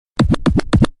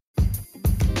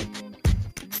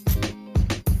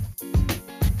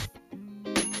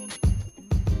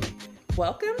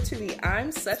Welcome to the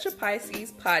I'm Such a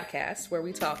Pisces podcast, where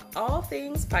we talk all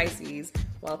things Pisces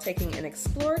while taking an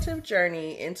explorative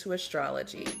journey into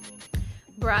astrology.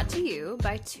 Brought to you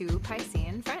by two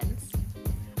Piscean friends.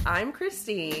 I'm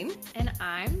Christine. And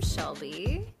I'm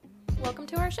Shelby. Welcome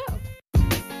to our show.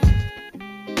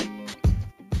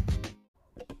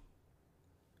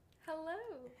 Hello.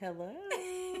 Hello.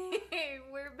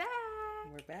 We're back.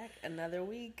 We're back. Another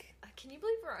week. Can you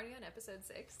believe we're already on episode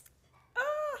 6?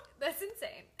 Ah, That's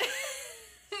insane.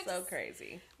 so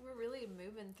crazy. We're really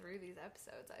moving through these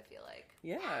episodes, I feel like.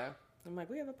 Yeah. I'm like,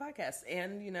 we have a podcast.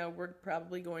 And, we're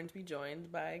probably going to be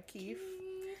joined by Keith.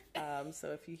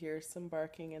 So if you hear some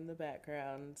barking in the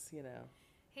background,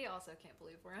 He also can't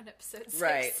believe we're on episode 6.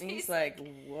 Right. And he's like,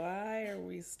 why are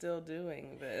we still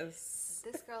doing this?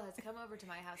 This girl has come over to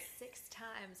my house 6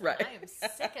 times, and Right. I am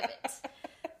sick of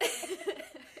it.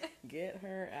 Get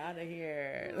her out of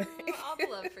here. All the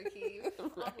love for Keith. All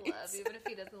the love, even if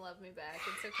he doesn't love me back,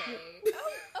 it's okay.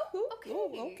 Okay.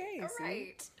 Ooh, okay. All See?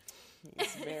 right.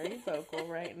 He's very vocal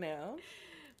right now.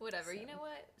 Whatever. So. You know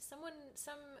what? Some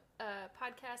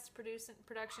podcast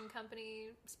production company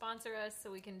sponsor us so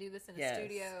we can do this in a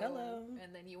studio. Hello.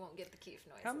 And then you won't get the Keith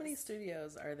noises. How many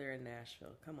studios are there in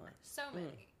Nashville? Come on. So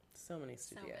many. So many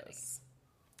studios.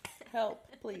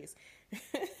 Help, please.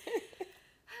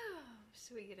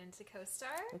 Should we get into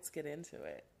CoStar? Let's get into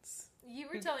it. You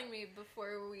were telling me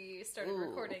before we started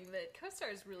recording that CoStar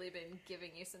has really been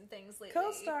giving you some things lately.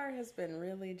 CoStar has been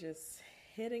really just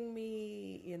hitting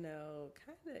me, kind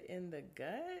of in the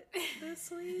gut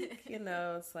this week.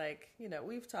 It's like,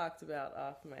 we've talked about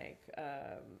off mic,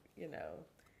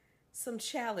 some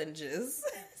challenges.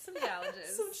 Some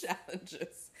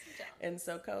challenges. And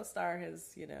so CoStar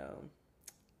has,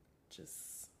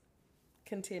 just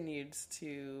continued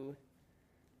to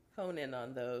hone in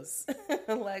on those.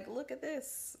 Like, look at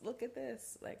this.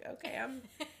 Like, okay,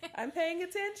 I'm paying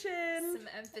attention. Some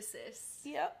emphasis.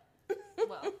 Yep.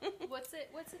 Well, what's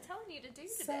it telling you to do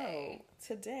today? So,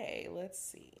 today, let's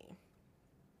see.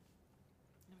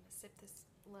 I'm going to sip this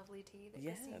lovely tea that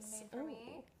Christine made for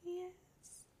me. Yes.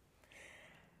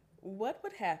 What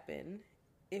would happen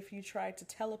if you tried to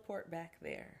teleport back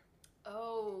there?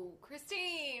 Oh,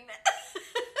 Christine!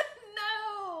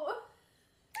 No!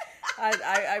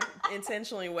 I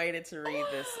intentionally waited to read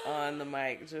this on the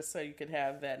mic just so you could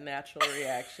have that natural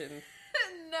reaction.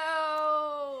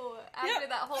 No! After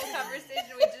that whole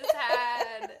conversation we just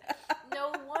had.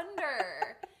 No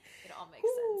wonder. It all makes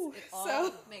sense. It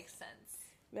all makes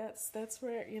sense. That's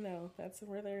where, that's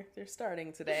where they're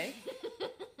starting today.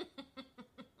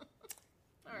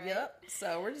 All right. Yep.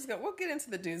 So we'll get into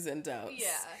the do's and don'ts.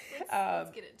 Yeah.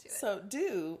 Let's get into it. So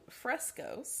do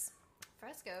frescoes.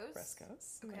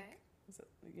 Frescoes. Okay. Is it,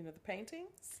 the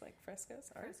paintings, like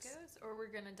frescoes, art? Frescoes? Or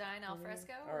we're going to dine al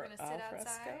fresco? Or We're going to sit al fresco?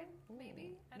 outside?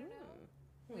 Maybe? I don't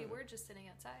know. We were just sitting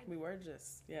outside. We were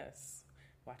just, yes,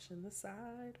 watching the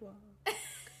sidewalk.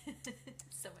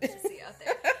 So much to see out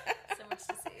there. So much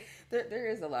to see. There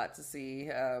is a lot to see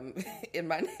in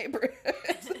my neighborhood.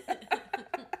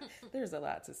 There's a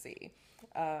lot to see.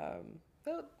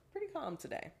 Though pretty calm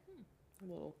today. A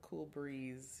little cool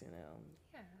breeze,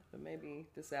 Yeah. But maybe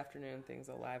this afternoon things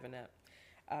will liven up.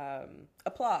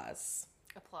 Applause.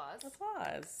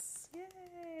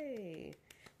 Yay.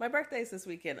 My birthday's this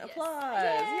weekend. Yes. Applause.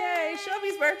 Yay.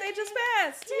 Shelby's birthday just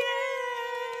passed.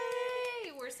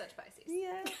 Yay. We're such Pisces.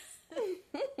 Yes.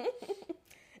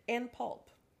 And pulp.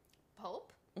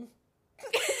 Pulp?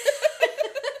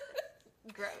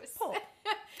 Gross. Pulp.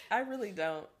 I really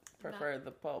don't prefer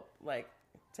the pulp. Like,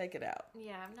 take it out.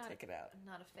 Yeah, I'm not. Take it out. I'm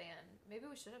not a fan. Maybe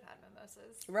we should have had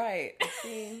mimosas. Right.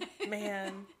 See,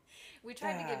 man. We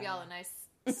tried to give y'all a nice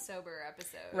sober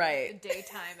episode. Right. A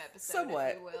daytime episode,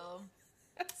 Somewhat. if you will.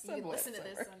 You can listen to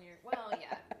this on your... Well,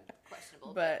 yeah,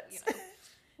 questionable. But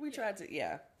we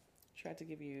Yeah. tried to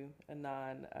give you a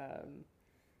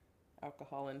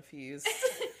alcohol infused.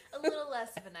 A little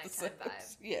less of a nighttime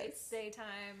vibe. Yes. It's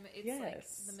daytime. It's like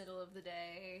the middle of the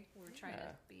day. We're trying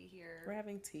to be here. We're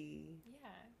having tea.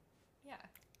 Yeah.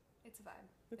 It's a vibe.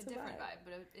 It's a different vibe,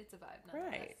 but it's a vibe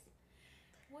nonetheless. Right.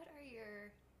 What are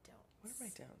your don'ts? What are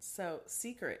my don'ts? So,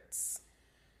 secrets.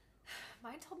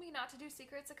 Mine told me not to do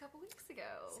secrets a couple weeks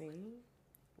ago. See?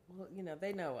 Well,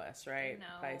 they know us, right? No.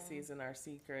 Pisces and our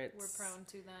secrets. We're prone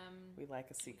to them. We like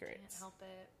a secret. Can't help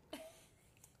it.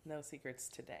 No secrets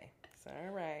today. So,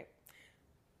 all right.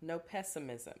 No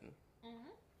pessimism.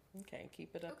 Mm-hmm. Okay,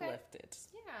 keep it uplifted.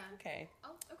 Yeah. Okay.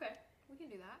 Oh, okay. We can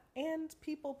do that. And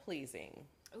people pleasing.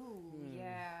 Ooh,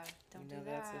 yeah. Don't do that.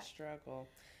 That's a struggle.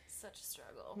 Such a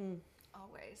struggle.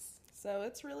 Always. So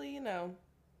it's really,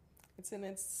 it's in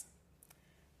its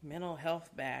mental health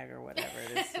bag or whatever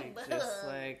this week. Just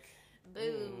like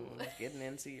getting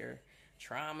into your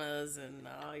traumas and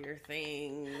all your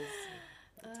things.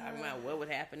 Talking about what would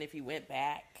happen if you went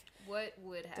back. What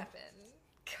would happen?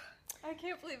 I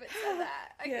can't believe it said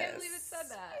that. I can't believe it said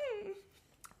that.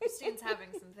 Christine's having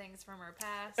some things from her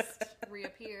past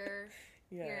reappear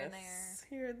here and there.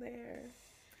 Here and there.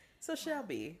 So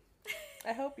Shelby,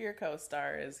 I hope your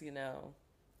co-star is, a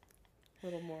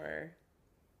little more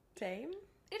tame.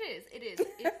 It is.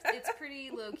 It's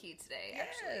pretty low key today,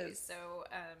 actually. Yes. So,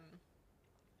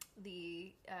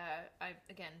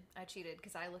 I cheated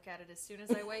because I look at it as soon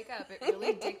as I wake up. It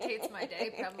really dictates my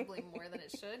day, probably more than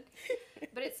it should.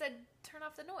 But it said turn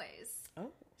off the noise.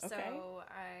 Oh, okay. So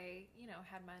I,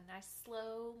 had my nice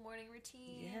slow morning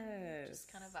routine. Yes.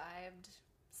 Just kind of vibed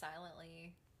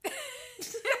silently.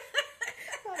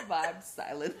 I vibed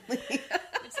silently.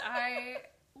 Which I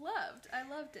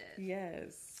loved it.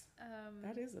 Yes.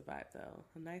 That is a vibe, though.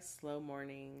 A nice slow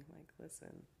morning. Like,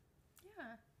 listen.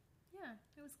 Yeah,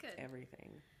 it was good.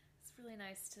 Everything. It's really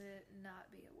nice to not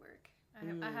be at work.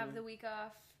 I have the week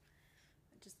off.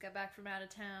 I just got back from out of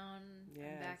town. Yes.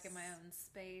 I'm back in my own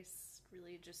space.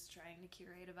 Really just trying to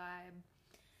curate a vibe.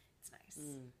 It's nice.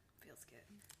 Feels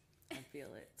good. I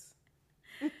feel it.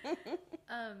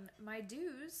 My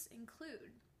dues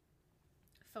include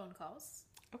phone calls.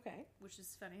 Okay. Which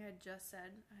is funny. I just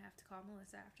said I have to call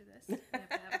Melissa after this. I have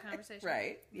to have a conversation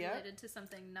right. related to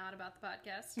something not about the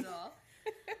podcast at all.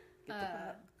 Get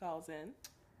the calls in.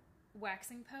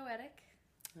 Waxing poetic.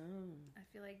 Oh. I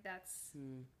feel like that's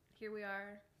here we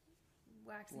are.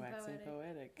 Waxing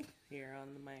poetic here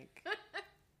on the mic.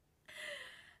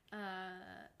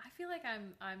 I feel like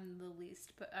I'm the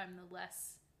least, but I'm the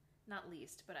less. Not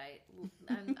least, but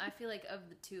I feel like of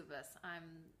the two of us,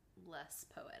 I'm less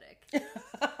poetic.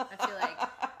 I feel like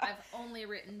I've only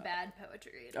written bad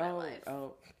poetry in my life.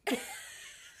 Oh.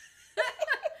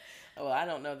 Well, I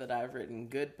don't know that I've written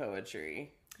good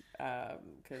poetry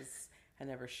because I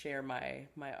never share my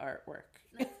artwork.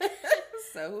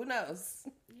 So who knows?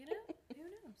 Who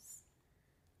knows?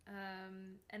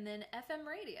 And then FM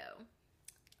radio.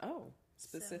 Oh,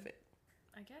 specific.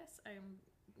 So, I guess I'm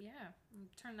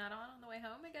turn that on the way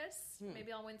home, I guess.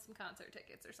 Maybe I'll win some concert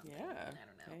tickets or something. Yeah. I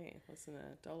don't know. Hey, listen to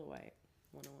Dolomite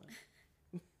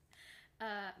 101.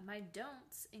 My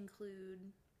don'ts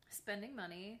include spending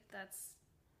money. That's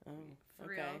for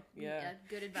okay. real. Yeah.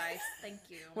 Good advice. Thank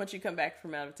you. Once you come back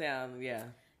from out of town, yeah.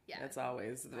 That's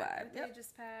always the vibe. My birthday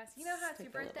just passed. You know how it's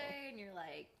your birthday and you're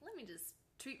like, let me just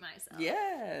treat myself.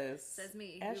 Yes. Says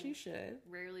me. As you should.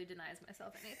 Rarely denies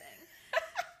myself anything.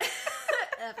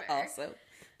 Ever. Also,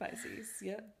 Pisces.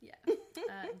 Yep. Yeah.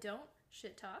 Don't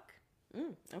shit talk.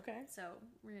 Okay. So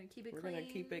we're gonna keep it clean. We're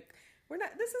gonna keep it. We're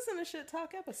not. This isn't a shit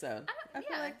talk episode. I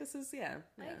feel like this is. Yeah.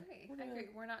 I agree.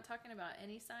 We're not talking about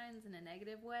any signs in a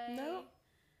negative way. No.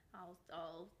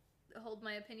 I'll hold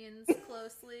my opinions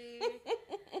closely.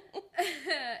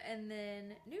 And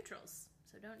then neutrals.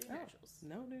 So don't do neutrals.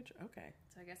 No neutral. Okay.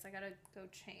 So I guess I gotta go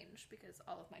change because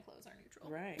all of my clothes are neutral.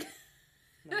 Right.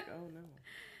 Like, oh no.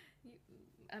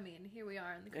 Here we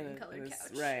are in the green colored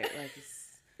couch. Right, like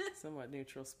it's somewhat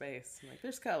neutral space. I'm like,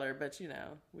 there's color, but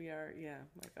we are,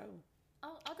 like, oh.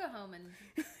 I'll go home and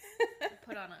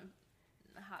put on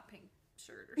a hot pink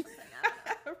shirt or something. I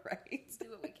don't know. Right. Let's do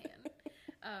what we can.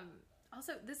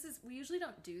 Also, we usually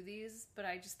don't do these, but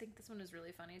I just think this one is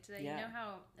really funny today. Yeah. You know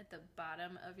how at the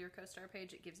bottom of your co-star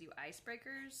page it gives you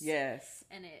icebreakers? Yes.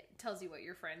 And it tells you what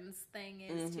your friend's thing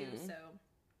is too. So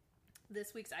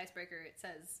this week's icebreaker, it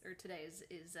says, or today's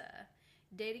is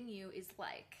dating you is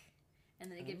like,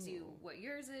 and then it gives you what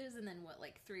yours is and then what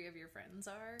like 3 of your friends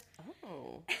are.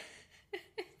 Oh.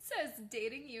 It says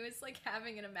dating you is like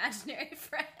having an imaginary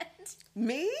friend.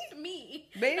 Me? Me.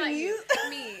 Dating Not you?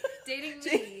 Me. Dating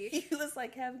me. You was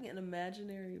like having an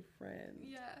imaginary friend.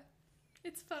 Yeah.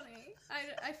 It's funny.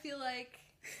 I feel like...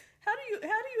 How do you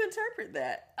interpret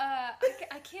that?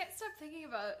 I can't stop thinking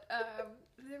about...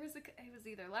 it was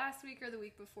either last week or the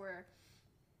week before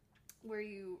where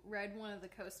you read one of the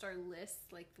co-star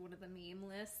lists, like one of the meme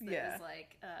lists that was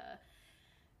like...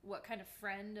 what kind of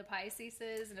friend a Pisces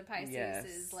is, and a Pisces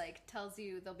is like tells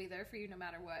you they'll be there for you no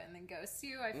matter what and then ghosts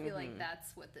you. I feel like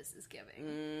that's what this is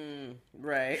giving.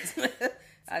 Right.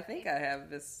 I think I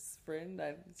have this friend.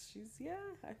 I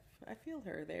feel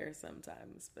her there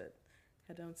sometimes, but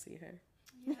I don't see her.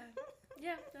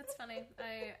 Yeah, that's funny.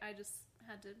 I just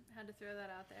had to throw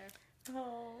that out there.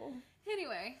 Oh.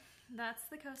 Anyway, that's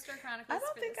the Co-Star Chronicles. I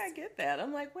don't think I get that.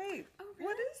 I'm like, wait,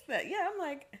 what is that? Yeah, I'm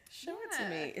like, show it to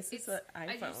me. Is this an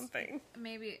iPhone thing?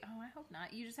 Maybe. Oh, I hope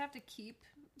not. You just have to keep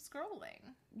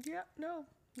scrolling. Yeah, no.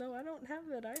 No, I don't have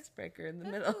that icebreaker in the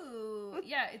middle. Ooh,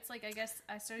 yeah, it's like, I guess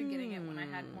I started getting it when I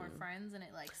had more friends, and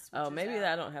it like switches Oh, maybe out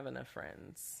I don't have enough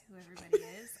friends. who everybody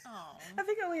is. Oh, I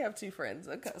think I only have 2 friends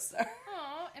on CoStar.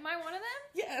 oh, am I one of them?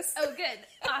 Yes. Oh, good,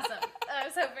 awesome. I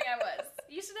was hoping I was.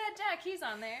 You should add Jack. He's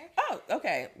on there. Oh,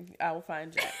 okay. I will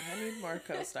find Jack. I need more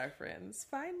CoStar friends.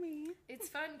 Find me. It's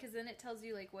fun because then it tells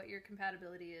you like what your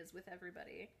compatibility is with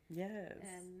everybody. Yes.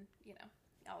 And you know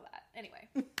all that. Anyway.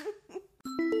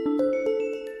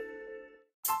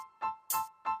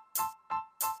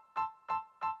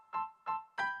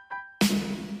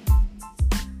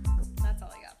 That's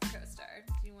all I got for CoStar.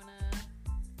 Do you want to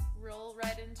roll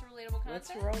right into relatable content?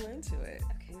 Let's roll into it.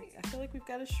 Okay. I feel like we've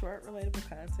got a short relatable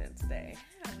content today.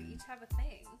 Yeah, we each have a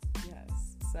thing.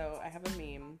 Yes. So I have a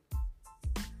meme.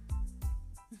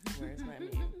 Where's my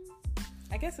meme?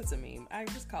 I guess it's a meme. I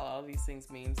just call all these things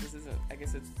memes. This isn't. I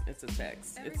guess it's a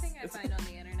text. Everything I find on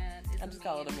the internet is I just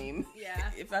call it a meme.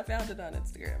 Yeah. If I found it on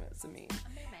Instagram, it's a meme.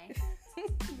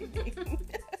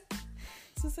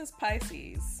 So it says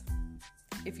Pisces.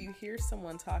 If you hear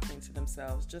someone talking to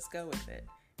themselves, just go with it.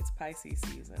 It's Pisces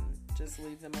season. Just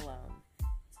leave them alone.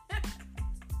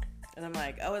 And I'm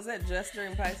like, oh, is that just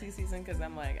during Pisces season? Because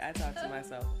I'm like, I talk to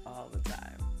myself all the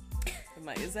time. I'm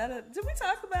like, did we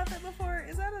talk about that before?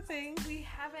 Is that a thing? We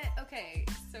haven't. Okay,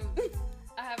 so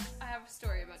I have a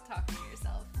story about talking to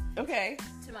yourself. Okay.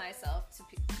 To myself, to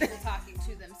people talking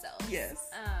to themselves.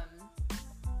 Yes.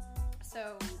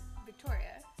 So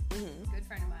Victoria, good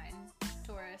friend of mine,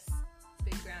 Taurus,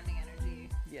 big grounding energy.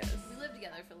 Yes. We lived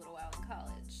together for a little while in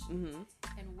college.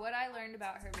 Mm-hmm. And what I learned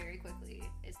about her very quickly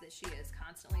is that she is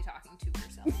constantly talking to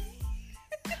herself.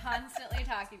 Constantly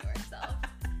talking to herself.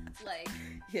 Like,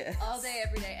 yes. all day,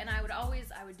 every day. And I would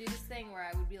do this thing where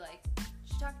I would be like,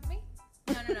 she talking to me?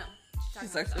 No.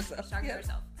 She's talking to herself. She's talking to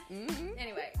herself. Mm-hmm.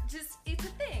 Anyway, it's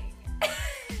a thing.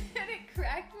 And it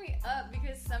cracked me up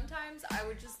because sometimes I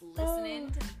would just listen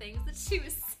in to the things that she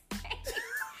was saying.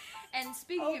 And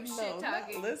speaking of shit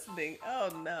talking. Not listening. Oh,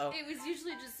 no. It was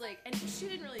usually just like, and she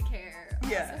didn't really care.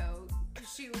 Yeah. Also,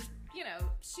 because she was,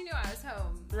 she knew I was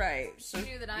home. Right. She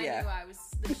knew that I knew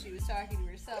that she was talking to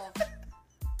herself.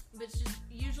 But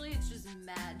usually it's just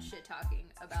mad shit talking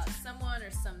about someone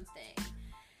or something.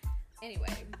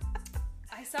 Anyway,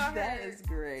 I saw her. That is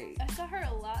great. I saw her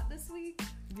a lot this week.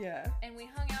 Yeah. And we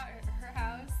hung out at her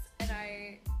house, and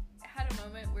I had a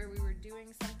moment where we were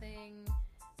doing something.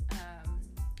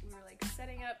 We were like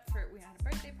setting up we had a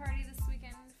birthday party this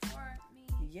weekend for me.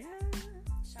 Yeah.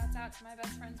 Shouts out to my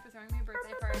best friends for throwing me a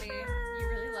birthday party. You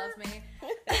really love me.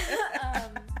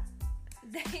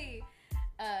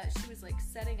 She was like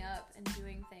setting up and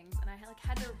doing things, and I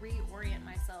had to reorient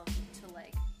myself to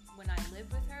like when I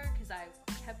lived with her, because I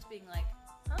kept being like,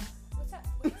 huh? What's that?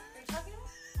 Are you talking to me?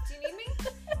 Do you need me?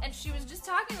 And she was just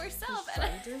talking to herself. Just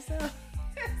talking to herself.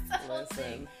 It's the whole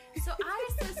thing. So I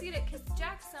associate it because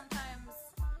Jack sometimes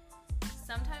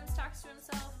talks to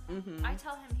himself. Mm-hmm. I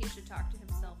tell him he should talk to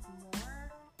himself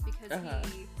more because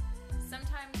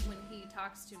sometimes when he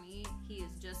talks to me, he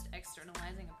is just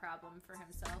externalizing a problem for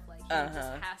himself. Like, he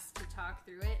just has to talk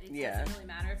through it. It doesn't really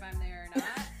matter if I'm there or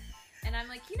not. And I'm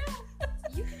like,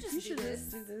 you can just do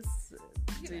this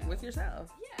with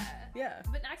yourself. Yeah. Yeah.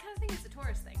 But I kind of think it's a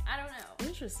Taurus thing. I don't know.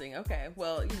 Interesting. Okay.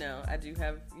 Well, I do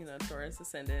have, Taurus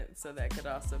ascendant, so that could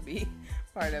also be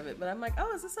part of it. But I'm like,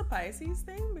 oh, is this a Pisces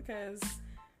thing? Because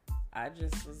I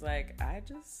just was like, I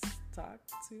just talk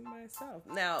to myself.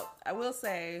 Now, I will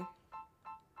say,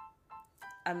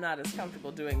 I'm not as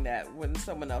comfortable doing that when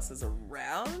someone else is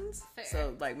around. Fair.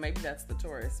 So, like, maybe that's the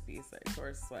Taurus piece. Like,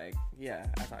 Taurus, like, yeah,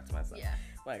 I talk to myself. Yeah.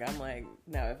 Like, I'm like,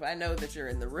 no, if I know that you're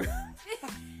in the room,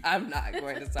 I'm not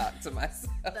going to talk to myself.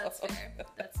 That's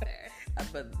fair.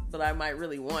 But I might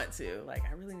really want to. Like,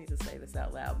 I really need to say this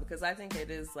out loud, because I think it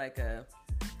is like I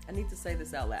need to say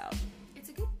this out loud. It's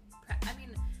a good,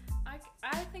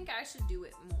 I think I should do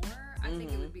it more. I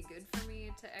think it would be good for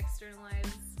me to externalize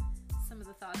some of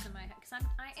the thoughts in my head, because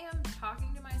I am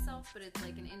talking to myself, but it's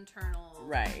like an internal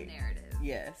narrative.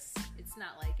 Yes. It's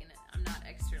not like I'm not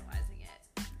externalizing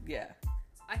it. Yeah.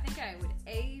 I think I would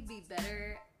be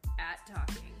better at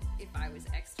talking if I was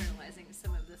externalizing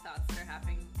some of the thoughts that are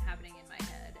happening in my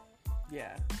head.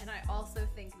 Yeah. And I also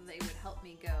think they would help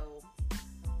me go,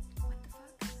 what the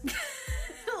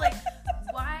fuck? Like,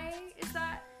 why is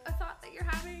that a thought that you're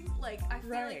having? Like, I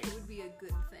feel like it would be a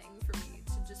good thing for me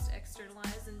to just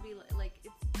externalize and be like,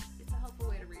 it's a helpful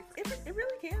way to reframe. It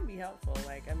really can be helpful.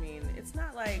 Like, I mean, it's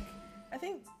not like, I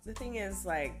think the thing is,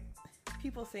 like,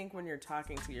 people think when you're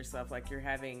talking to yourself, like, you're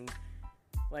having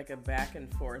like a back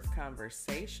and forth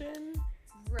conversation.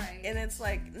 Right. And it's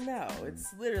like, no,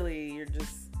 it's literally, you're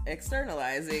just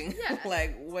externalizing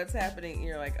like what's happening.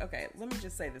 You're like, okay, let me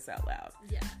just say this out loud.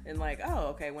 Yeah. And like, oh,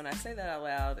 okay, when I say that out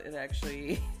loud, it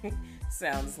actually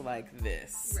sounds like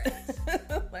this.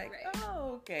 Right. Like,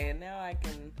 oh, okay, and now I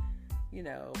can,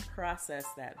 process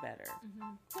that better.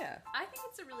 Yeah. I think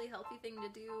it's a really healthy thing to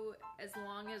do as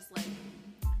long as like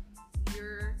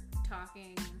you're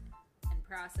talking and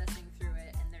processing through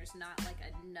it, and there's not like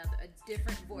a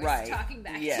different voice talking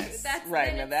back to you. That's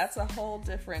right. Now that's a whole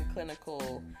different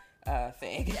clinical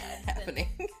thing happening.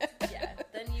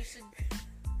 Then you should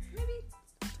maybe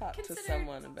talk to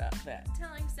someone about that.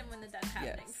 Telling someone that that's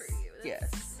happening for you.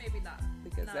 That's maybe not,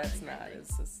 because that's not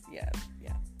as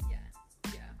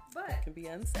But that can be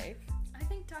unsafe. I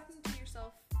think talking to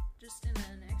yourself just in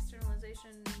an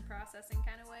externalization processing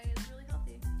kind of way is really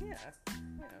healthy. Yeah.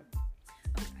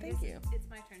 Oh, Thank you. It's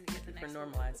my turn to get the next for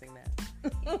normalizing that.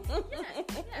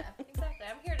 yeah, exactly.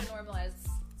 I'm here to normalize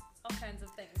all kinds of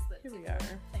things that here we people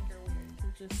think are weird.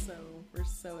 We're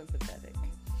so empathetic.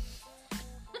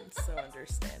 And so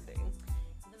understanding.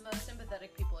 The most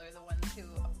empathetic people are the ones who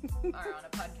are on a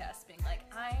podcast being like,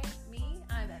 I'm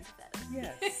empathetic.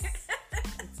 Yes.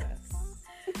 It's us.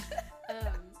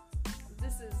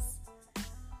 This is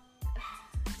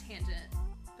tangent,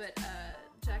 but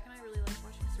Jack and I really like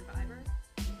watching Survivor.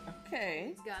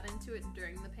 Okay. Got into it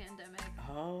during the pandemic.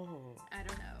 Oh. I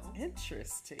don't know.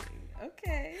 Interesting.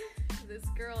 Okay. This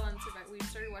girl on Survivor, we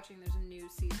started watching, there's a new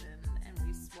season, and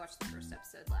we watched the first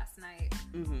episode last night.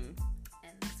 Mm-hmm.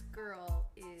 And this girl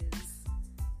is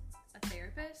a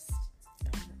therapist,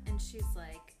 and she's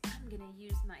like, I'm gonna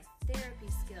use my therapy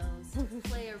skills to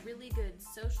play a really good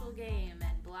social game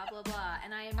and blah blah blah.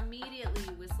 And I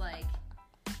immediately was like,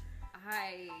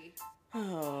 I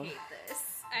hate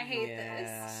this. I hate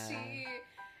this.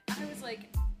 I was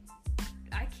like,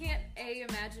 I can't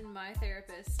imagine my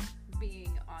therapist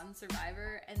being on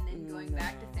Survivor and then going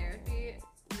back to therapy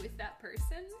with that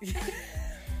person.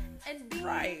 And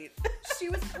being, she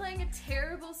was playing a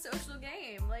terrible social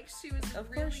game. Like, she was of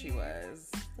really, course she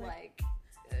was. Like,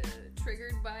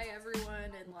 triggered by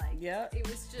everyone, and like, it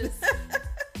was just,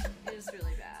 it was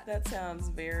really bad. That sounds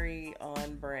very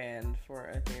on brand for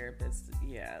a therapist.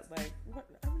 Yeah, like, what?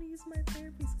 I'm gonna use my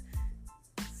therapy.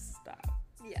 Stop.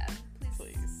 Yeah,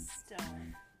 please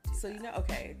don't. So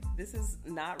okay, this is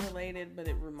not related, but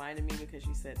it reminded me because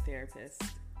you said therapist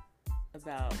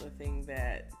about the thing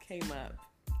that came up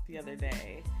the other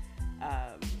day.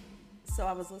 So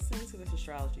I was listening to this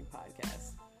astrology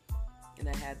podcast, and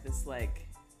I had this like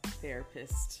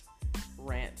therapist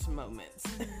rant moment.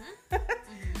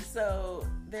 So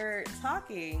they're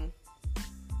talking,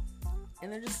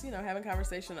 and they're just having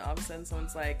conversation. And all of a sudden,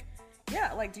 someone's like,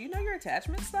 "Yeah, like, do you know your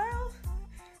attachment style?"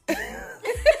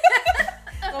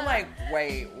 I'm like,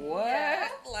 wait, what? Yeah.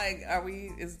 Like,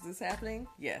 is this happening?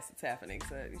 Yes, it's happening.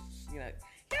 So,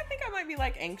 I think I might be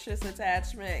like anxious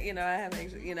attachment. I have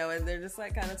anxious, and they're just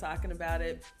like kind of talking about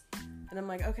it. And I'm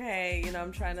like, okay,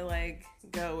 I'm trying to like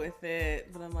go with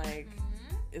it. But I'm like,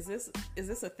 is this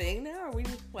a thing now? Are we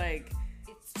like...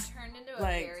 It's turned into a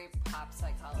very pop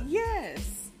psychology.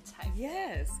 Yes. Type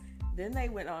yes. Thing. Then they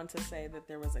went on to say that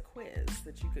there was a quiz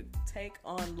that you could take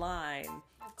online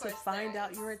to find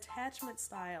out your attachment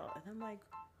style. And I'm like,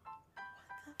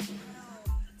 what the fuck?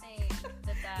 I don't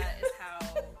think that is how...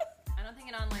 I don't think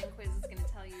an online quiz is going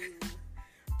to tell you...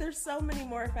 There's so many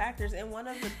more factors. And one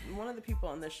of the people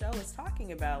on the show was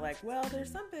talking about, like, well,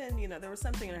 there's something, there was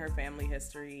something in her family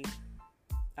history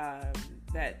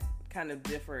that kind of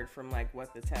differed from like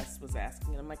what the test was asking.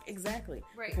 And I'm like, exactly.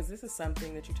 Right. Because this is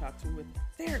something that you talk to with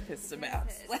therapists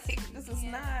about. Like, this is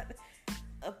not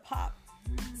a pop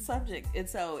subject. And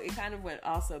so it kind of went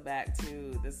also back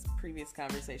to this previous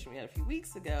conversation we had a few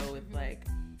weeks ago with like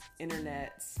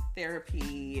internet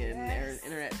therapy and there's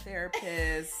internet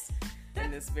therapists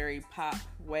in this very pop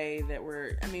way that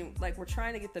we're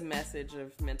trying to get the message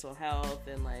of mental health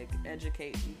and like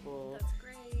educate people. That's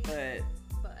great.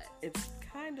 But it's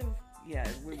kind of,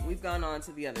 we've gone on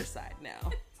to the other side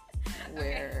now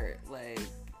where like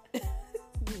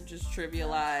we just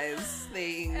trivialize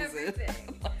things.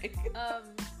 Everything.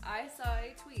 I saw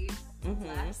a tweet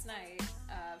last night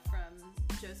from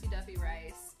Josie Duffy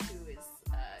Rice, who is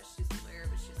she's a lawyer,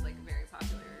 but she's like a very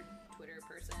popular Twitter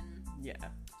person. Yeah.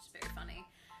 She's very funny.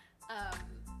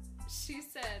 She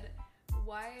said,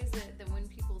 why is it that when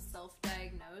people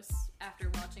self-diagnose after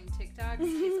watching TikToks,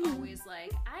 it's always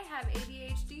like, I have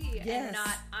ADHD and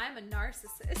not, I'm a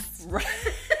narcissist. Right.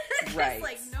 Right. It's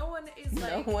like, no one is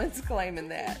like... No one's claiming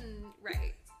that.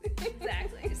 Right.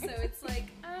 Exactly. So it's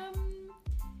like,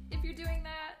 if you're doing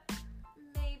that,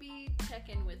 maybe check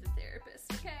in with a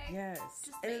therapist, okay? Yes.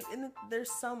 Just and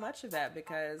there's so much of that,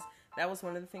 because that was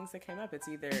one of the things that came up.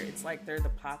 It's like they're the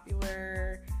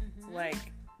popular,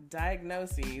 like,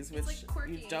 diagnoses, which like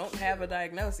you don't have a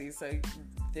diagnosis, so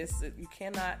you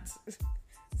cannot,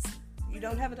 you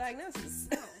don't have a diagnosis.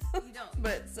 No, you don't.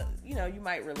 But, you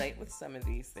might relate with some of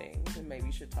these things, and maybe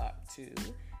you should talk to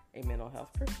a mental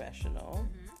health professional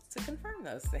to confirm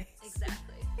those things.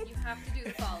 Exactly. You have to do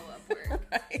the follow-up work.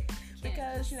 Right.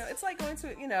 Because, it's like going to,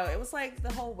 it was like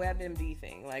the whole WebMD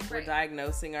thing. Like, we're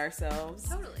diagnosing ourselves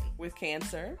with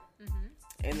cancer,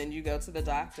 and then you go to the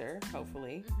doctor,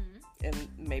 hopefully, and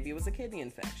maybe it was a kidney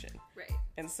infection. Right.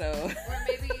 And so... Or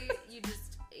maybe you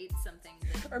just ate something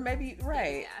that... Or maybe,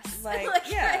 right. Gas. Like,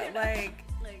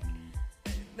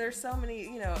 there's so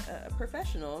many, a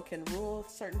professional can rule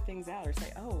certain things out, or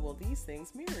say, oh, well, these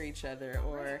things mirror each other,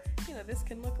 or, this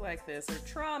can look like this, or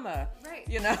trauma. Right.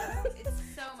 It's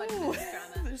so much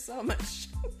trauma. There's so much.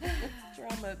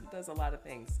 Trauma does a lot of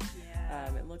things.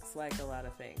 Yeah. It looks like a lot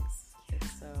of things.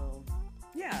 So,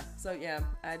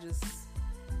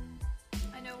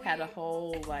 I know had a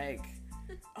whole, like,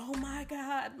 oh my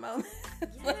God moment.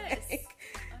 Yes.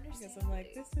 Because I'm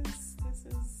like, this is,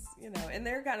 and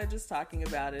they're kind of just talking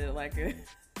about it like a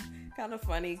kind of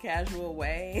funny, casual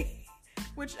way,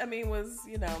 which, was,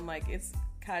 I'm like, it's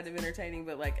kind of entertaining,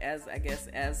 but like, as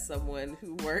someone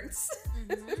who works,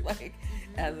 like,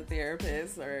 as a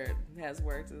therapist, or has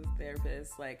worked as a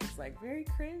therapist, like, it's like very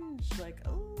cringe, like,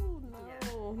 oh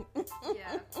no.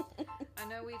 Yeah. I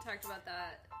know we talked about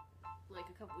that like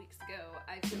a couple weeks ago.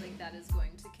 I feel like that is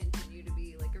going to continue to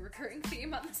be like a recurring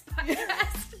theme on this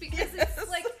podcast, because it's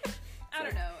like, I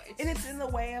don't know. It's in the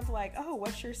way of like, oh,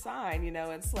 what's your sign?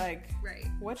 It's like,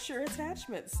 what's your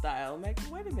attachment style? I'm like,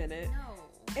 wait a minute.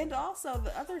 No. And also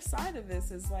the other side of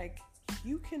this is like,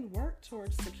 you can work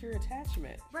towards secure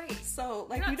attachment. Right. So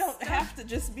like, you don't have to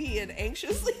just be an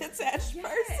anxiously attached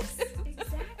person.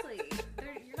 Exactly.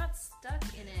 You're not stuck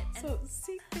in it. And so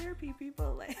seek therapy,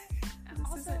 people. Like,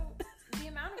 also, the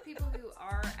amount of people who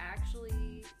are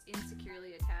actually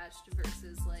insecurely attached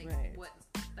versus like what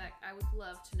that, I would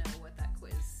love to know what that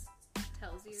quiz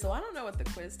tells you. So I don't know what the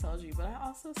quiz tells you, but I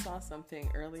also saw something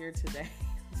earlier today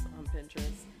on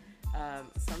Pinterest.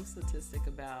 Some statistic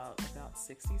about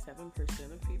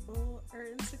 67% of people are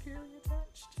insecurely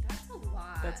attached. That's a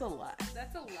lot. That's a lot.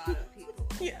 That's a lot of people.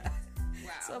 Yeah.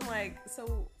 Wow. So I'm like,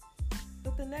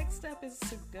 but the next step is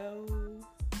to go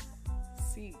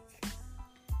seek,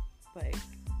 like,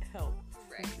 help.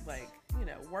 Right. Like,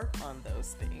 work on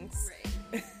those things.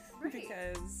 Right.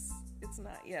 Because it's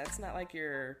not like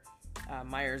you're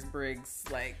Myers-Briggs,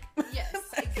 like... Yes,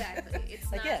 exactly.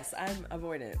 It's like, not... yes, I'm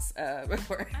avoidance. I'm an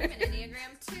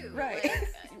Enneagram too. Right. Like,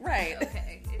 right.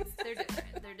 Okay. They're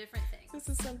different. They're different things. This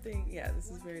is something, this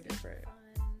is very different.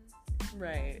 Fun,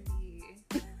 right.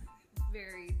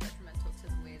 Very detrimental to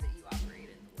the way that you operate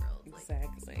in the world.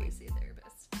 Exactly. Like, see a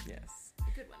therapist. Yes.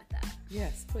 A good one at that.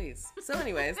 Yes, please. So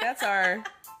anyways, that's our...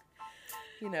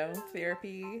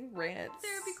 therapy rants.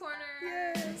 Therapy corner.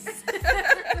 Yes.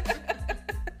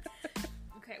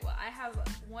 Okay, well, I have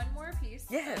one more piece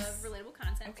of relatable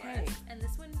content for us, and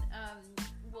this one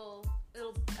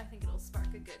I think it'll spark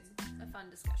a fun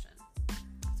discussion.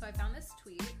 So I found this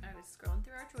tweet. I was scrolling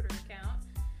through our Twitter account,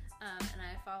 and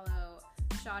I follow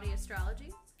Shoddy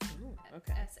Astrology. Ooh,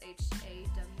 okay.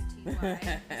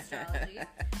 SHAWTY Astrology.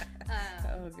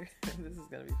 This is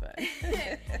gonna be fun.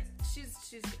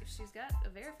 she's got a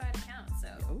verified account, so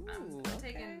I'm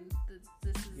taking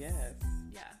this is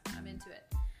I'm into it.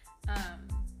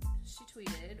 She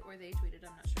tweeted, or they tweeted,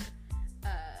 I'm not sure.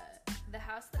 The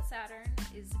house that Saturn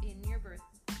is in your birth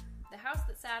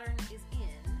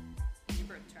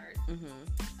chart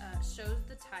shows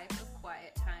the type of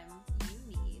quiet time you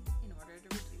need in order to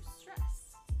reduce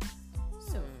stress.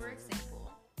 So, for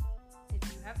example,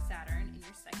 if you have Saturn in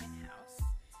your second house,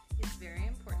 it's very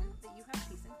important that you have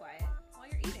peace and quiet while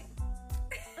you're eating.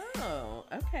 Oh,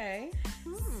 okay.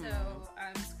 So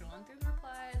I'm scrolling through the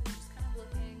replies and just kind of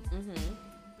looking.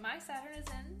 My Saturn is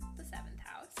in the 7th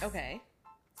house. Okay.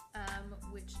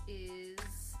 Which is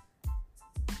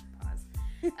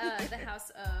the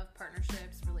house of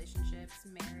partnerships, relationships,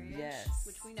 marriage,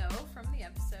 which we know from the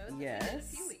episode that we did a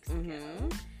few weeks ago.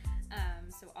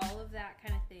 So all of that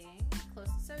kind of thing, close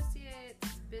associates,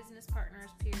 business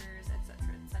partners, peers,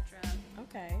 etc., etc.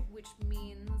 Okay. Which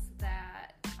means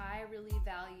that I really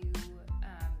value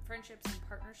friendships and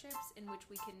partnerships in which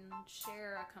we can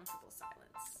share a comfortable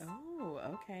silence. Oh,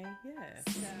 okay. Yes.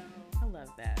 So I love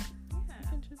that.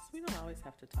 Yeah. We don't always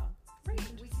have to talk. Right. We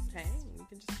can just hang. We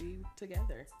can just be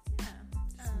together. Yeah.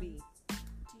 Just be. Do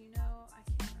you know,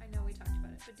 I know we talked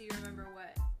about it, but do you remember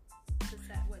what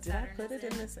Did I put it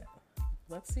in this?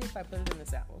 Let's see if I put it in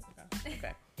this album.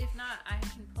 Okay. If not, I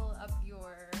can pull up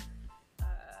your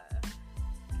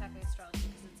Cafe Astrology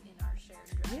because it's in our shared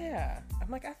drive. Yeah. I'm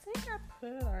like, I think I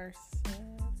put our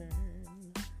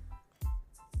Saturn.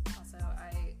 Also,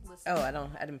 I listened. Oh, I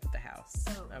didn't put the house.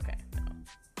 Oh. Okay. No.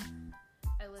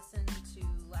 I listened to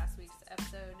last week's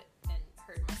episode and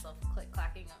heard myself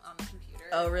clacking on the computer.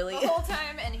 Oh, really? The whole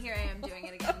time, and here I am doing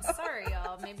it again. Sorry,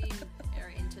 y'all. Maybe you are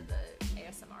into the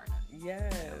ASMR now.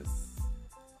 Yes.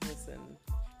 Listen,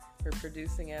 we're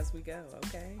producing as we go,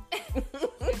 okay?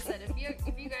 Like I said, if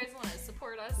you guys want to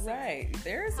support us, right?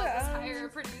 There's help us hire a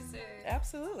producer.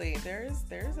 Absolutely.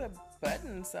 There's a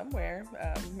button somewhere.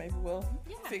 Maybe we'll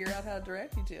figure out how to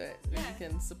direct you to it. Yeah. You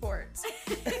can support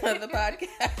the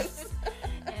podcast.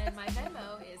 And my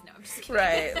Venmo is no. I'm just kidding.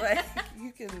 Right. Like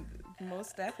you can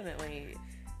most definitely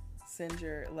send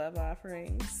your love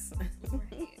offerings.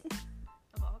 Right.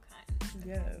 Of all kinds.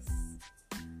 Yes.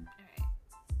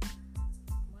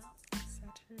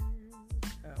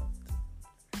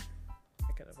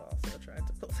 I could have also tried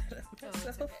to pull that up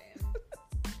myself.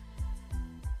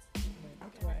 Oh,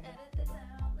 it's okay. Edit this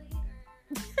out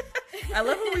later. I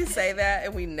love when we say that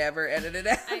and we never edit it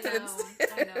out.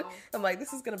 I know. I'm like,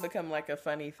 this is gonna become like a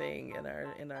funny thing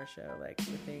in our show, like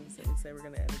the things that we say we're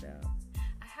gonna edit out.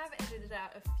 I have edited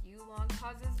out a few long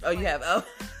pauses. Oh, you have? Oh.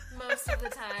 Most of the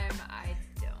time, I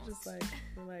don't. Just like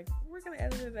we're gonna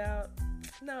edit it out.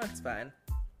 No, it's fine.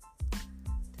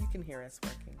 You can hear us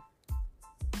working.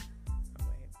 Oh,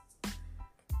 wait.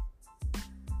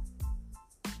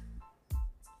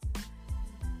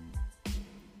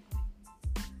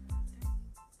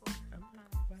 4,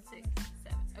 5, 6,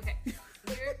 7. Okay.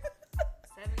 Here.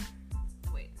 7.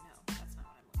 Oh, wait, no. That's not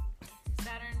what I'm looking for.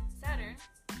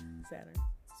 Saturn.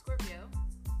 Scorpio.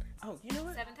 Oh, you know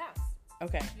what? 7th house.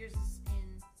 Okay. Yours is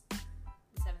in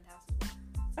the 7th house as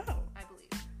well. Oh. I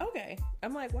believe. Okay.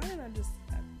 I'm like, why didn't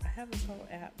I have this whole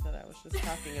app that I was just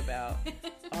talking about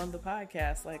on the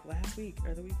podcast like last week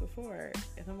or the week before.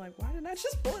 And I'm like, why didn't I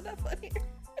just pull it up on here?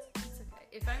 It's okay.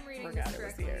 If I'm reading this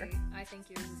correctly, I think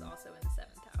yours is also in the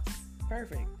 7th house.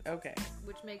 Perfect. Okay.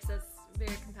 Which makes us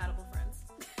very compatible friends.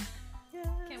 Yeah.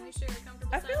 Can we share a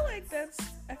comfortable I feel like that's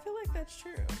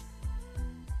true.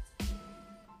 You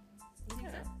think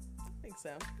so? I think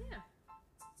so.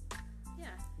 Yeah.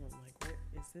 I'm like, what,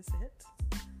 is this it?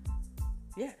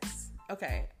 Yes.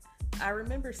 Okay. I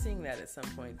remember seeing that at some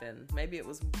point then. Maybe it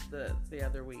was the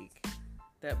other week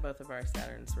that both of our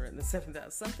Saturns were in the 7th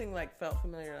house. Something like felt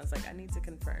familiar and I was like, I need to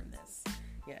confirm this.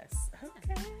 Yes.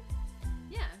 Okay.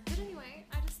 Yeah, but anyway,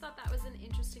 I just thought that was an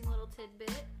interesting little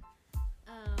tidbit.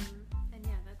 And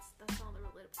yeah, that's all the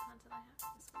relatable content I have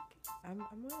this week.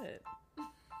 I'm with it.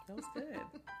 That was good.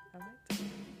 I liked it.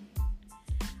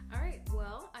 All right,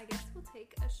 well, I guess we'll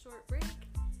take a short break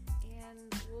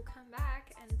and we'll come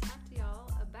back and talk to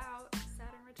y'all about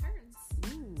Saturn returns.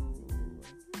 Ooh,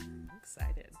 I'm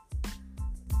excited.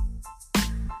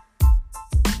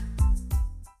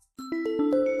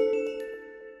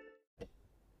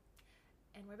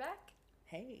 And we're back.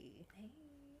 Hey.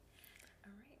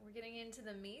 All right, we're getting into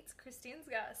the meats. Christine's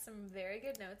got some very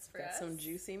good notes for us. Got some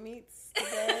juicy meats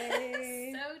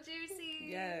today. So juicy.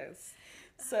 Yes.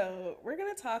 So we're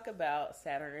going to talk about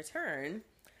Saturn return.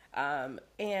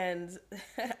 And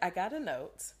I got a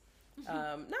note.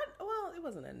 It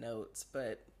wasn't a note,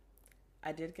 but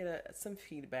I did get some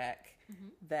feedback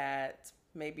that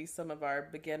maybe some of our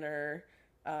beginner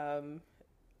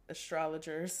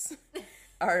astrologers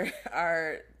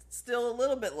are still a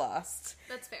little bit lost.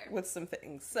 That's fair. With some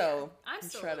things. So yeah, I'm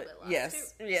still a little bit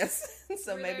lost too. Yes.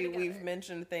 So maybe we've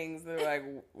mentioned things that are like,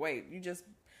 wait, you just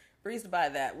breezed by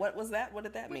that. What was that? What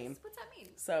did that mean? What's that mean?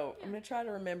 So I'm going to try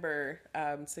to remember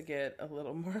to get a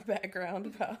little more background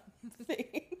about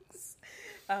things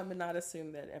and not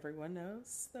assume that everyone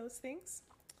knows those things.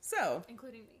 So,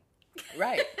 including me.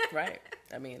 Right.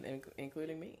 I mean,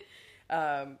 including me.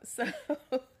 So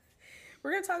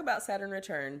we're going to talk about Saturn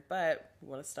return, but we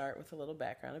want to start with a little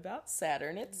background about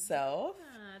Saturn itself.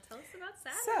 Tell us about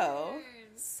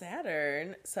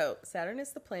Saturn. Saturn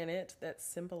is the planet that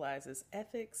symbolizes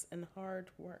ethics and hard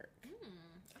work.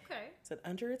 Okay. So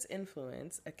under its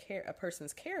influence, a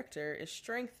person's character is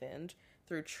strengthened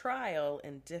through trial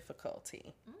and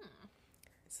difficulty.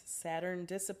 Saturn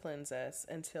disciplines us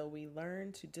until we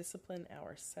learn to discipline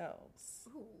ourselves.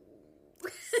 Ooh.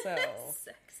 So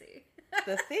sexy.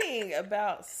 The thing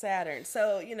about Saturn,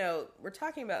 so, we're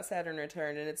talking about Saturn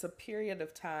return, and it's a period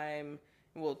of time,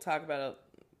 we'll talk about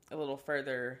a little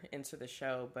further into the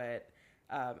show, but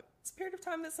it's a period of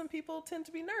time that some people tend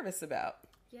to be nervous about.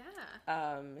 Yeah.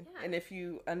 And if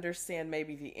you understand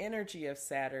maybe the energy of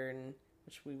Saturn,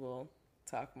 which we will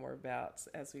talk more about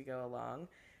as we go along.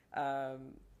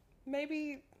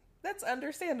 Maybe that's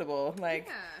understandable. Like,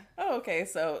 oh, okay,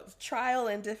 so trial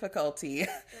and difficulty.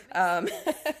 I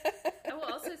will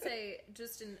also say,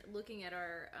 just in looking at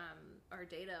our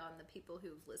data on the people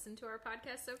who've listened to our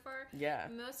podcast so far,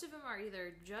 most of them are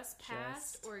either just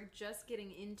past or just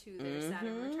getting into their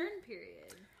Saturn return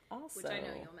period. Also, which I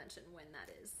know you'll mention when that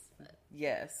is. But,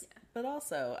 yes, but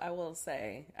also I will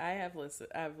say I've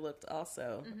looked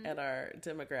also at our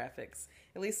demographics,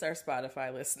 at least our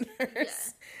Spotify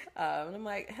listeners, and I'm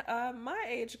like, my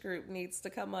age group needs to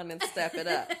come on and step it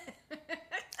up. I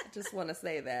just want to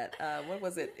say that. What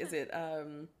was it? Is it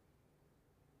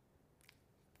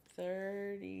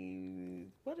 30?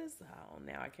 What is? Oh,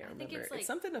 now I can't remember. It's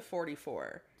something to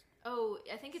 44. Oh,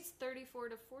 I think it's 34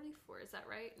 to 44. Is that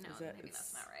right? No, maybe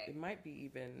that's not right. It might be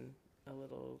even a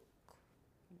little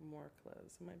more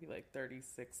close. It might be like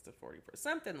 36 to 44.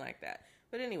 Something like that.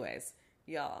 But anyways,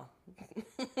 y'all.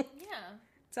 Yeah.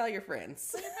 Tell your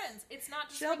friends. Tell your friends. It's not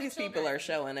just Shelby's for the people are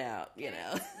showing out, you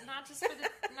know. Not just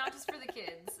for the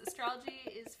kids. Astrology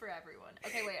is for everyone.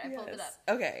 Okay, wait, I pulled it up.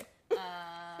 Okay.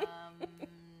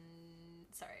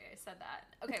 Sorry, I said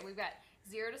that. Okay, we've got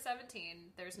 0 to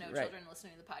 17. There's no children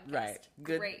listening to the podcast. Right.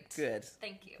 Good. Great. Good.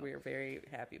 Thank you. We're very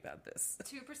happy about this.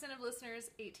 2% of listeners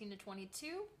 18 to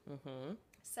 22.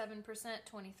 7%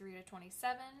 23 to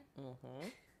 27.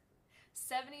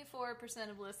 74%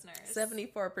 of listeners.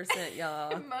 74%,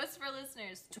 y'all. Most of our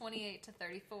listeners 28 to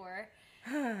 34.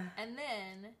 And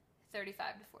then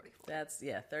 35 to 44. That's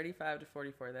 35 to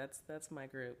 44. That's my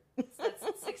group. So that's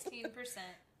 16%.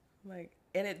 Like,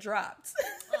 and it dropped.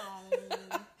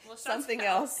 Well, something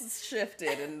else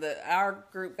shifted, and our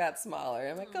group got smaller.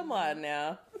 I'm like, come on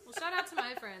now. Well, shout out to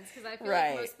my friends, because I feel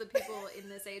like most of the people in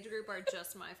this age group are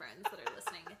just my friends that are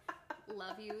listening.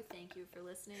 Love you. Thank you for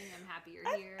listening. I'm happy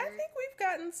you're here. I think we've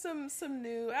gotten some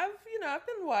new. I've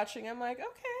been watching. I'm like, okay,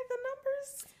 the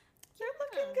numbers. They're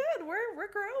looking good.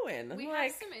 We're growing. We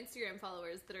have some Instagram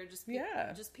followers that are just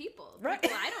people. Right.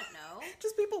 People I don't know.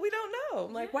 Just people we don't know.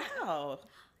 I'm like, wow.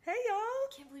 Hey, y'all. I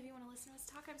can't believe you want to listen to us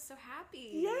talk. I'm so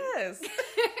happy. Yes.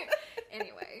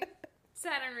 Anyway,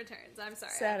 Saturn returns. I'm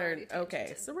sorry. Saturn.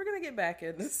 Okay, so we're going to get back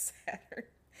into Saturn.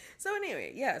 So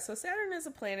anyway, so Saturn is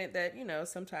a planet that,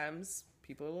 sometimes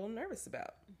people are a little nervous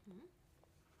about.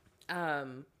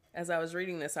 As I was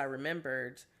reading this, I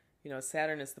remembered,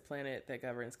 Saturn is the planet that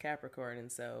governs Capricorn.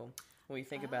 And so when we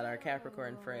think about our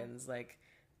Capricorn friends, like,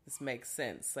 this makes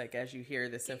sense. Like, as you hear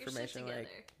this information,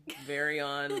 like, very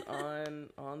on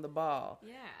the ball.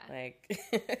 Yeah. Like,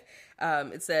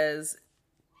 it says,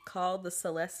 called the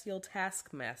Celestial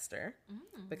Taskmaster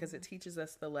because it teaches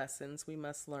us the lessons we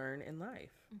must learn in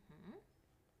life.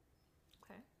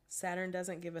 Okay. Saturn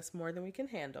doesn't give us more than we can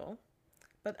handle,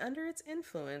 but under its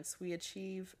influence, we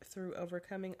achieve through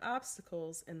overcoming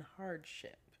obstacles and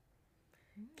hardship.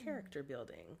 Character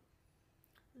building.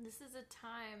 This is a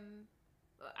time...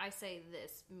 I say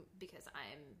this because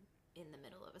I'm in the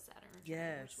middle of a Saturn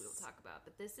return, which we will talk about.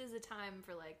 But this is a time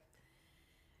for, like,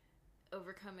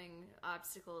 overcoming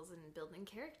obstacles and building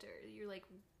character. You're, like,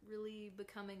 really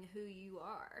becoming who you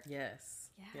are.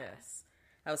 Yes. Yeah. Yes.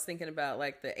 I was thinking about,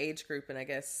 like, the age group, and I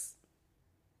guess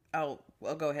I'll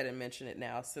go ahead and mention it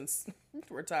now since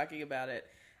we're talking about it.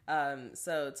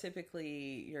 So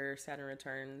typically your Saturn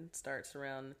return starts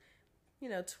around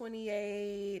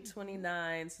 28,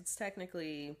 29, so it's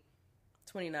technically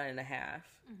 29 and a half.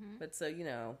 But so,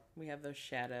 we have those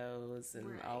shadows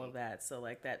and all of that. So,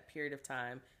 like, that period of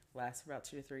time lasts about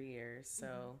 2 to 3 years.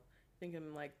 So,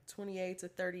 thinking like 28 to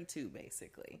 32,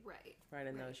 basically. Right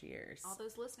in those years. All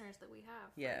those listeners that we have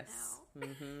right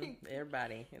now.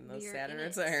 Everybody in those Saturn in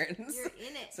returns. You're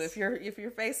in it. So, if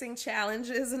you're facing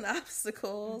challenges and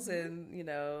obstacles and,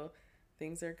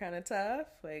 things are kind of tough,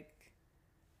 like,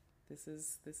 This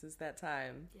is that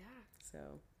time. Yeah.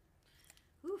 So,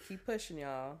 keep pushing,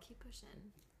 y'all. Keep pushing.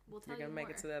 We'll tell you You're gonna more.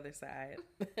 make it to the other side.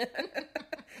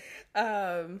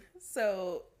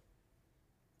 So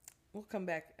we'll come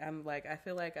back. I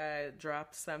feel like I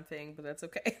dropped something, but that's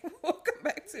okay. We'll come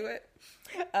back to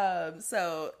it.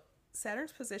 So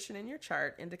Saturn's position in your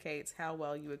chart indicates how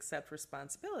well you accept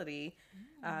responsibility,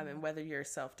 and whether you're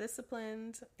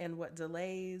self-disciplined, and what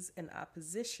delays and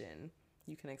opposition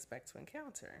you can expect to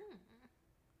encounter.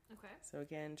 Okay. So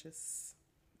again,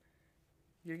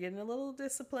 you're getting a little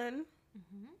discipline.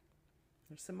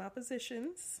 There's some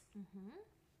oppositions.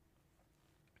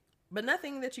 But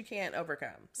nothing that you can't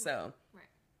overcome. So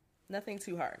nothing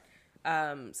too hard.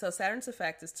 So Saturn's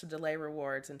effect is to delay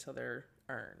rewards until they're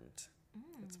earned.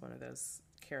 It's one of those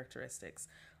characteristics.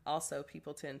 Also,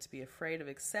 people tend to be afraid of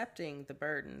accepting the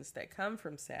burdens that come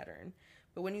from Saturn.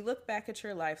 But when you look back at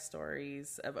your life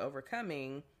stories of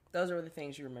overcoming, those are the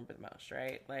things you remember the most,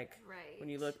 right? Like, when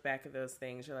you look back at those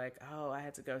things, you're like, oh, I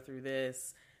had to go through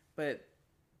this, but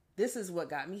this is what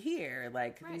got me here.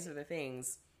 Like, these are the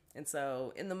things. And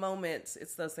so in the moment,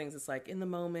 it's those things. It's like, in the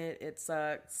moment, it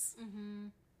sucks. Mm-hmm.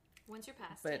 Once you're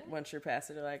past but it. But once you're past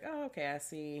it, you're like, oh, okay, I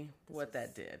see what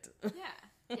that did.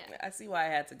 Yeah. I see why I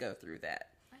had to go through that.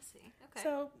 I see. Okay.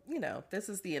 So, this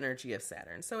is the energy of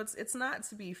Saturn. So it's not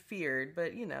to be feared,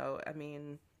 but, I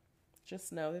mean,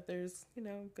 just know that there's,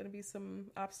 going to be some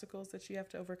obstacles that you have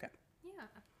to overcome.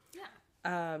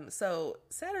 Yeah. So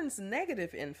Saturn's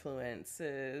negative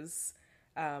influences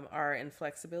are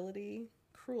inflexibility,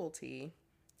 cruelty,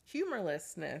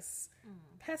 humorlessness,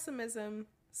 pessimism,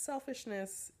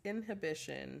 selfishness,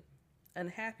 inhibition,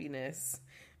 unhappiness,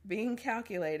 being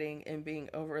calculating, and being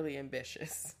overly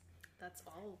ambitious. That's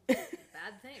all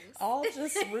bad things. All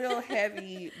just real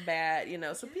heavy, bad,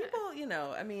 So people,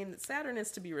 I mean, Saturn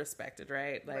is to be respected,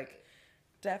 right? Like,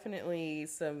 definitely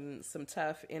some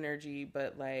tough energy,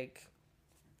 but like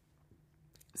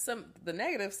the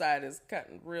negative side is kind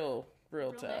of real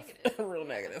tough. Real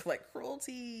negative. Like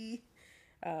cruelty,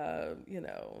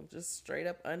 just straight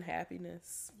up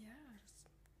unhappiness. Yeah.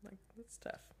 Like, it's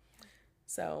tough.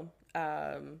 So,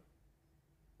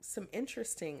 some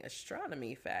interesting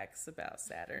astronomy facts about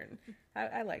Saturn.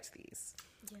 I liked these.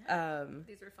 Yeah.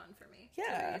 These were fun for me.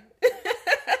 Yeah.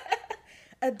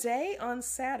 A day on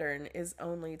Saturn is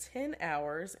only 10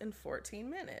 hours and 14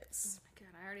 minutes. Oh my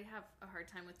God, I already have a hard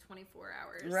time with 24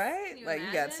 hours. Right?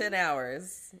 You got 10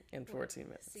 hours and 14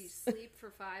 minutes. So you sleep for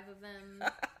 5 of them.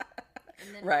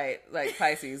 And then right. Like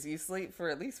Pisces, you sleep for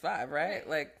at least 5, right?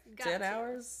 Like 10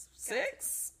 hours?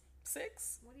 6?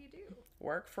 6? What do you do?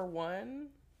 Work for 1,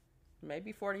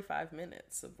 maybe 45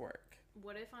 minutes of work.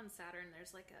 What if on Saturn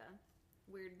there's like a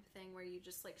weird thing where you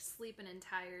just like sleep an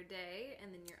entire day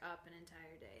and then you're up an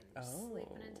entire day and you sleep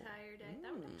an entire day?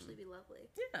 That would actually be lovely.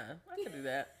 Yeah, I could do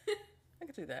that. I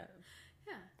could do that.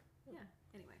 Yeah.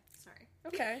 Anyway, sorry.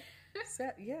 Okay.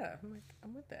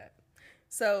 I'm with that.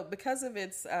 So because of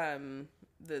its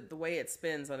the way it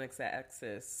spins on its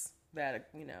axis, that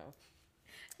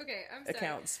okay, I'm sorry.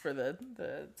 accounts for the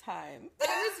time.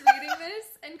 I was reading this,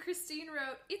 and Christine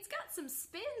wrote, "It's got some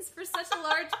spins for such a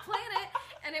large planet,"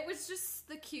 and it was just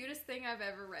the cutest thing I've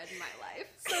ever read in my life.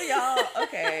 So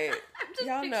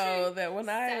y'all know that when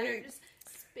I just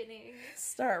spinning,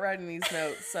 start writing these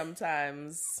notes,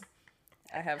 sometimes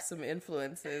I have some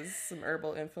influences, some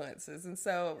herbal influences, and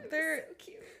so they're so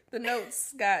cute. The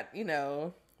notes got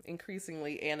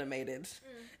increasingly animated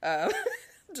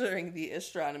during the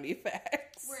astronomy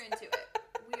facts. We're into it.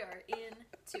 We are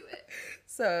into it.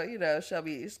 So,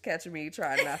 Shelby's catching me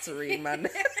trying not to read my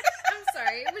notes. I'm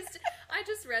sorry. I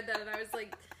just read that and I was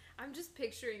like, I'm just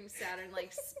picturing Saturn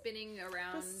like spinning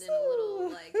around and a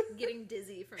little like getting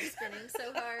dizzy from spinning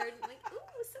so hard. Like,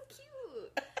 ooh, so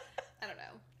cute. I don't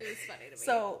know. It was funny to me.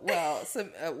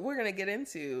 So we're going to get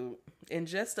into, in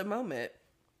just a moment,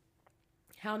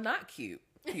 how not cute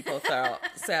people thought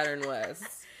Saturn was.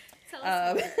 Tell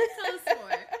us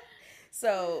more.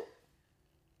 So,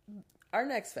 our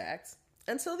next fact.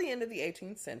 Until the end of the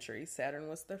 18th century, Saturn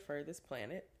was the furthest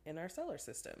planet in our solar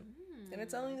system. And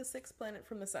it's only the 6th planet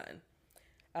from the sun.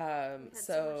 We had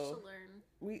so much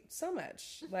to learn. So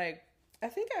much. Like, I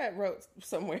think I wrote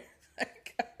somewhere,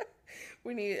 like,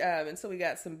 we need, until we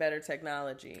got some better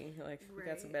technology. Like, we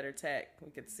got some better tech. We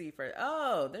could see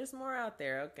there's more out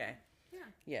there. Okay.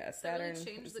 Yeah, Saturn really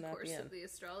changed the course of the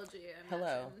astrology. I imagine.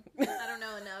 Hello. I don't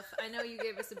know enough. I know you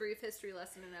gave us a brief history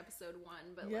lesson in episode 1,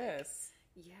 but yes,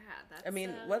 that's. I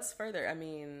mean, what's further? I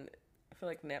mean, I feel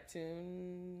like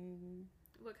Neptune.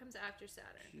 What comes after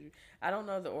Saturn? I don't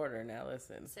know the order now.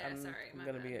 Listen, I'm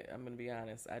gonna be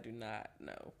honest. I do not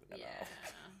know at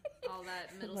all. All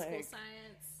that middle school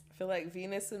science. I feel like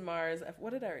Venus and Mars.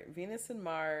 What did I write? Venus and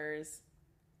Mars.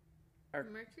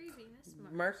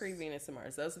 Mercury, Venus, and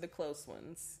Mars. Those are the close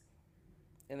ones.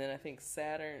 And then I think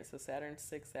Saturn. So Saturn's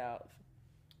 6 out.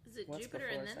 Is it Jupiter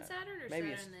and then Saturn, or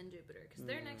Saturn and then Jupiter? Because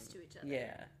they're next to each other.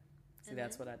 Yeah. See,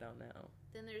 that's what I don't know.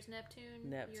 Then there's Neptune,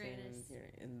 Uranus.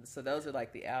 And so those are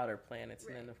like the outer planets.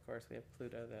 Right. And then, of course, we have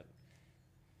Pluto that,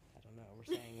 I don't know, we're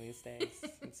saying these days.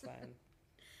 It's fine.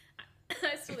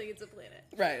 I still think it's a planet.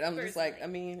 Right. I'm personally. Just like, I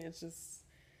mean, it's just,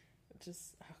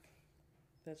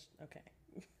 that's, okay.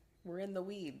 We're in the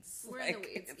weeds. We're in the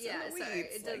weeds. Yeah, sorry.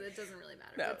 It doesn't really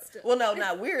matter. No. But still. Well, no,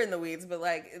 not we're in the weeds, but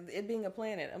like it being a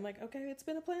planet. I'm like, okay, it's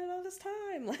been a planet all this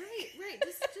time. Like, right.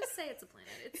 Just say it's a planet.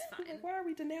 It's fine. Like, why are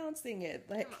we denouncing it?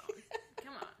 Like,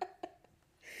 come on.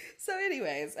 So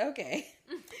anyways, okay.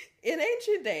 In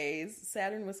ancient days,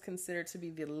 Saturn was considered to be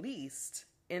the least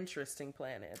interesting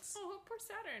planet. Oh, poor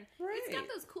Saturn. Right. He's got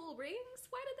those cool rings.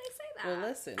 Why did they say that? Well,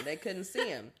 listen, they couldn't see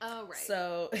him. Oh, right.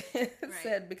 So it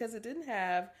said because it didn't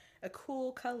have a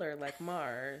cool color like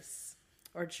Mars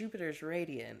or Jupiter's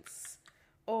radiance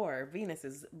or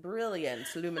Venus's brilliant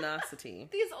luminosity.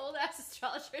 These old ass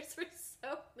astrologers were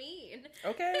so mean.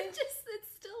 Okay. It's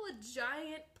still a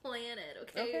giant planet,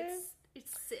 okay?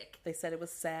 It's sick. They said it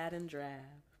was sad and drab.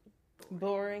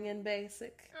 Boring and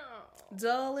basic. Oh.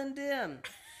 Dull and dim.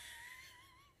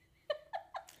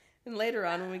 And later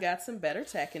on, when we got some better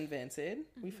tech invented,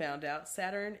 we found out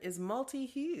Saturn is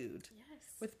multi-hued. Yes.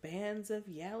 With bands of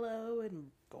yellow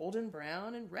and golden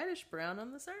brown and reddish brown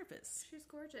on the surface. She's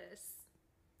gorgeous.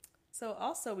 So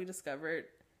also we discovered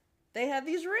they have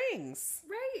these rings.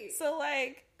 Right. So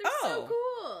like, they're so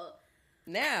cool.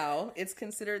 Now it's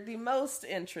considered the most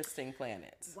interesting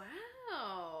planet.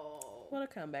 Wow. What a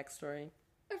comeback story.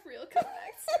 A real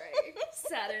comeback story.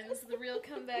 Saturn's the real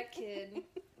comeback kid.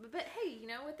 But hey, you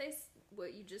know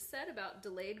what you just said about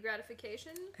delayed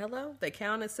gratification? Hello? They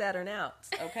counted Saturn out,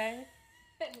 okay?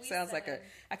 Sounds like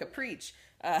I could preach.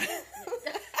 They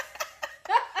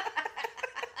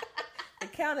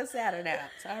counted Saturn out,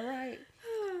 all right?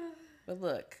 But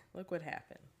look what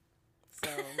happened. So,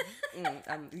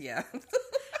 yeah.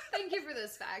 Thank you for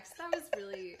those facts. That was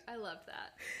really, I loved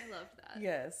that.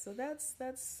 Yes, so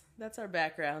that's our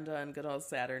background on good old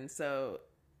Saturn. So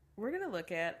we're going to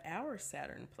look at our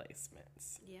Saturn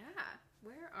placements. Yeah.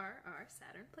 Where are our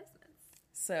Saturn placements?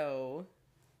 So,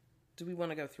 do we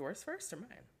want to go with yours first or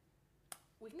mine?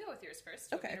 We can go with yours first.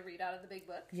 Do you want me to read out of the big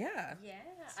book? Yeah. Yeah.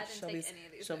 So I didn't take any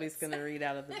of these Shelby's going to read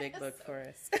out of the big book for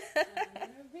us. I'm going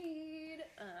to read.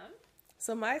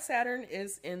 So my Saturn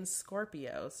is in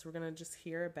Scorpio. So we're going to just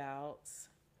hear about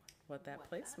what that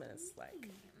placement is like.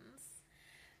 Means.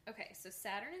 Okay, so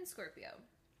Saturn in Scorpio.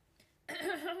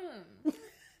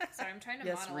 Sorry, I'm trying to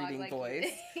monologue reading like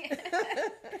voice.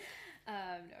 No,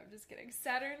 I'm just kidding.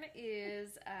 Saturn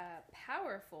is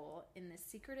powerful in the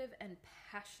secretive and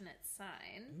passionate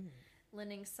sign,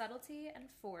 lending subtlety and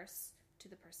force to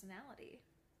the personality.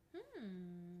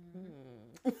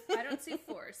 I don't see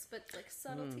force, but like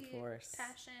subtlety, force.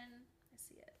 passion, I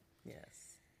see it.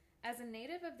 Yes. As a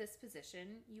native of this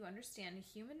position, you understand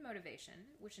human motivation,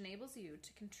 which enables you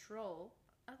to control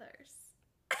others.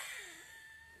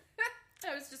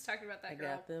 I was just talking about that girl.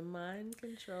 I got the mind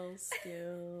control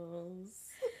skills.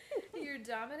 Your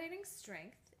dominating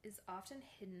strength is often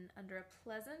hidden under a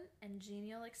pleasant and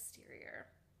genial exterior.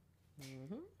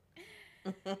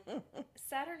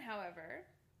 Saturn, however,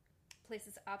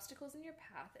 places obstacles in your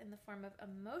path in the form of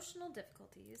emotional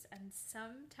difficulties and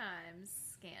sometimes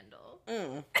scandal.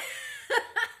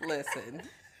 Listen.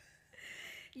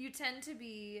 You tend to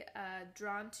be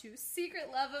drawn to secret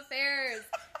love affairs.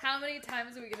 How many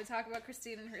times are we going to talk about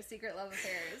Christine and her secret love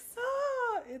affairs?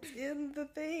 Oh, it's in the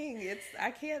thing. I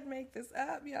can't make this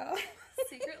up, y'all.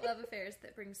 Secret love affairs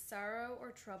that bring sorrow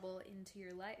or trouble into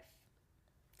your life.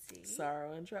 See?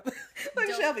 Sorrow and trouble. Look,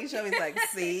 Shelby's like,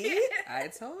 see? I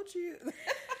told you.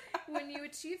 When you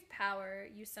achieve power,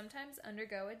 you sometimes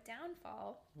undergo a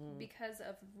downfall because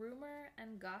of rumor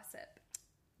and gossip.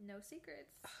 No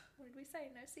secrets. What did we say?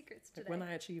 No secrets today. Like when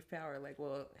I achieve power,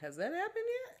 well, has that happened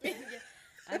yet? Yeah.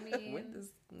 I mean, when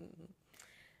does,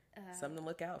 something to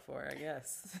look out for, I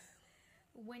guess.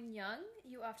 When young,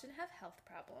 you often have health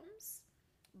problems,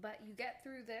 but you get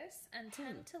through this and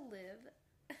tend to live...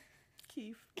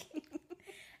 Keith.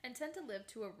 and tend to live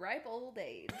to a ripe old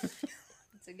age.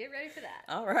 So get ready for that.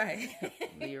 All right.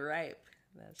 Be ripe.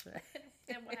 That's right.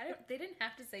 They didn't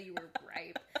have to say you were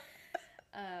ripe.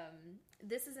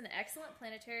 This is an excellent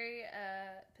planetary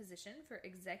position for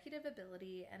executive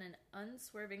ability and an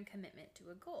unswerving commitment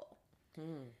to a goal.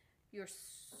 Your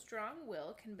strong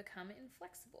will can become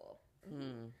inflexible.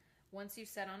 Once you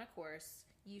set on a course,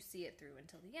 you see it through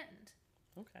until the end.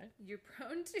 Okay. You're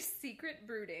prone to secret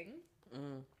brooding,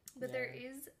 but there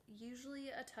is usually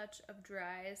a touch of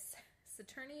dry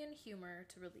Saturnian humor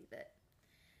to relieve it.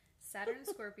 Saturn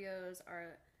Scorpios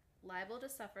are liable to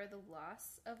suffer the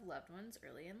loss of loved ones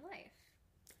early in life.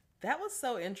 That was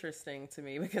so interesting to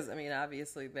me because,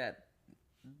 obviously that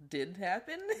did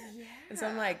happen. Yeah. And so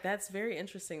I'm like, that's very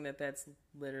interesting that that's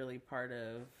literally part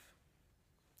of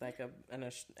like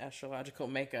an astrological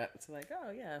makeup. It's like, oh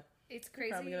yeah. It's crazy.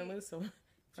 You're probably going to lose someone.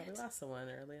 Probably lost someone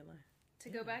early in life. To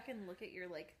go back and look at your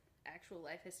actual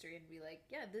life history and be like,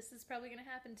 yeah, this is probably going to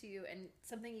happen to you, and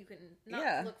something you can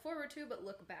not look forward to, but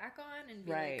look back on and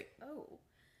be like, oh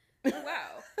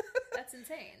wow, that's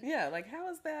insane. Yeah, how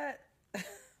is that?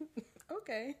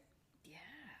 Okay. Yeah.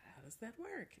 how does that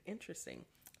work? Interesting.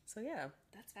 So yeah.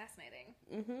 That's fascinating.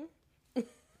 Mm-hmm.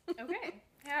 Okay.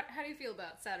 How do you feel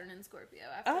about Saturn and Scorpio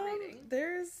after reading?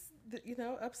 There's,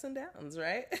 ups and downs,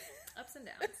 right? Ups and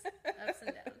downs. Ups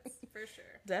and downs, for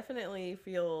sure. Definitely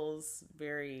feels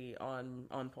very on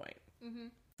point. Mm-hmm.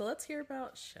 So let's hear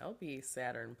about Shelby's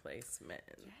Saturn placement.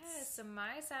 Yes, so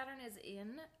my Saturn is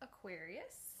in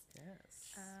Aquarius.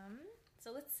 Yes.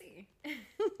 So let's see.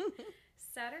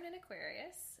 Saturn in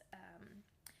Aquarius,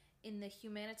 in the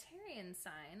humanitarian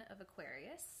sign of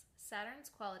Aquarius, Saturn's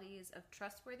qualities of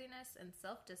trustworthiness and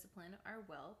self-discipline are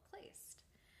well placed.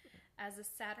 As a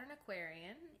Saturn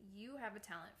Aquarian, you have a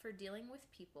talent for dealing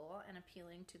with people and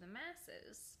appealing to the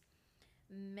masses.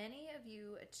 Many of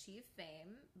you achieve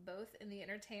fame, both in the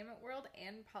entertainment world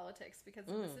and politics because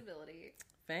of this ability.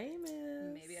 Famous.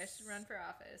 Maybe I should run for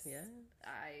office. Yeah.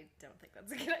 I don't think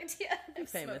that's a good idea. I've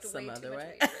famous some other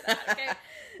way. For that, okay?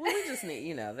 Well, we just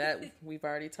need, that we've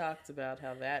already talked about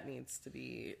how that needs to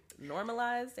be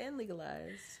normalized and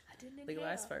legalized. I didn't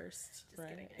legalize first. Just right?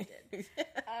 kidding, I did.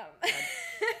 I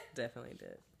definitely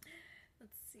did.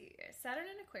 Let's see. Saturn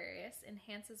in Aquarius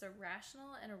enhances a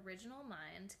rational and original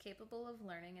mind capable of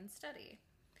learning and study.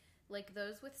 Like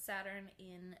those with Saturn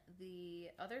in the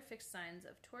other fixed signs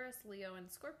of Taurus, Leo,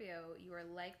 and Scorpio, you are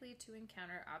likely to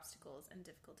encounter obstacles and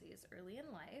difficulties early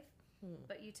in life,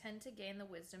 but you tend to gain the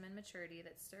wisdom and maturity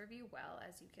that serve you well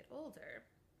as you get older.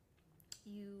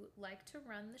 You like to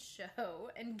run the show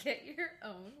and get your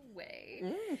own way.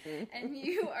 Mm-hmm. And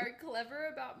you are clever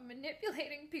about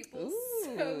manipulating people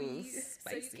so you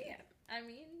can. I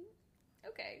mean,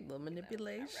 okay. A little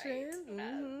manipulation.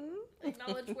 Right.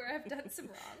 Acknowledge where I've done some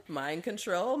wrong. Mind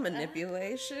control,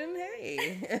 manipulation,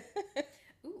 hey.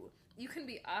 Ooh, you can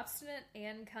be obstinate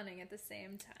and cunning at the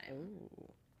same time.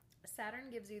 Ooh. Saturn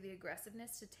gives you the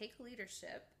aggressiveness to take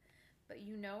leadership, but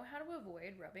you know how to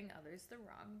avoid rubbing others the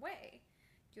wrong way.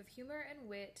 You have humor and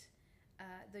wit,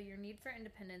 though your need for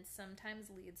independence sometimes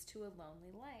leads to a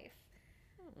lonely life.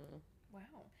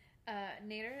 Wow.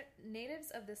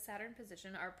 Natives of the Saturn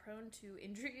position are prone to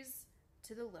injuries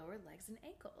to the lower legs and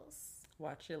ankles.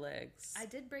 Watch your legs. I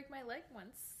did break my leg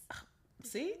once.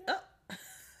 See?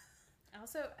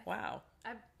 Wow.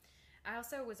 I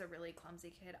also was a really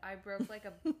clumsy kid. I broke like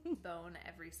a bone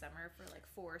every summer for like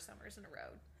 4 summers in a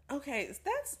row. Okay,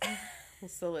 that's...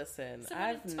 So listen,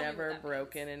 I've never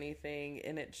broken anything,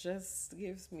 and it just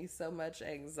gives me so much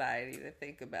anxiety to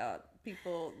think about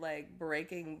people like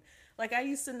breaking. Like I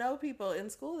used to know people in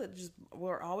school that just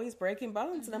were always breaking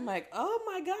bones, and I'm like, oh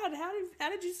my God, how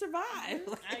did you survive?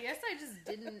 I guess I just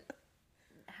didn't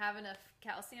have enough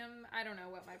calcium. I don't know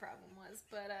what my problem was,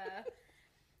 but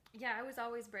yeah, I was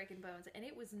always breaking bones, and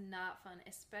it was not fun,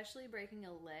 especially breaking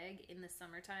a leg in the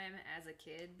summertime as a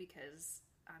kid because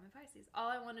I'm a Pisces. All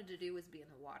I wanted to do was be in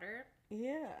the water.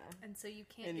 Yeah. And so you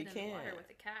can't get in the water with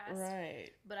a cast.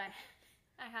 Right. But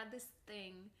I had this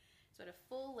thing, so I had a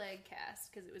full leg cast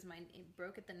because it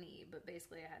broke at the knee, but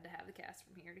basically I had to have the cast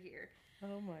from here to here.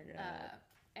 Oh my God.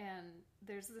 And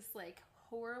there's this like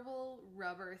horrible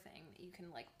rubber thing that you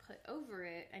can like put over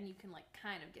it and you can like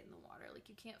kind of get in the water. Like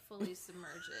you can't fully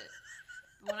submerge it.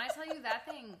 When I tell you that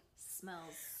thing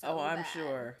smells so I'm bad.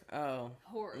 sure. Oh.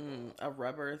 Horrible. A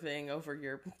rubber thing over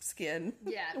your skin.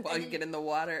 Yeah. While you get in the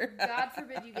water. God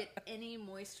forbid you get any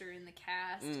moisture in the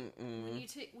cast. When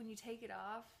you take it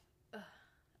off,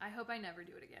 I hope I never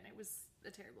do it again. It was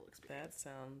a terrible experience. That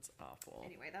sounds awful.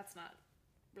 Anyway, that's not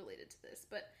related to this,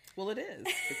 but... Well, it is,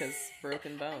 because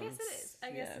broken bones. I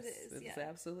guess it is. It's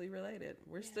absolutely related.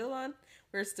 We're still on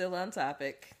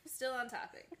topic. Still on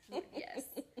topic. Yes.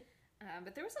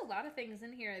 But there was a lot of things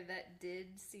in here that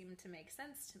did seem to make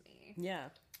sense to me. Yeah.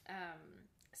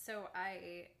 So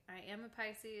I am a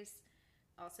Pisces,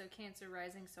 also Cancer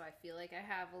rising, so I feel like I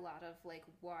have a lot of like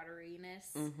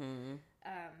wateriness. Mm-hmm.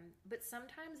 But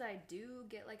sometimes I do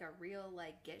get like a real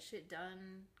like get shit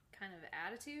done kind of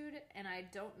attitude, and I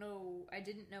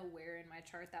didn't know where in my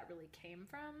chart that really came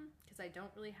from, because I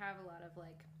don't really have a lot of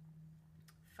like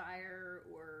fire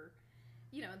or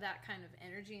that kind of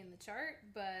energy in the chart,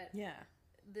 but yeah,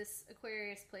 this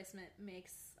Aquarius placement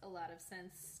makes a lot of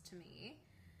sense to me.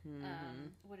 Mm-hmm.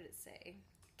 What did it say?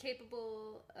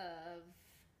 Capable of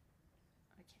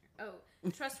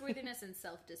trustworthiness and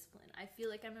self-discipline. I feel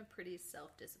like I'm a pretty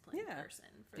self-disciplined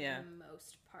person for the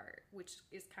most part, which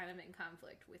is kind of in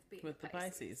conflict with being with a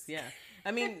Pisces. The Pisces. Yeah,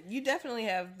 I mean, you definitely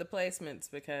have the placements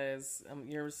because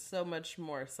you're so much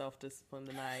more self-disciplined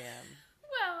than I am.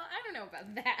 Well, I don't know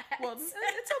about that. Well,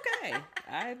 it's okay.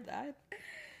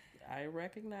 I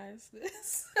recognize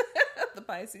this. The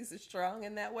Pisces is strong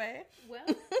in that way. Well,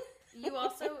 you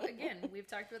also, again, we we've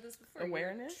talked about this before.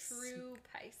 Awareness. You're true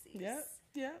Pisces.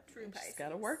 Yep. True Pisces. Just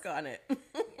gotta work on it. Yeah.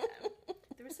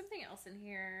 There was something else in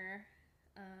here.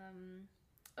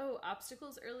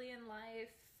 Obstacles early in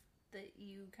life that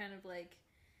you kind of like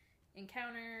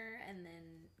encounter and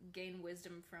then gain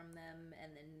wisdom from them,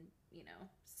 and then, you know,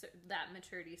 so that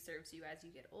maturity serves you as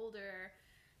you get older.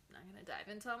 I'm not going to dive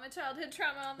into all my childhood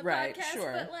trauma on the podcast,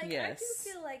 sure. But like, yes. I do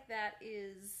feel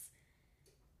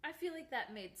like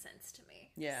that made sense to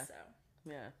me. Yeah. So,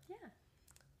 yeah.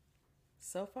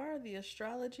 So far, the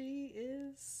astrology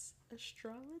is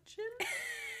astrologian?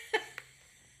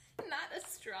 Not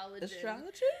astrologian.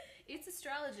 Astrologian? It's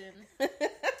astrologian.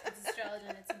 It's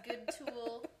astrologian. It's a good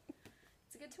tool.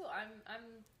 I'm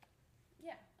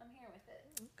here with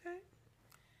it. Okay.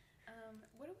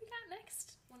 What do we got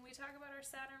next when we talk about our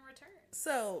Saturn return?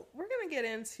 So we're going to get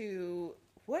into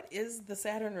what is the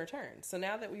Saturn return. So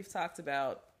now that we've talked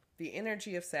about the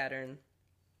energy of Saturn,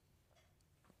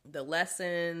 the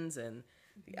lessons and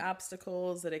the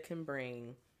obstacles that it can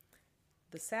bring,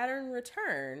 the Saturn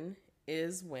return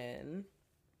is when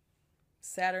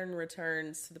Saturn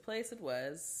returns to the place it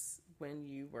was when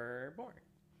you were born.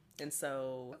 And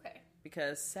so,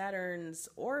 because Saturn's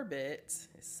orbit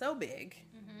is so big,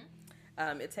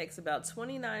 it takes about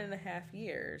 29 and a half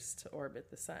years to orbit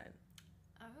the sun.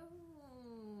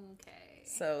 Oh, okay.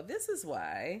 So this is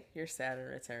why your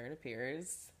Saturn return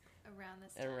appears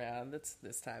around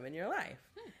this time in your life.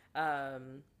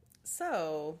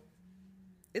 So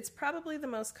it's probably the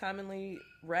most commonly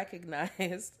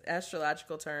recognized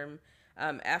astrological term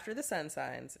after the sun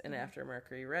signs and after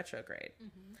Mercury retrograde.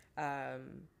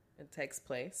 It takes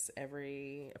place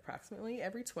approximately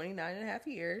every 29 and a half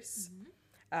years.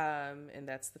 And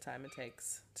that's the time it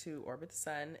takes to orbit the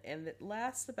sun. And it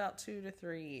lasts about 2 to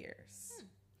 3 years.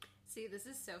 See, this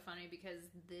is so funny because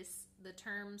the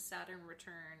term Saturn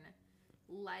return,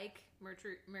 like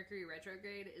Mercury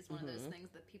retrograde, is one of those things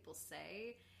that people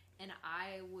say. And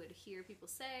I would hear people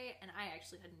say, and I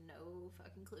actually had no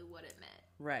fucking clue what it meant.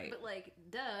 Right. But like,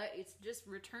 duh, it's just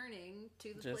returning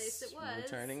to the place it was.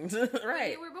 Returning to, right.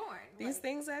 when you were born. These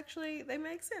things actually, they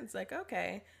make sense. Like,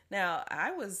 okay. Now,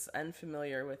 I was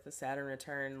unfamiliar with the Saturn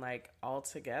return, like,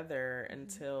 altogether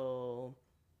until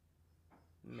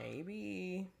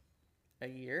maybe a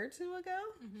year or two ago.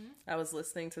 I was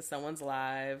listening to someone's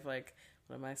live, like,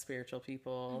 one of my spiritual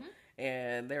people,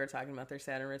 and they were talking about their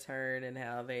Saturn return and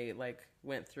how they like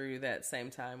went through that same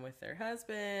time with their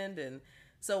husband. And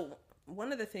so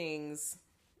one of the things,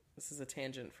 this is a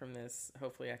tangent from this,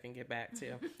 hopefully I can get back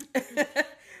to,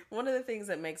 one of the things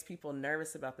that makes people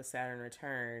nervous about the Saturn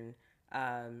return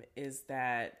is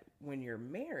that when you're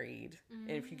married,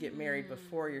 and if you get married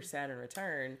before your Saturn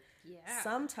return,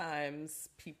 sometimes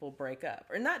people break up,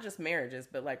 or not just marriages,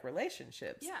 but like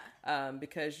relationships.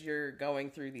 Because you're going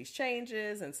through these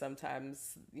changes, and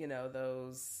sometimes, you know,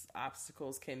 those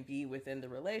obstacles can be within the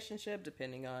relationship,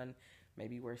 depending on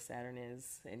maybe where Saturn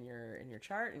is in your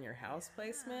chart, in your house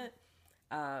placement.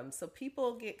 So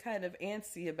people get kind of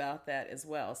antsy about that as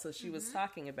well. So she was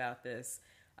talking about this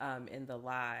in the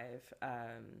live.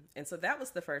 And so that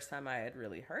was the first time I had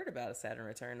really heard about a Saturn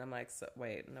return. I'm like, so,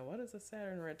 wait, no, what is a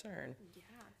Saturn return? Yeah.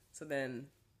 So then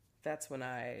that's when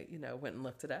I, went and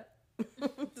looked it up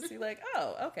to see like,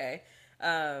 oh, okay.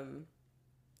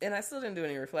 And I still didn't do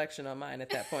any reflection on mine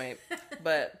at that point,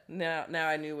 but now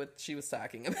I knew what she was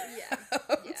talking about. Yeah.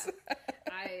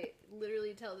 I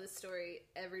literally tell this story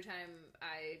every time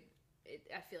I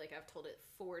feel like I've told it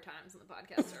 4 times on the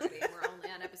podcast already, and we're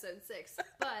only on episode 6.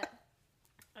 But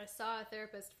I saw a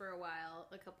therapist for a while,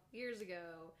 a couple years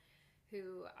ago,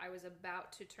 who I was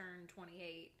about to turn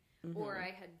 28, or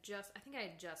I think I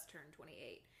had just turned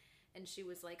 28. And she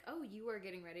was like, oh, you are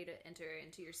getting ready to enter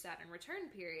into your Saturn return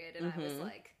period. And I was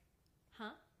like,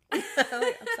 huh? I'm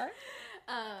sorry?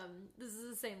 This is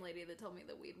the same lady that told me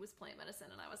that weed was plant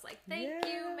medicine. And I was like, thank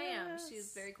you, ma'am. She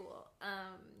was very cool.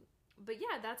 But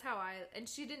yeah, that's how and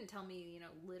she didn't tell me,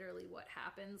 literally what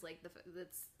happens, like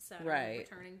that's Saturn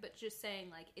returning, but just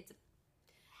saying like, it's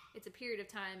a period of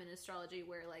time in astrology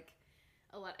where like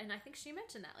a lot, and I think she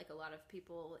mentioned that like a lot of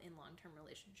people in long-term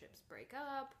relationships break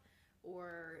up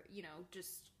or,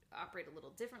 just operate a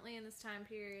little differently in this time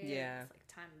period. Yeah. It's like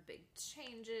time of big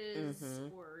changes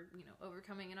or,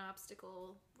 overcoming an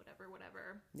obstacle, whatever.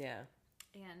 Yeah.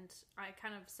 And I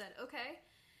kind of said, okay.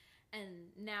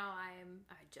 And now I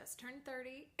just turned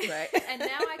 30. Right. And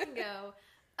now I can go,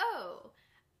 oh,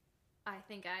 I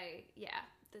think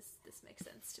this makes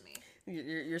sense to me.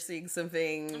 You're seeing some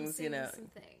things, I'm seeing some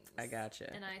things. I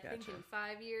gotcha. And I think in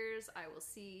 5 years, I will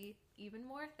see even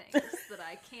more things that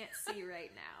I can't see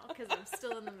right now because I'm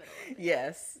still in the middle of it.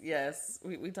 Yes.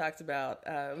 We talked about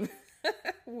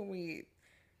when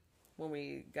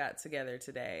we got together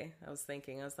today, I was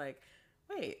like,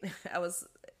 wait,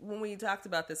 when we talked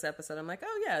about this episode, I'm like,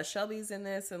 oh yeah, Shelby's in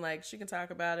this and like she can talk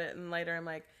about it. And later I'm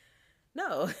like,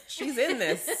 no, she's in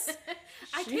this.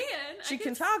 She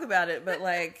can talk about it, but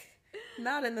like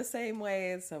not in the same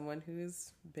way as someone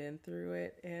who's been through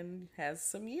it and has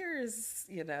some years,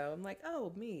 I'm like,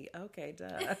 oh, me. Okay,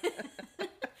 duh.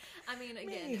 I mean,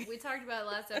 again, we talked about it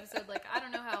last episode. Like, I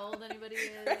don't know how old anybody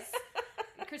is.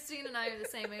 Christine and I are the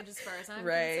same age as far as I'm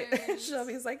concerned.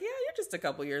 Shelby's like, yeah, you're just a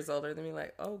couple years older than me.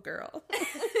 Like, oh, girl.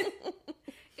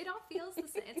 It all feels the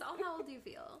same. It's all how old you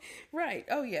feel. Right.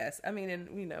 Oh, yes. I mean,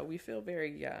 and we feel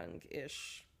very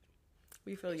young-ish.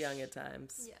 We feel young at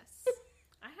times. Yes.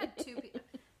 I had 2 people.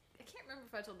 I can't remember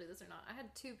if I told you this or not. I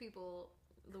had 2 people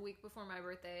the week before my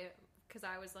birthday because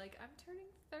I was like, I'm turning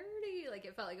 30. Like,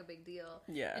 it felt like a big deal.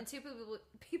 Yeah. And 2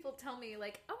 people tell me,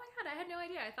 like, oh my God, I had no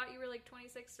idea. I thought you were like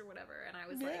 26 or whatever. And I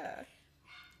was like,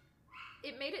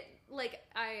 it made it, like,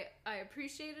 I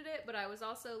appreciated it, but I was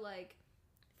also like,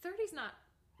 30's not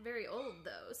very old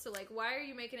though. So, like, why are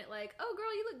you making it like, oh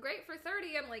girl, you look great for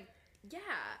 30? I'm like, yeah.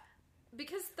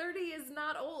 Because 30 is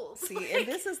not old. See, and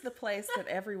this is the place that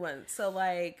everyone... So,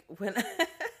 like, when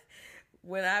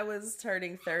I was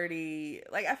turning 30...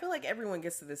 Like, I feel like everyone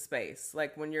gets to this space.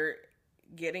 Like, when you're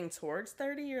getting towards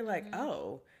 30, you're like,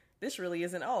 oh, this really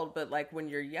isn't old. But, like, when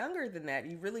you're younger than that,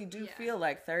 you really do feel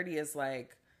like 30 is,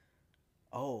 like,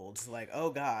 old. Like, oh,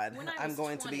 God, I'm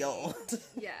going 20, to be old.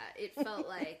 Yeah, it felt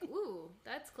like, ooh,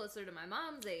 that's closer to my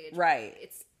mom's age. Right.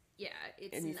 It's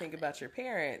and you think about your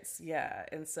parents,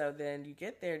 and so then you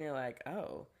get there and you're like,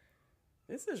 oh,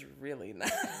 this is really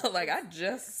not, like, I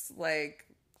just, like,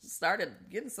 started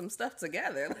getting some stuff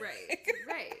together.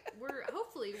 Right.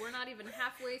 Hopefully we're not even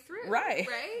halfway through. Right.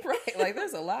 Like,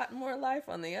 there's a lot more life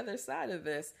on the other side of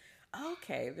this.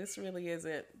 Okay, this really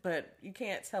isn't, but you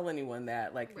can't tell anyone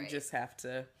that, like, you just have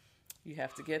to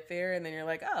get there, and then you're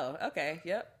like, oh, okay,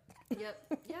 yep,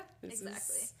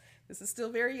 exactly. This is still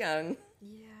very young.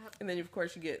 Yeah. And then, of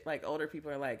course, you get, like, older people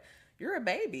are like, you're a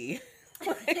baby.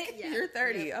 Like, you're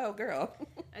 30. Yep. Oh, girl.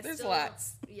 There's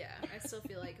lots. Yeah. I still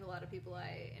feel like a lot of people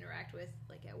I interact with,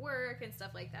 like, at work and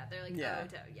stuff like that, they're like,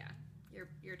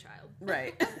 you're a child.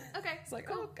 Right. Okay. It's like,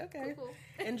 cool. Oh, okay. Cool.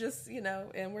 And just,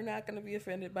 and we're not going to be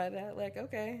offended by that. Like,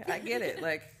 okay, I get it.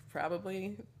 Like,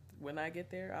 probably when I get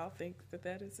there, I'll think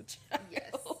that is a child.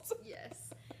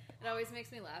 Yes. It always makes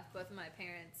me laugh. Both of my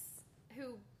parents,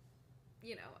 who...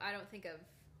 I don't think of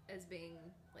as being,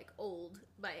 like, old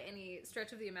by any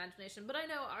stretch of the imagination, but I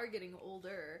know are getting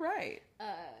older. Right.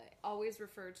 Always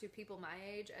refer to people my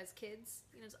age as kids.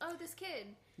 Oh, this kid.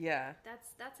 Yeah.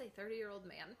 That's a 30-year-old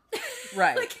man.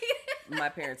 Right. Like, my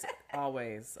parents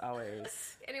always.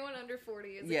 Anyone under 40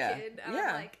 is a kid. I'm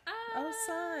like, oh,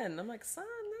 son. I'm like, son,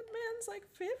 that man's like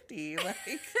 50. Like,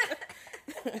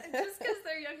 just because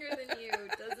they're younger than you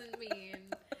doesn't mean...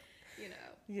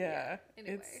 Yeah.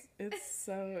 Anyway. It's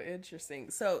so interesting.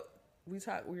 So we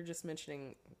were just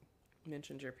mentioned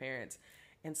your parents.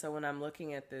 And so when I'm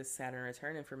looking at this Saturn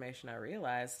return information, I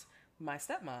realized my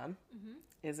stepmom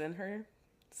is in her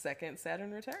second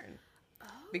Saturn return. Oh.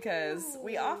 Because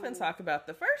we often talk about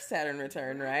the first Saturn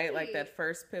return, right? Like that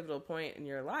first pivotal point in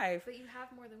your life. But you have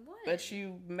more than one. But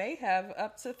you may have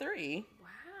up to 3.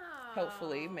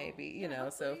 Hopefully, maybe,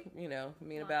 so,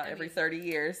 about every 30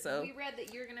 years, so. We read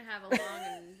that you're going to have a long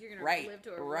and you're going to live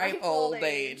to a ripe old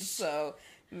age. So,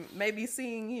 maybe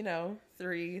seeing,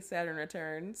 3 Saturn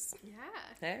returns. Yeah.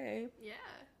 Hey. Yeah.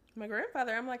 My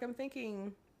grandfather, I'm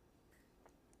thinking,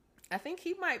 I think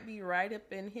he might be right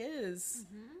up in his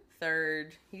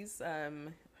third. He's,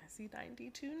 is he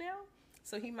 92 now?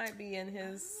 So, he might be in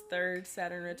his third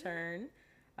Saturn return.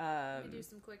 Let me do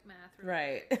some quick math.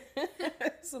 Right.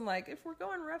 So I'm like, if we're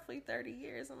going roughly 30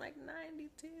 years, I'm like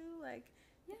 92, like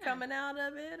coming out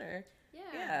of it, or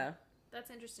yeah. That's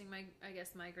interesting. I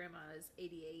guess my grandma is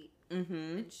 88,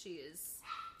 and she is.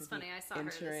 It's funny. I saw her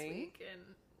this week, and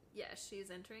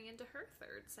she's entering into her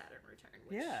third Saturn return.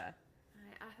 Which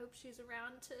I hope she's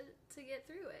around to get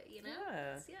through it.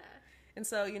 Yeah. And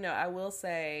so I will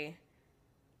say,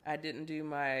 I didn't do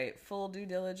my full due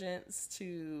diligence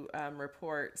to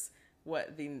report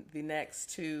what the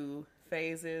next 2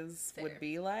 phases would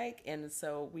be like, and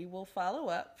so we will follow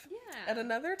up at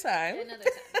another time.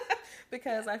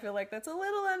 Because I feel like that's a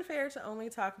little unfair to only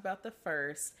talk about the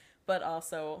first, but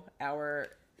also our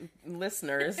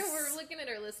listeners. We're looking at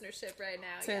our listenership right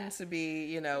now. Tend to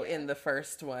be, in the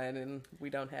first one, and we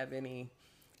don't have any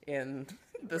in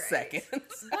the second. But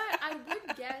I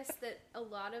would guess that a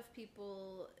lot of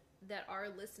people that are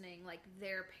listening, like,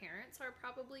 their parents are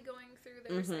probably going through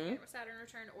their second Saturn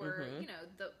return, or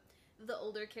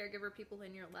older caregiver people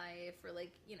in your life, or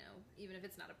like, you know, even if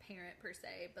it's not a parent per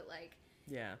se, but like,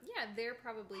 yeah, they're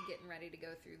probably getting ready to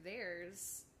go through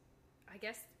theirs. I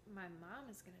guess my mom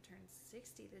is going to turn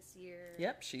 60 this year.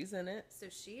 Yep, she's in it. So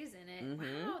she's in it.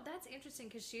 Mm-hmm. Wow, that's interesting,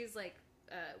 because she's like,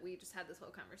 we just had this whole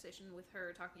conversation with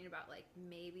her talking about like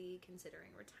maybe considering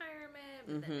retirement,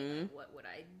 but then being like, what would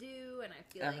I do? And I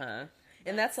feel like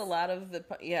and that's a lot of the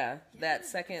that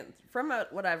second, from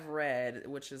what I've read,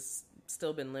 which has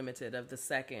still been limited, of the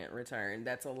second return,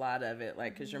 that's a lot of it,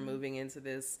 like, because you're moving into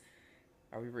this,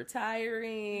 are we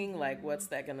retiring? Like, what's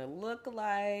that going to look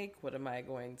like? What am I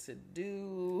going to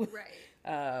do? Right.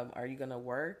 Are you going to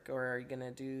work, or are you going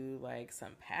to do like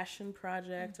some passion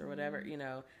project or whatever? You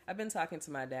know, I've been talking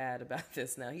to my dad about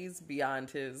this now. He's beyond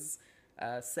his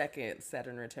second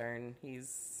Saturn return.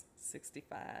 He's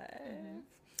 65.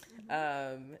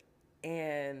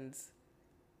 And,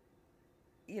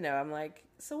 you know, I'm like,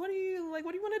 so what do you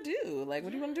want to do? Like, what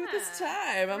do you want to do with this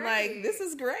time? I'm like, this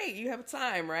is great. You have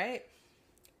time, right?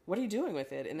 What are you doing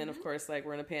with it? And then, of course, like,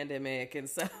 we're in a pandemic, and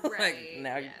so, like,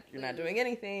 now you're not doing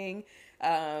anything.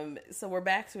 So we're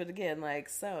back to it again. Like,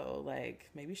 so, like,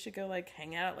 maybe you should go, like,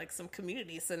 hang out at, like, some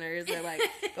community centers, or, like,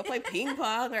 go play ping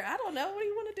pong, or I don't know. What do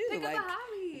you want to do? Pick like, up a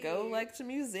hobby. Go, like, to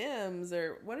museums,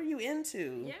 or what are you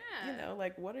into? Yeah. You know,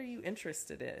 like, what are you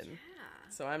interested in? Yeah.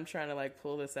 So I'm trying to, like,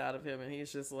 pull this out of him, and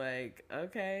he's just like,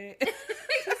 okay.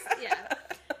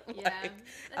 Like,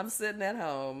 I'm sitting at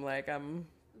home, like,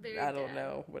 I don't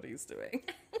know what he's doing.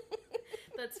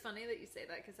 That's funny that you say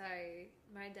that, because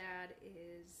my dad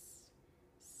is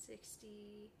 60.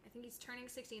 I think he's turning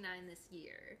 69 this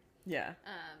year. Yeah.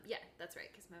 Yeah, that's right,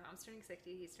 because my mom's turning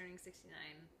 60. He's turning 69.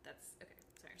 That's okay.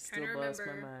 Sorry, still blows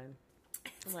my mind.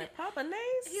 I'm like, Papa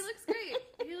Nace. He looks great.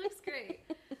 He looks great.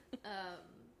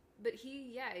 But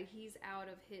he's out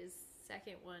of his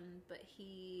second one, but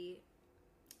he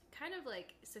kind of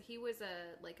like, so he was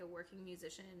a working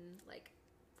musician, like,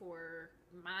 for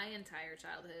my entire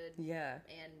childhood. Yeah.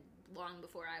 And long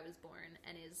before I was born,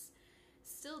 and is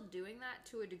still doing that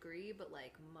to a degree, but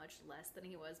like much less than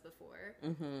he was before.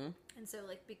 And so,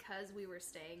 like, because we were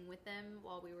staying with them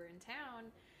while we were in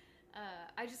town,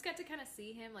 I just got to kind of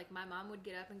see him. Like, my mom would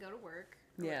get up and go to work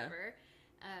or whatever,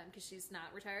 because she's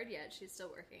not retired yet. She's still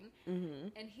working.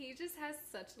 And he just has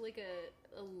such like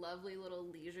a lovely little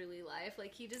leisurely life.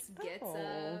 Like, he just gets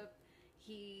up,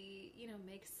 he, you know,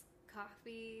 makes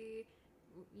coffee,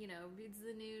 you know, reads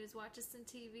the news, watches some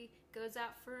TV, goes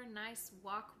out for a nice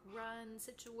walk, run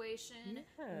situation,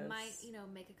 might, you know,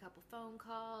 make a couple phone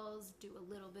calls, do a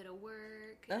little bit of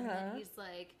work, and then he's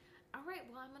like, all right,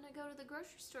 well, I'm gonna go to the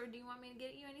grocery store. Do you want me to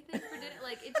get you anything for dinner?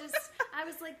 Like, it just, I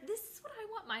was like, this is what I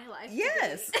want my life to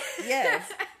be.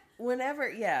 Yes. Whenever,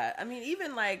 I mean,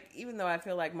 even though I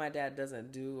feel like my dad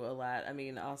doesn't do a lot, I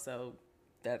mean, also,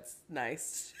 that's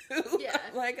nice too. Yeah.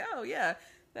 Like, oh, yeah.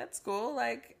 That's cool.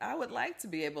 Like, I would like to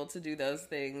be able to do those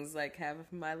things, like have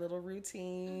my little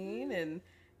routine and,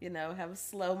 you know, have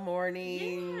slow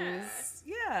mornings.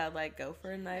 Yeah, like go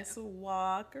for a nice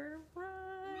walk or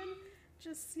run.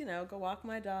 Just, you know, go walk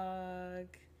my dog.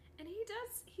 And he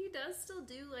does still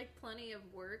do like plenty of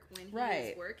work when he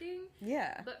is working.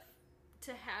 Yeah. But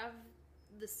to have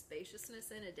the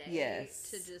spaciousness in a day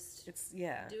to just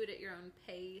do it at your own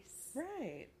pace.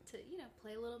 Right. To, you know,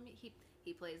 play a little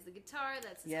he plays the guitar.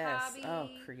 That's his hobby. Oh,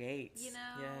 create. You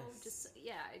know,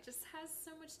 it just has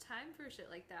so much time for shit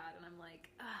like that. And I'm like,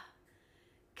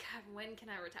 God, when can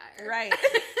I retire? Right.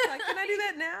 Like, can I do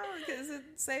that now? Is it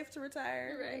safe to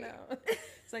retire? Right. You know?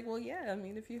 It's like, well, yeah. I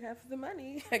mean, if you have the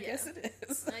money, I guess it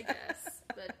is. I guess,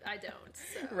 but I don't.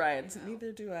 So, right. You know.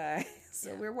 Neither do I.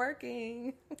 So we're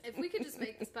working. If we could just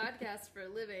make this podcast for a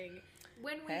living,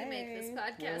 when we make this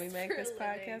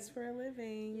podcast for a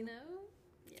living, you know.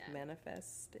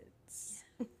 Manifest it.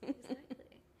 Yeah,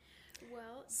 exactly.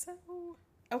 Well, so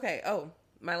okay. Oh,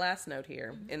 my last note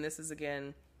here, and this is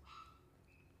again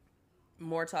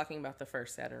more talking about the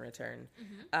first Saturn return,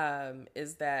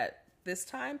 is that this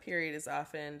time period is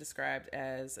often described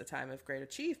as a time of great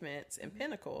achievements and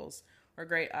pinnacles, or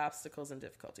great obstacles and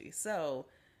difficulties. So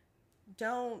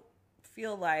don't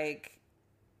feel like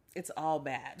it's all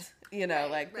bad. You know,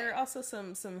 there are also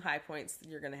some high points that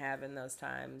you're going to have in those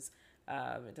times.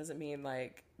 It doesn't mean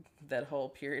like that whole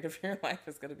period of your life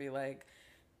is going to be like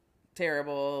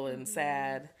terrible and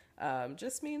sad.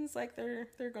 Just means like there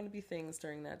are going to be things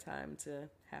during that time to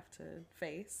have to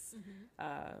face.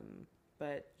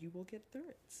 But you will get through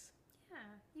it. Yeah,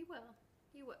 you will.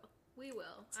 You will. We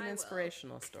will. It's an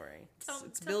inspirational story.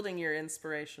 It's building your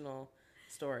inspirational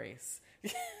stories.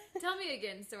 Tell me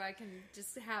again so I can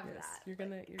just have that. You're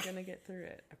gonna get through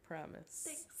it. I promise.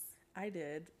 Thanks. I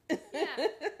did. Yeah.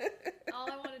 All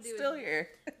still here.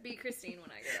 Be Christine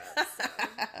when I grow up. So.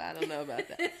 I don't know about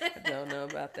that. I don't know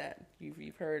about that.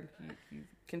 You've heard. You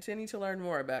continue to learn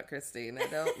more about Christine. I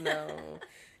don't know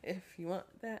if you want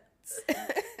that. Well,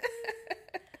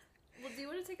 do you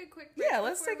want to take a quick break? Yeah,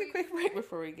 let's take a quick break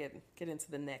before we get into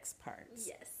the next part.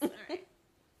 Yes. All right.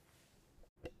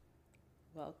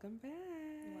 Welcome back.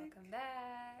 Welcome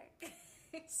back.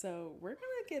 So we're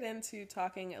going to get into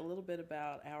talking a little bit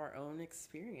about our own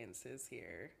experiences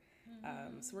here.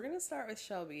 So we're going to start with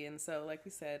Shelby. And so, like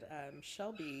we said,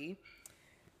 Shelby,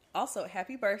 also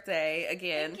happy birthday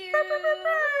again. Thank you.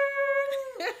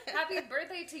 Happy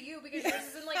birthday to you, because yours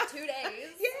is in like 2 days.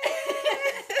 Yeah.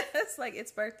 It's like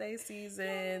it's birthday season.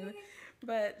 Yay.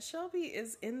 But Shelby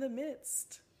is in the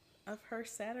midst of her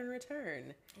Saturn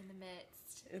return. In the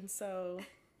midst. And so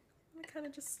I'm kind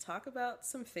of just talk about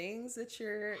some things that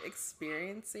you're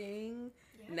experiencing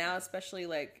now, especially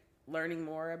like learning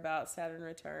more about Saturn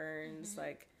returns.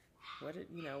 Like, what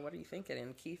are you thinking?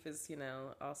 And Keith is,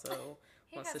 also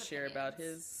wants to share about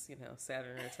his,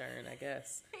 Saturn return, I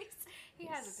guess. He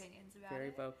has opinions about very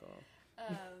it. Very vocal.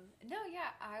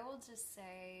 I will just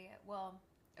say, well,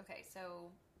 okay,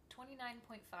 so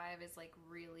 29.5 is like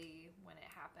really when it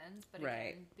happens, but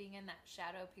again, being in that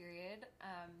shadow period,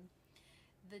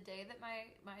 the day that my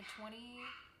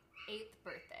 28th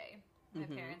birthday, my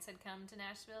parents had come to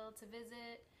Nashville to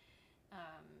visit.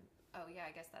 Oh yeah,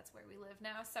 I guess that's where we live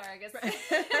now. Sorry, I guess not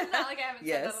like I haven't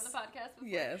said that on the podcast before.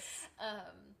 Yes.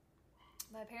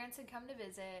 My parents had come to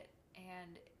visit,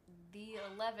 and the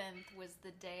 11th was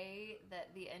the day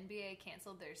that the NBA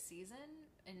canceled their season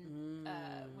when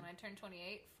I turned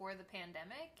 28 for the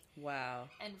pandemic. Wow.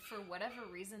 And for whatever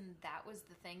reason, that was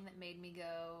the thing that made me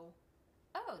go,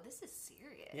 oh, this is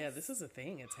serious. Yeah, this is a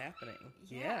thing. It's happening.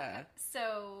 Yeah.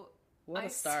 So... What a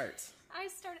start. I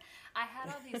had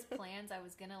all these plans. I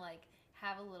was going to like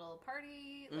have a little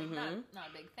party, like not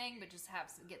a big thing, but just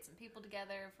get some people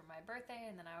together for my birthday.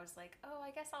 And then I was like, oh,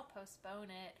 I guess I'll postpone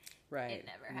it. Right. It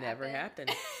never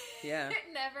happened. Yeah.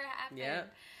 It never happened. Yeah.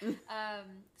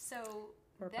 So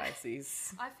poor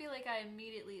Pisces. I feel like I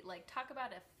immediately like talk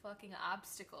about a fucking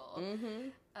obstacle.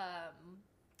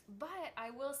 But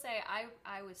I will say I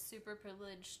was super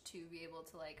privileged to be able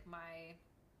to like my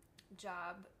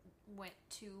job went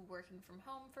to working from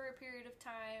home for a period of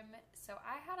time, so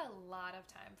I had a lot of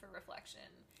time for reflection.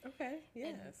 Okay,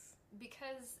 yes. And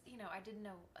because, I didn't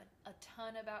know a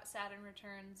ton about Saturn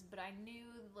returns, but I knew,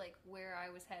 like, where I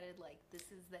was headed, like, this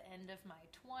is the end of my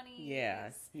 20s.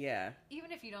 Yeah.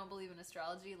 Even if you don't believe in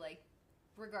astrology, like,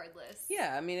 regardless.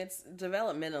 Yeah, I mean, it's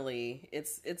developmentally,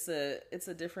 it's a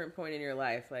different point in your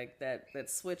life, like, that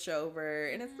switch over,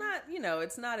 and it's not,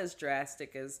 it's not as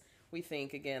drastic as we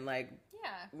think, again, like,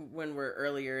 when we're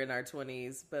earlier in our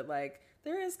 20s, but like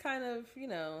there is kind of,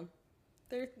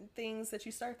 there are things that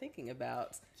you start thinking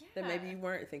about that maybe you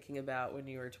weren't thinking about when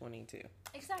you were 22.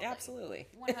 Exactly. Absolutely.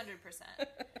 100%.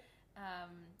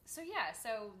 So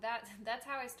that's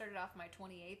how I started off my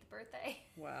 28th birthday.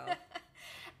 Wow.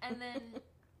 And then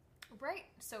right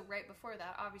before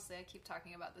that, obviously I keep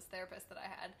talking about this therapist that I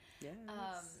had. Yes.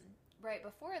 Right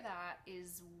before that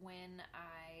is when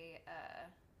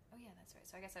oh yeah, that's right.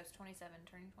 So I guess I was 27,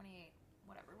 turning 28,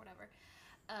 whatever.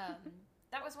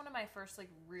 That was one of my first like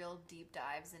real deep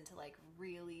dives into like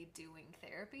really doing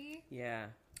therapy.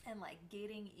 Yeah. And like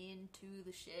getting into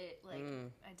the shit. Like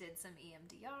I did some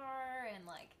EMDR and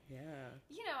like,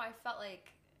 I felt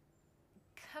like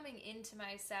coming into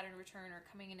my Saturn return or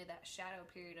coming into that shadow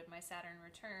period of my Saturn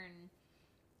return,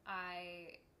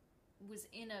 I was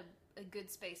in a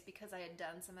good space because I had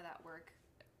done some of that work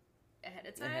ahead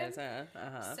of time.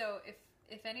 So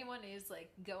if anyone is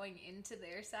like going into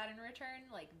their Saturn return,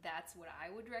 like that's what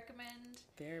I would recommend.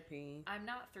 Therapy. I'm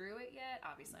not through it yet.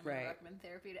 Obviously, I'm gonna recommend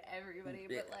therapy to everybody,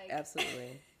 but like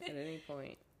absolutely at any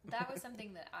point. That was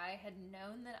something that I had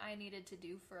known that I needed to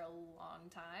do for a long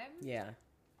time. Yeah.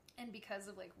 And because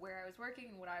of like where I was working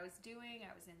and what I was doing,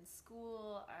 I was in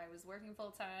school, I was working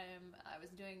full time,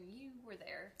 you were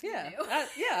there. Yeah.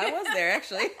 I was there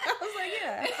actually. I was like,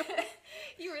 yeah.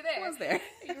 You were there. I was there.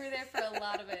 You were there for a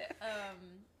lot of it.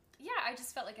 I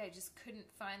just felt like I just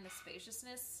couldn't find the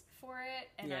spaciousness for it.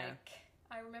 And I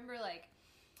remember like,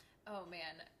 oh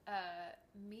man,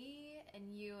 me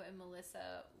and you and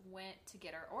Melissa went to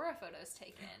get our aura photos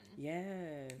taken.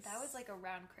 Yes. That was like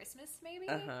around Christmas maybe.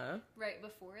 Right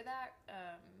before that.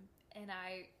 And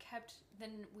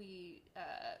then we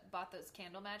bought those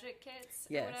candle magic kits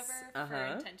or whatever for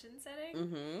intention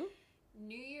setting.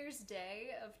 New Year's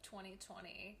Day of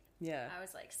 2020. Yeah. I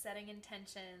was like setting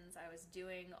intentions. I was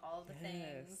doing all the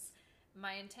things.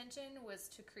 My intention was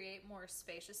to create more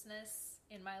spaciousness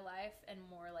in my life and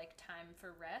more like time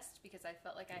for rest because I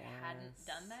felt like I hadn't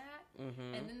done that.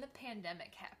 Mm-hmm. And then the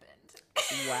pandemic happened.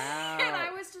 Wow. And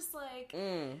I was just like,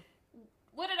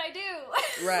 what did I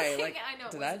do? Right. Like, I know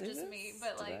it wasn't just me,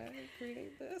 but like, did I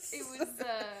create this? it was,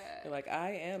 You're like,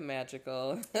 I am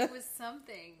magical. it was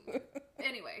something.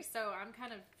 Anyway, so I'm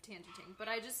kind of tangenting, but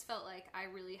I just felt like I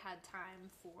really had time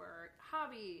for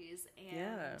hobbies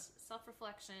and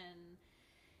self-reflection.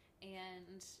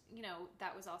 And, you know,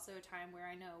 that was also a time where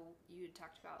I know you had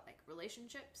talked about, like,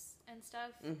 relationships and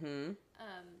stuff. Mm-hmm.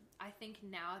 I think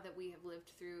now that we have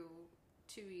lived through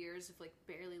 2 years of, like,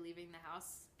 barely leaving the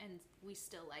house and we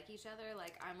still like each other,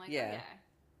 like, I'm like,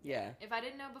 yeah. If I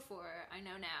didn't know before, I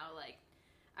know now, like,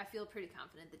 I feel pretty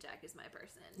confident that Jack is my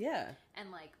person. Yeah.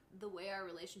 And, like, the way our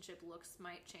relationship looks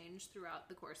might change throughout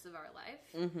the course of our life.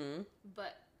 Mm-hmm.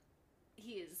 But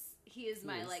he is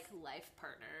my, like, life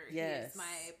partner. Yes.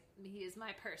 He is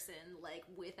my person, like,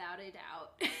 without a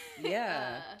doubt.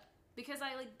 Yeah. Because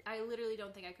I literally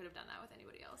don't think I could have done that with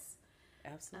anybody else.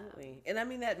 Absolutely. And I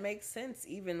mean, that makes sense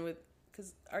even with,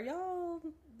 because are y'all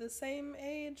the same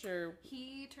age or?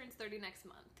 He turns 30 next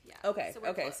month. Yeah. Okay. So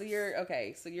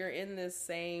okay. So you're in this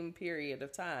same period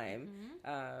of time,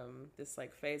 this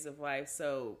like phase of life.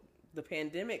 So the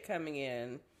pandemic coming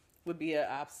in would be an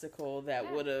obstacle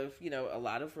that would have, you know, a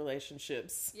lot of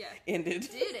relationships ended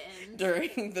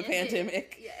during the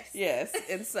pandemic. Yes.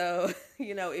 And so,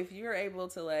 you know, if you're able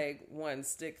to like, one,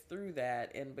 stick through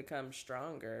that and become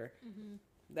stronger,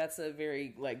 that's a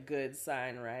very like good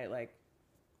sign, right? Like,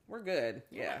 we're good.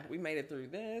 Yeah. We made it through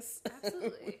this.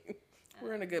 Absolutely.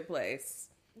 We're in a good place.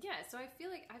 Yeah. So I feel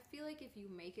like if you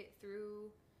make it through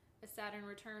a Saturn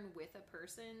return with a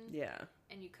person,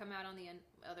 and you come out on the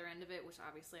other end of it, which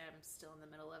obviously I'm still in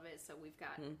the middle of it, so we've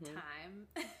got time,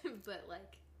 but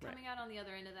like coming out on the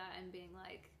other end of that and being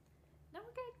like, no,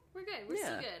 we're good, we're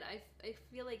still good. I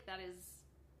feel like that is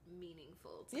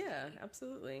meaningful to me.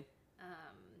 Absolutely.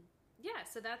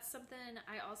 So that's something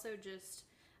I also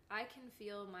I can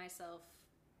feel myself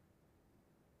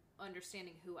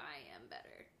understanding who I am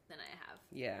better than I have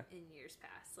in years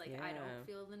past. Like I don't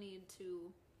feel the need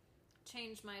to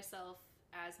change myself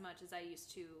as much as I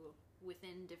used to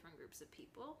within different groups of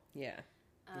people.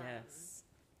 Yes.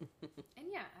 And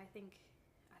I think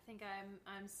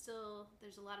I'm still,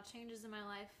 there's a lot of changes in my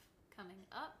life coming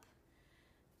up,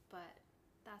 but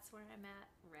that's where I'm at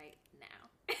right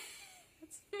now.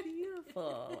 That's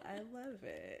beautiful. I love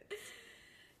it.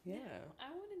 Yeah. Now, I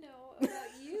want to know about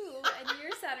you and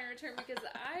your Saturn return because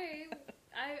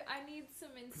I need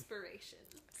some inspiration.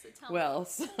 So tell me.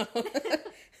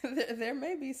 So there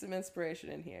may be some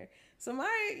inspiration in here. So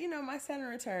my Saturn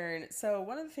return. So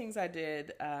one of the things I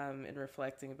did in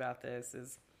reflecting about this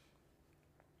is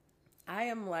I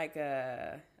am like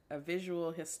a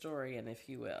visual historian, if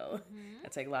you will. I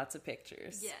take lots of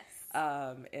pictures. Yes.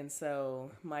 And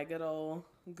so my good old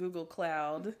Google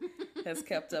Cloud has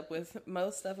kept up with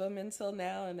most of them until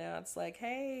now. And now it's like,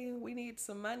 hey, we need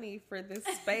some money for this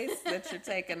space that you're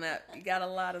taking up. You got a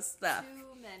lot of stuff.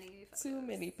 Too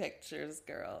many pictures,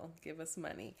 girl. Give us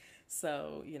money.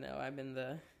 So, you know, I'm in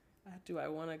the, do I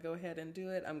want to go ahead and do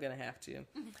it? I'm going to have to,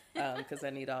 because I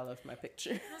need all of my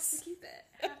pictures. I have to keep it.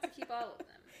 I have to keep all of them.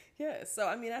 Yeah, so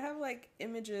I mean, I have like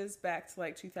images back to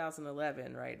like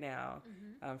 2011 right now,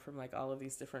 from like all of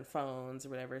these different phones or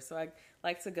whatever. So I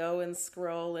like to go and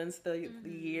scroll into the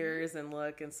years and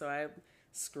look, and so I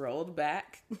scrolled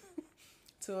back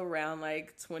to around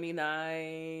like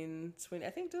 29, 20. I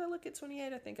think, did I look at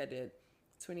 28? I think I did.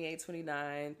 28,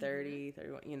 29, 30,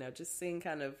 31. You know, just seeing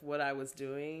kind of what I was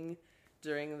doing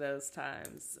during those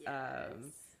times. Yes.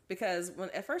 Because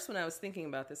at first when I was thinking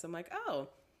about this, I'm like, oh.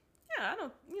 Yeah,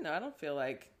 I don't feel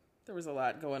like there was a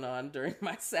lot going on during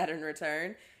my Saturn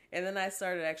return. And then I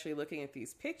started actually looking at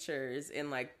these pictures and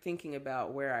like thinking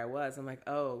about where I was. I'm like,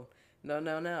 oh,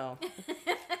 no.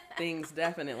 Things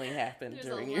definitely happened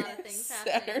during your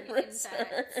Saturn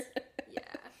return. Yeah.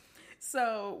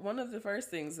 So one of the first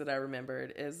things that I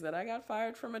remembered is that I got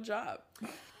fired from a job.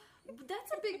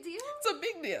 That's a big deal. It's a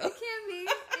big deal. It can be.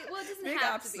 It doesn't big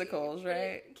have obstacles, to be.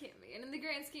 right? It can be. And in the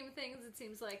grand scheme of things, it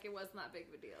seems like it was not big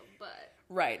of a deal. But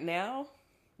right now,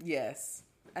 yes.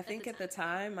 I think at the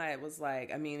time I was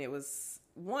like, I mean, it was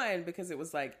one because it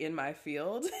was like in my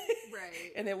field,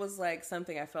 right? And it was like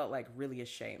something I felt like really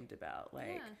ashamed about,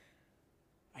 like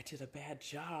I did a bad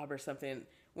job or something.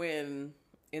 When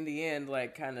in the end,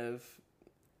 like kind of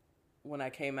when I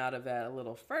came out of that a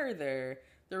little further,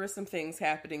 there were some things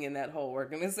happening in that whole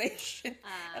organization.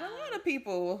 And a lot of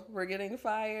people were getting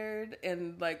fired.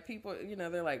 And, like, people, you know,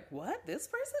 they're like, what? This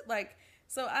person? Like,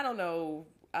 so I don't know.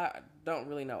 I don't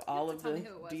really know all of the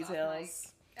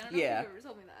details. I don't know if you ever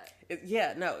told me that.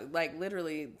 Yeah, no, like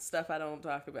literally stuff I don't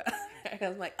talk about. I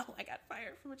was like, oh, I got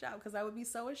fired from a job because I would be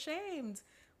so ashamed.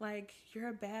 Like, you're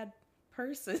a bad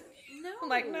person. No.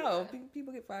 Like, no,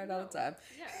 people get fired all the time.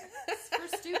 Yeah. For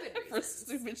stupid reasons. For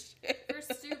stupid shit. For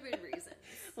stupid reasons.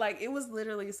 Like, it was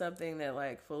literally something that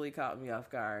like fully caught me off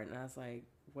guard. And I was like,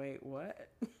 wait, what?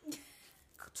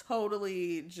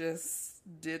 Totally just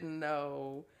didn't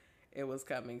know it was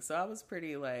coming. So I was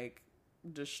pretty like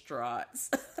distraught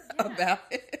about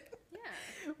it.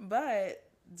 Yeah. But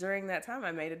during that time,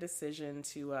 I made a decision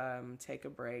to take a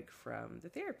break from the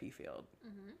therapy field.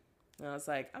 And I was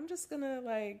like, I'm just gonna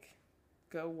like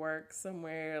go work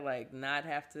somewhere, like not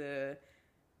have to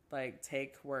like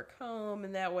take work home,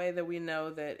 and that way that we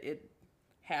know that it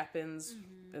happens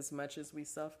as much as we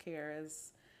self-care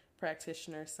as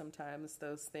practitioners. Sometimes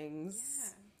those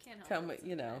things come with,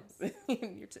 you know,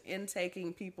 you're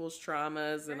intaking people's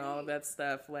traumas and all of that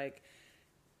stuff. Like,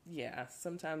 yeah,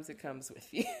 sometimes it comes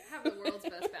with you. Have the world's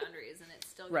best boundaries, and it's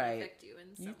still going to affect you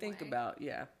in some way. You think about,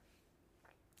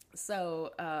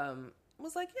 So,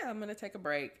 was like, yeah, I'm going to take a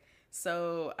break.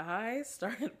 So I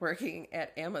started working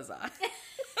at Amazon.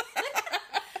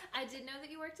 I did know that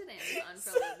you worked at Amazon for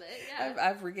a little bit. Yeah,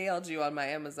 I've regaled you on my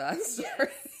Amazon story.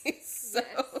 Yes. So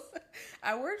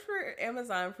I worked for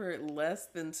Amazon for less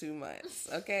than 2 months.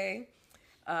 Okay.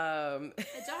 A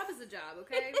job is a job.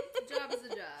 Okay. A job is a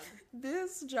job.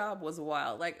 This job was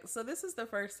wild. Like, so this is the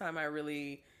first time I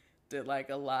really did like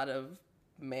a lot of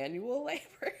manual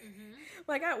labor.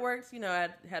 Like I worked, you know, I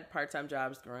had part-time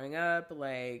jobs growing up,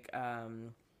 like,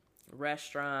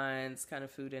 restaurants, kind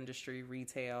of food industry,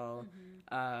 retail,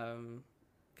 kind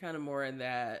of more in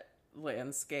that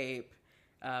landscape.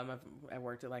 I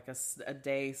worked at like a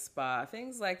day spa,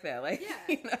 things like that. Like,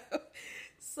 you know,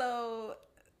 so,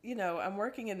 you know, I'm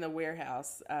working in the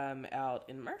warehouse, out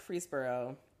in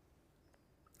Murfreesboro,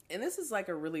 and this is like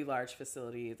a really large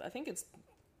facility. I think it's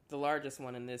the largest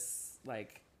one in this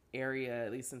like area,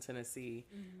 at least in Tennessee.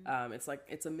 It's like,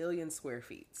 it's 1 million square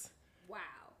feet. Wow.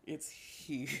 It's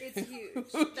huge. It's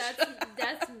huge.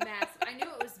 That's massive. I knew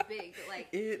it was big, but like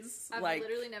I've like,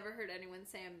 literally never heard anyone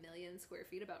say 1 million square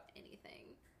feet about anything.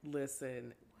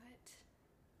 Listen.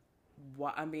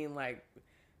 What? I mean, like,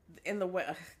 in the way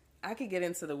I could get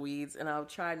into the weeds, and I'll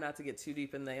try not to get too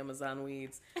deep in the Amazon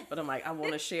weeds, but I'm like, I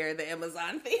want to share the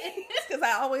Amazon things, because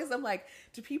I'm like,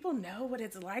 do people know what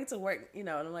it's like to work, you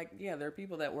know? And I'm like, yeah, there are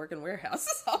people that work in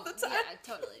warehouses all the time. Yeah,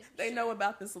 totally. They know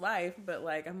about this life, but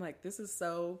like, I'm like, this is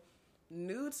so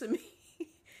new to me.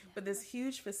 But this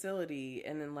huge facility,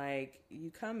 and then like, you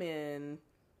come in,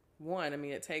 I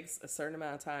mean, it takes a certain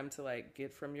amount of time to like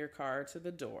get from your car to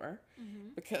the door,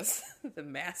 because the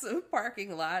massive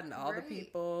parking lot and all the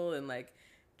people, and like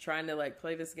trying to like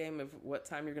play this game of what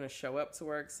time you're going to show up to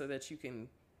work so that you can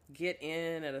get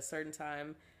in at a certain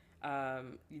time.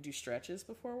 You do stretches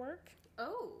before work.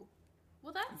 Oh,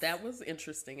 well, that was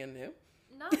interesting and new.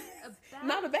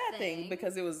 Not a bad thing,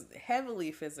 because it was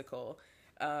heavily physical.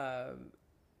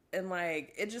 And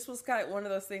like, it just was kind of one of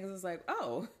those things. It's like,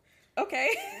 oh, okay.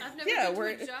 I've never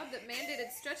been to a job that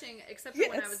mandated stretching, except for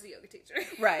when I was a yoga teacher.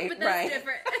 Right, but that's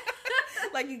different.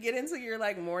 Like, you get into your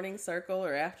like morning circle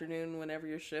or afternoon whenever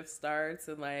your shift starts,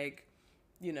 and like,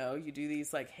 you know, you do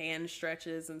these like hand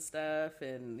stretches and stuff,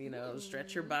 and, you know,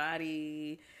 stretch your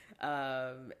body.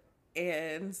 And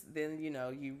then, you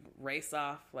know, you race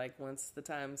off, like once the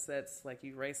time sets, like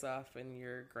you race off and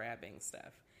you're grabbing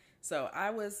stuff. So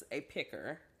I was a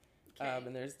picker. Okay.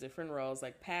 And there's different roles,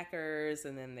 like packers,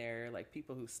 and then there are like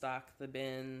people who stock the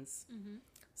bins.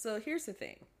 So here's the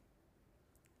thing.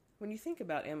 When you think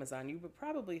about Amazon, you would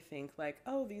probably think like,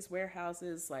 oh, these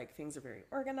warehouses, like things are very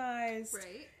organized.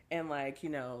 Right. And like, you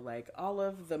know, like all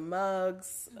of the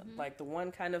mugs, like the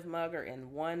one kind of mug are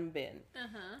in one bin.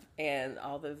 And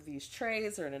all of these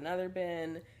trays are in another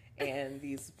bin. And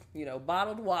these, you know,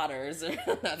 bottled waters are in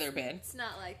another bin. It's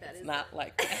not like that, It's not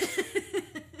like that.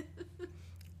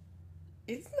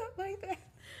 It's not like that.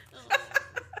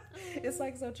 It's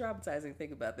like so traumatizing.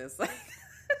 Think about this. Like,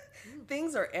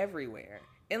 things are everywhere.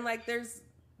 And like,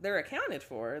 they're accounted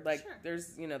for. Like,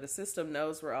 there's, you know, the system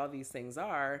knows where all these things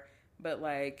are. But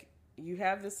like, you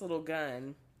have this little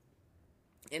gun,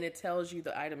 and it tells you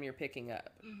the item you're picking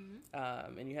up.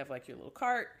 And you have like your little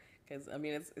cart. Because, I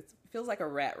mean, it feels like a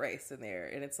rat race in there.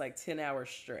 And it's like 10 hours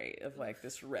straight of like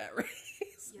this rat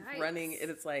race running. And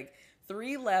it's like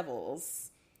 3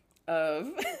 levels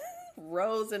of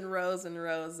rows and rows and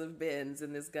rows of bins,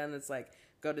 and this gun that's like,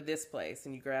 go to this place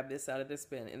and you grab this out of this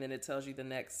bin, and then it tells you the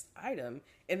next item,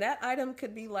 and that item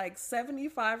could be like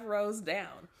 75 rows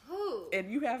down. Ooh.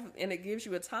 And it gives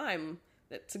you a time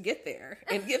to get there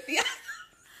and get the item.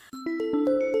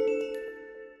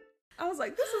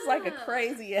 like, this is like a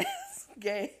crazy ass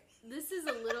game. This is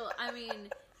a little, I mean,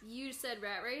 you said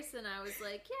rat race, and I was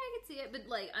like, yeah, I can see it. But,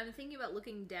 like, I'm thinking about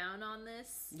looking down on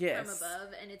this from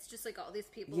above, and it's just, like, all these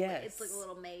people. Yes. Like, it's like a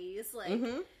little maze. Like,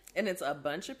 And it's a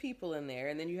bunch of people in there,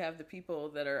 and then you have the people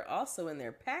that are also in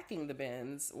there packing the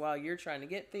bins while you're trying to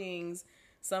get things.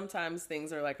 Sometimes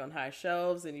things are, like, on high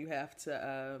shelves, and you have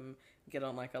to get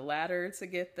on, like, a ladder to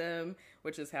get them,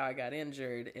 which is how I got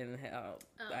injured and how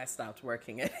I stopped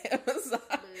working at Amazon.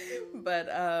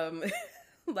 But,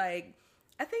 like,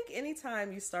 I think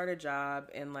anytime you start a job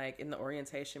and, like, in the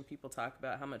orientation, people talk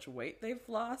about how much weight they've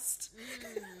lost.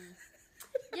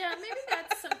 Yeah, maybe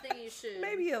that's something you should.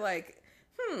 Maybe you're like,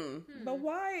 but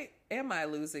why am I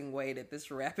losing weight at this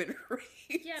rapid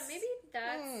rate? Yeah, maybe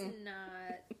that's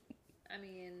not, I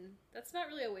mean, that's not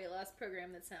really a weight loss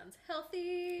program that sounds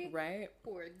healthy. Right.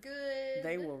 Or good.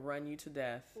 They will run you to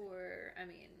death. Or, I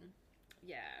mean,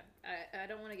 yeah. I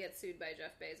don't want to get sued by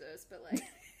Jeff Bezos, but, like.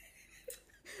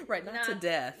 Right, not to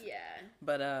death. Yeah.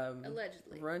 But,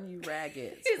 allegedly. Run you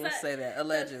ragged. We'll say that.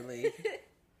 Allegedly.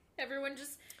 Everyone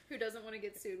just, who doesn't want to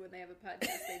get sued when they have a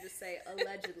podcast, they just say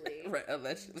allegedly. Right,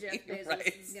 allegedly. Jeff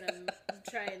Bezos is going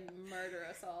to try and murder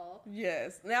us all.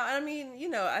 Yes. Now, I mean, you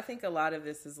know, I think a lot of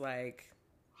this is like,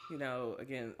 you know,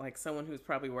 again, like someone who's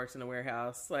probably worked in a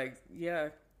warehouse, like, yeah,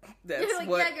 that's like,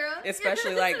 what, yeah, girl.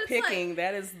 especially like picking, like.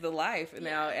 That is the life. And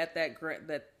now at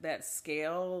that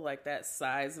scale, like that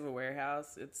size of a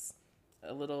warehouse, it's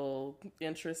a little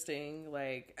interesting.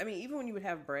 Like, I mean, even when you would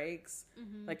have breaks,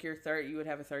 like you would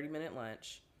have a 30-minute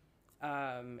lunch.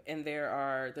 And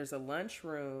there's a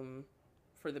lunchroom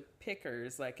for the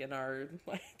pickers, like in our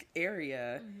like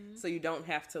area, so you don't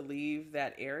have to leave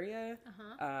that area.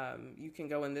 You can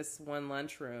go in this one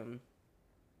lunchroom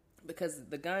because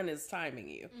the gun is timing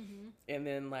you, and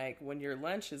then like when your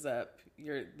lunch is up,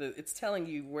 it's telling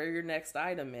you where your next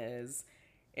item is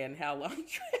and how long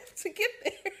you have to get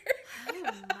there.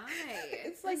 Oh my!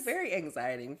 It's like very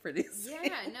anxiety for these. Yeah,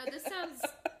 no, this sounds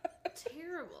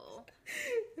terrible.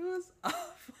 It was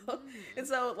awful. And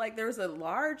so, like, there was a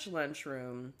large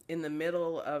lunchroom in the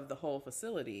middle of the whole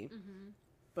facility,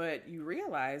 but you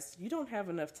realized you don't have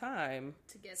enough time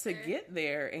to get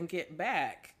there and get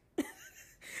back.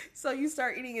 So you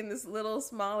start eating in this little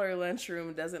smaller lunchroom.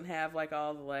 It doesn't have, like,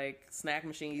 all the, like, snack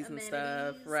machines and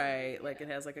stuff. Right. Like, it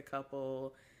has, like, a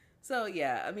couple. So,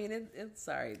 yeah, I mean, it's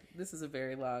sorry. This is a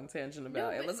very long tangent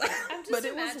about Amazon. But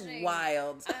it was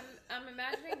wild. I'm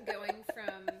imagining going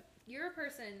from, you're a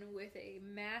person with a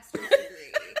master's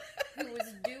degree who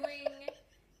was doing,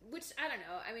 which, I don't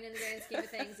know, I mean, in the grand scheme of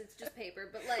things, it's just paper,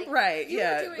 but like, right,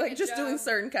 yeah, like just doing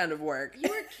certain kind of work. You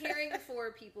were caring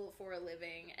for people for a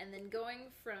living, and then going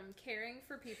from caring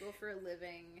for people for a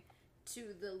living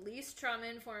to the least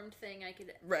trauma-informed thing I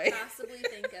could possibly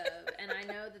think of, and I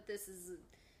know that this is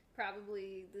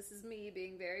me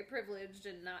being very privileged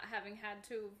and not having had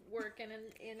to work in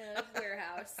a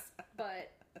warehouse,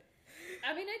 but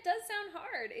I mean, it does sound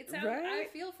hard. It sounds. Right? I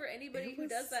feel for anybody who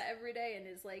does that every day and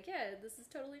is like, yeah, this is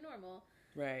totally normal.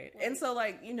 Right. Like, and so,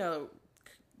 like, you know,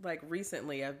 like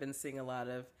recently I've been seeing a lot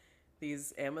of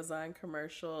these Amazon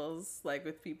commercials, like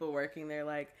with people working there,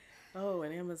 like, oh,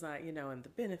 and Amazon, you know, and the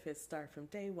benefits start from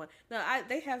day one. No,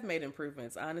 they have made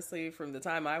improvements. Honestly, from the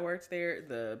time I worked there,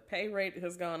 the pay rate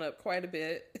has gone up quite a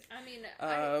bit. I mean,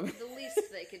 the least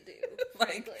they could do,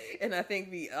 frankly. And I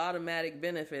think the automatic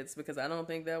benefits, because I don't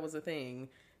think that was a thing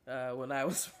when I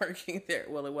was working there.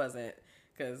 Well, it wasn't,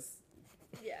 because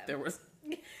there was...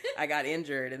 I got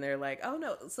injured, and they're like, oh,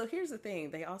 no. So here's the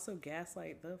thing. They also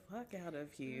gaslight the fuck out of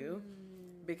you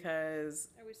because...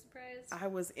 Are we surprised? I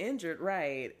was injured,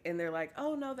 right. And they're like,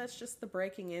 oh, no, that's just the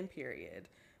breaking in period.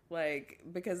 Like,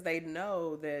 because they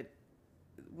know that,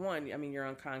 one, I mean, you're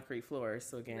on concrete floors.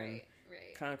 So, again, right.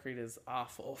 Concrete is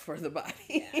awful for the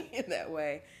body in that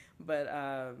way.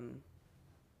 But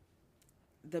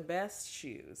the best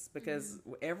shoes, because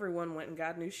everyone went and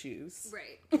got new shoes.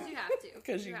 Right, because you have to.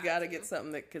 Because you got to get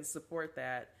something that could support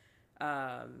that.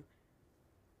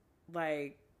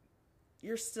 Like,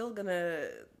 you're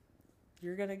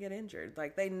gonna get injured.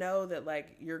 Like, they know that,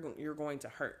 like, you're going to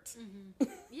hurt.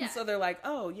 Yeah. So they're like,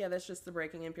 oh, yeah, that's just the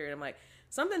breaking in period. I'm like,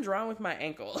 something's wrong with my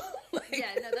ankle. Like,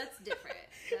 yeah, no, that's different.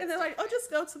 And they're like, oh,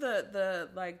 just go to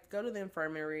go to the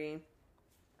infirmary.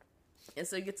 And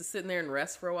so you get to sit in there and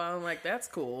rest for a while. I'm like, that's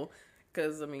cool.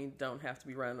 Because, I mean, don't have to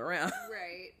be running around.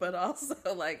 Right. But also,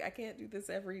 like, I can't do this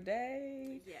every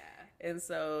day. Yeah. And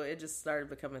so it just started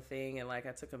to become a thing. And, like,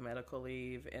 I took a medical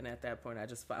leave. And at that point, I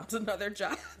just found another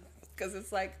job. Because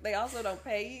it's like, they also don't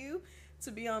pay you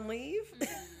to be on leave.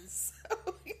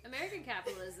 So, American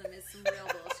capitalism is some real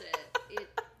bullshit. It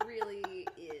really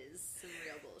is some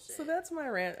real bullshit. bullshit. So that's my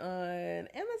rant on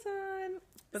Amazon.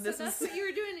 But so that's what you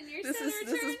were doing in your Saturn return?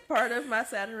 This is part of my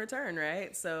Saturn return,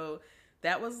 right? So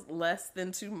that was less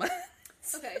than 2 months.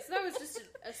 Okay, so that was just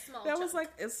a small That chunk. was like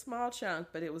a small chunk,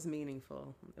 but it was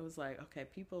meaningful. It was like, okay,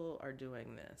 people are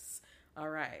doing this. All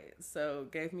right. So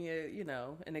gave me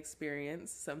an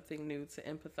experience, something new to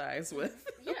empathize with.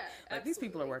 Yeah, like these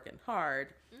people are working hard.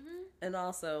 Mm-hmm. And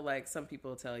also, like, some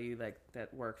people tell you, like,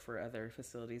 that work for other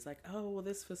facilities, like, oh, well,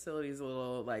 this facility is a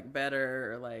little, like,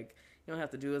 better, or, like, you don't have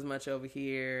to do as much over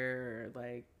here, or,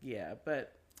 like, yeah,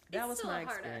 but that was my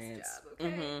experience. It's still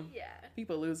a hard-ass job, okay? Mm-hmm. Yeah.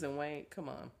 People losing weight, come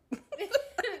on.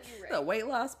 Right. A weight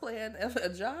loss plan of a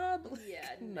job? Yeah,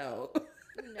 No.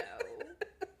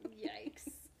 Yikes.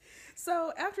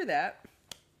 So, after that,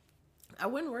 I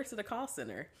went and worked at a call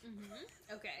center.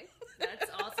 Mm-hmm. Okay. That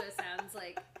also sounds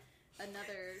like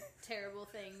another terrible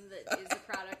thing that is a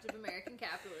product of American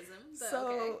capitalism. But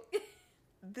So,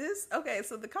 okay.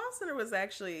 So the call center was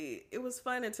actually, it was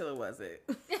fun until it wasn't.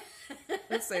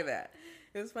 Let's say that.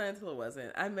 It was fun until it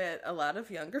wasn't. I met a lot of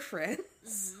younger friends.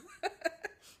 Mm-hmm.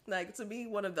 Like, to be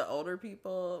one of the older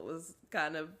people was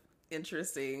kind of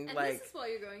interesting. And like, this is while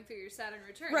you're going through your Saturn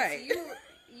return. Right. So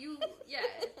yeah.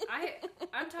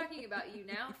 I'm talking about you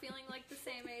now feeling like the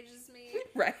same age as me.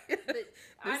 Right. But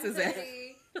I'm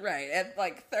 30. Right. At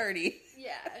like 30.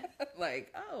 Yeah.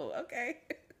 Like, oh, okay.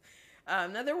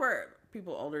 Now there were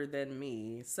people older than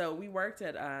me. So we worked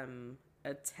at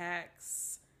a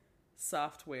tax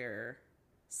software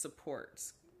support.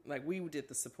 Like, we did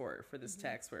the support for this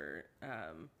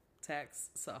Mm-hmm. tax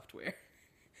software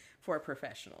for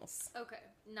professionals. Okay.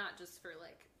 Not just for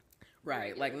like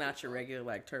Right, like not people. your regular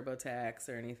like TurboTax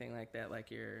or anything like that, like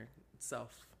your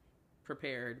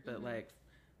self-prepared, but like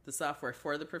the software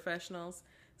for the professionals.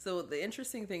 So the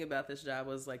interesting thing about this job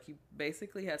was like you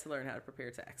basically had to learn how to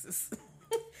prepare taxes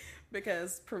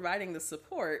because providing the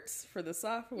support for the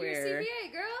software. You're a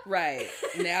CPA, girl. Right.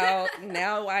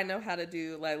 Now I know how to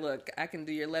do like, look, I can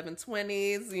do your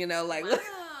 1120s, like, Wow.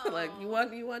 like you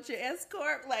want your S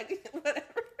corp, like whatever.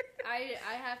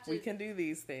 I have to. We can do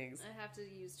these things. I have to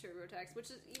use TurboTax, which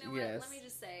is, you know Yes. what? Let me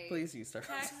just say, Please use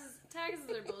TurboTax. taxes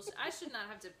are bullshit. I should not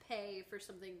have to pay for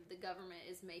something the government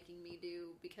is making me do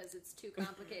because it's too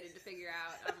complicated to figure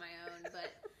out on my own.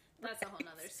 But that's a whole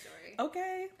nother story.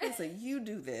 Okay, so you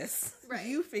do this. Right.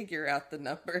 You figure out the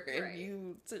number and Right.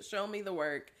 you show me the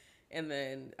work, and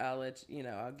then I'll let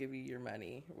I'll give you your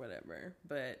money, or whatever.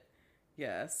 But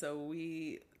yeah, so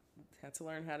we had to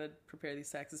learn how to prepare these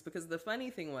taxes because the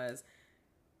funny thing was,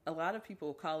 a lot of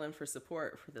people call in for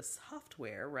support for the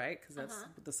software, right? Because that's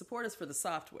the support is for the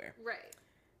software, Right.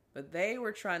 but they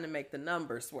were trying to make the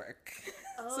numbers work.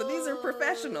 So these are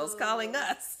professionals calling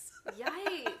us.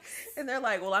 Yikes. And they're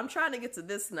like, well, I'm trying to get to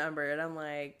this number. And I'm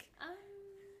like,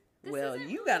 This well, isn't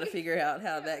you got to really- figure out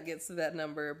how that gets to that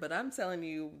number. But I'm telling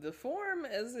you, the form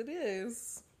as it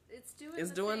is It's doing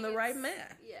doing the right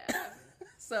math. Yeah.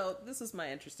 So this is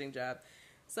my interesting job.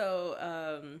 So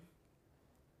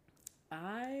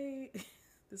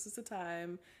this is the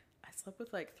time I slept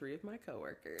with like 3 of my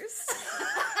coworkers.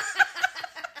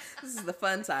 This is the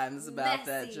fun times about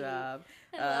that Messy. job.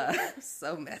 I love it.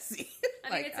 So messy. I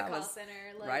Like, mean, it's a call was center.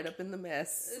 Like, right up in the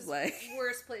mess. there's Like,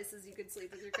 worse places you could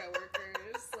sleep with your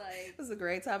coworkers. Like, it was a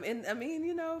great time. And I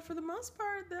mean, for the most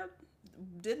part, that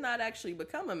did not actually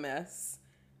become a mess.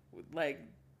 Like,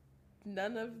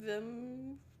 none of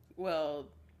them, well,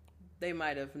 they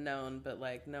might have known, but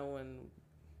like no one,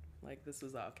 like this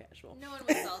was all casual. no one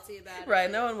was salty about it. Right,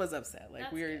 no one was upset. Like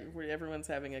That's we're everyone's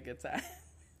having a good time.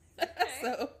 Okay.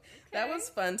 So that was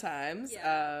fun times.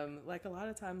 Yeah. Like a lot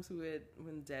of times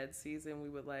when dead season, we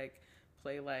would like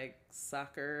play like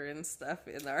soccer and stuff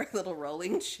in our little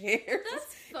rolling chairs.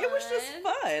 That's fun. It was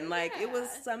just fun. Like it was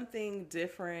Yeah. something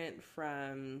different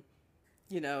from,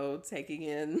 taking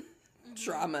in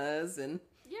traumas and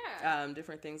Yeah.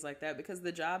 different things like that. Because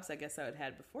the jobs I guess I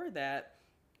had before that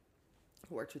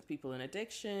worked with people in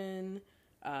addiction,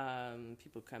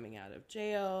 people coming out of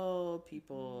jail,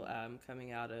 people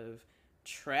coming out of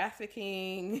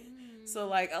trafficking. So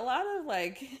like a lot of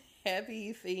like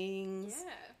heavy things.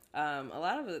 Yeah. A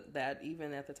lot of that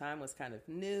even at the time was kind of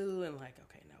new and like,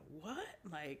 okay, now what?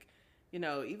 Like,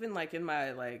 even like in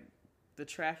my like the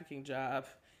trafficking job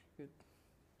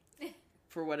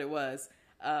for what it was,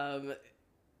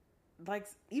 like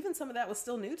even some of that was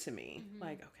still new to me.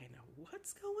 Like, okay, now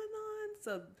what's going on?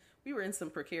 So we were in some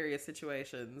precarious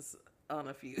situations on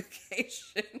a few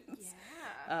occasions.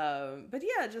 Yeah. But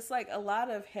yeah, just like a lot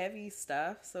of heavy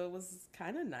stuff. So it was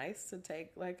kind of nice to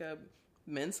take like a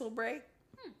mental break.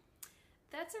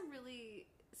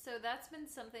 So that's been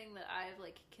something that I've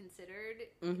like considered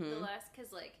the last,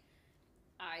 cause like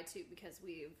I too, because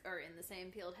we are in the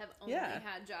same field, have only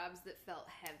had jobs that felt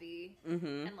heavy.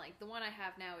 And like the one I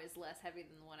have now is less heavy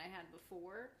than the one I had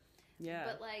before. Yeah.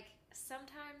 But like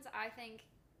sometimes I think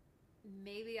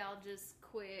maybe I'll just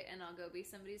quit and I'll go be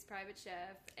somebody's private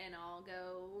chef and I'll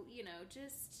go, you know,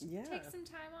 just take some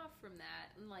time off from that.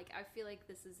 And like I feel like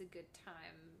this is a good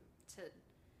time to,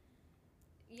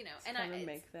 you know, and I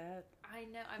make that. I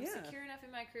know I'm secure enough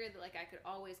in my career that like I could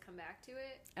always come back to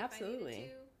it. Absolutely. If I needed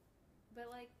to. But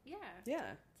like,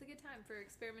 it's a good time for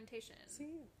experimentation.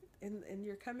 See, and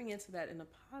you're coming into that in a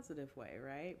positive way,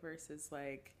 right? Versus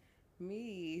like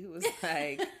me, who was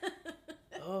like,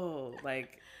 oh,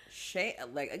 like shame,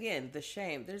 like again, the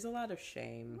shame. There's a lot of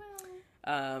shame,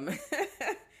 of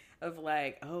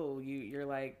like, oh, you're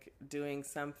like doing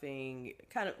something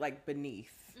kind of like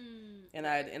beneath, and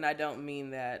I don't mean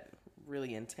that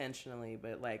really intentionally,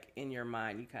 but like in your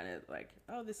mind, you kind of like,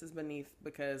 oh, this is beneath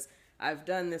because I've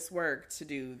done this work to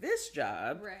do this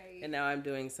job, right? And now I'm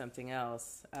doing something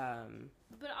else.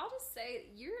 But I'll just say,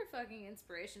 you're a fucking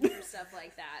inspiration for stuff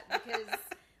like that, because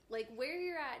like where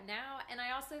you're at now, and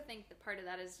I also think that part of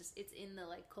that is just it's in the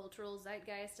like cultural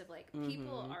zeitgeist of like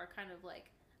people are kind of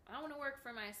like, I want to work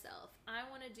for myself. I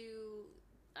want to do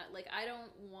like I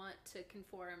don't want to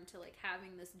conform to like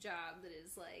having this job that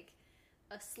is like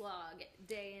a slog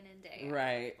day in and day out.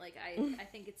 Right. Like I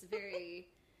think it's very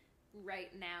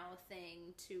right now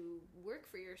thing to work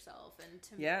for yourself and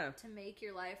to make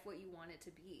your life what you want it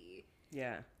to be.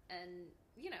 Yeah. And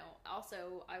you know,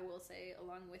 also I will say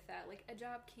along with that, like a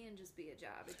job can just be a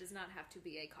job. It does not have to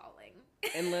be a calling.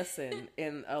 And listen,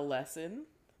 in a lesson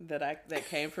that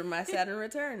came from my Saturn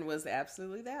return was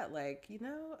absolutely that. Like, you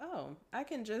know, I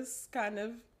can just kind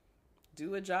of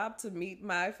do a job to meet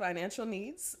my financial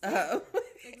needs,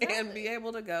 and be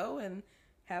able to go and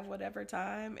have whatever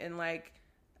time. And like,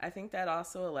 I think that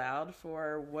also allowed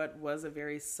for what was a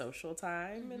very social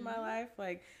time in my life.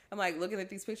 Like, I'm like looking at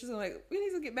these pictures, I'm like, we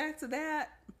need to get back to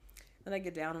that. And I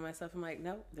get down on myself. I'm like,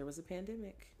 no, there was a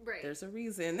pandemic. Right. There's a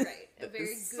reason. Right. A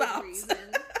very good reason.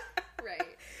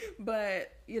 Right.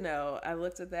 But, you know, I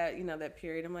looked at that, you know, that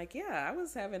period. I'm like, yeah, I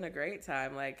was having a great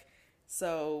time. Like,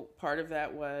 so part of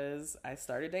that was I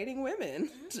started dating women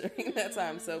during that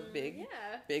time. So big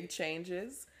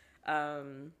changes.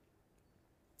 Now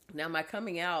my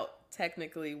coming out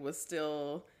technically was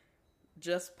still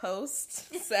just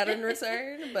post Saturn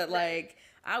return, but like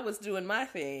I was doing my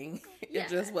thing. It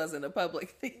just wasn't a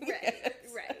public thing. Right.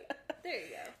 There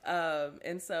you go.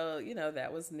 And so, you know,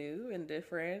 that was new and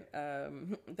different.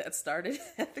 That started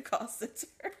at the call center.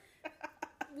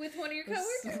 With one of your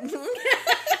coworkers?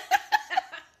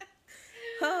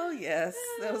 Oh, yes.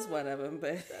 That was one of them.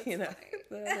 But, you know,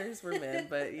 the others were men.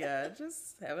 But, yeah,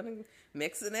 just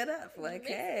mixing it up. Like,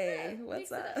 hey,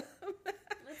 what's up?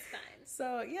 That's fine.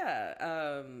 So,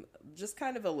 yeah, just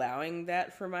kind of allowing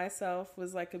that for myself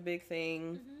was like a big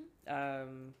thing.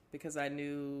 Because I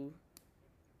knew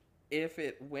if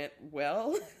it went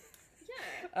well,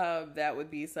 that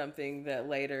would be something that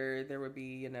later there would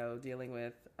be, you know, dealing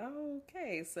with,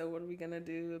 okay, so what are we going to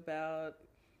do about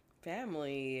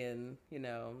family? And, you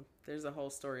know, there's a whole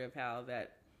story of how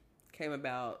that came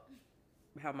about,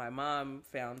 how my mom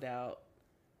found out,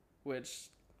 which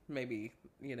maybe,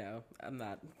 you know, I'm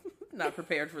not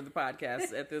prepared for the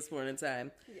podcast at this point in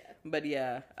time. Yeah. But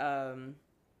yeah,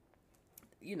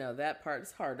 you know, that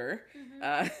part's harder.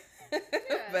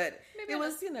 But maybe it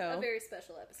was, you know, a very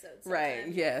special episode. Right.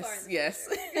 Yes. Yeah.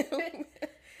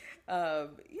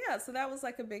 So that was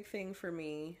like a big thing for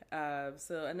me.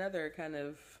 So another kind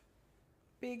of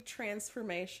big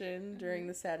transformation during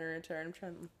the Saturn return.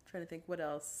 I'm trying to think what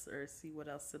else, or see what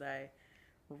else did I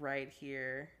write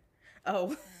here.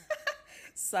 Oh,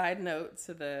 side note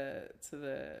to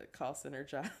the call center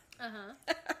job.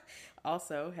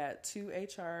 Also had 2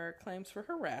 HR claims for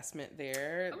harassment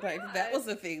there. That was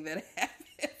a thing that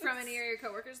happened. From any of your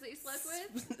coworkers that you slept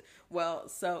with? Well,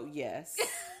 so yes.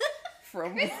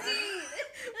 From Christine.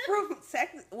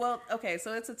 Okay,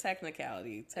 so it's a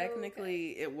technicality.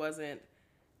 Technically, it wasn't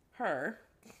her,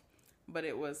 but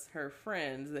it was her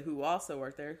friend who also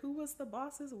worked there, who was the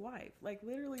boss's wife. Like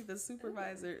literally the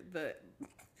supervisor, the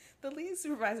lead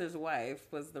supervisor's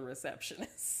wife was the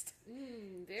receptionist.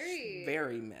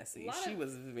 Very messy. She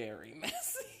was very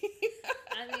messy.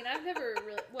 I mean, I've never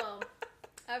really,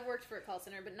 I've worked for a call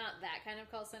center, but not that kind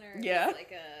of call center. Yeah. It's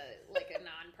like a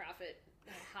nonprofit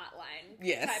hotline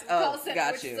type of call center,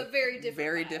 got which you. is a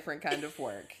very different kind of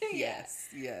work. Yeah.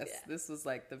 Yes. This was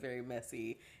like the very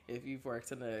messy, if you've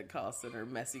worked in a call center,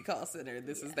 messy call center,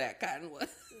 this is that kind of one.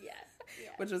 Yeah.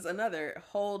 Which was another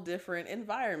whole different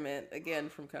environment, again,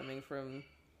 from coming from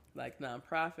like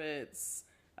nonprofits,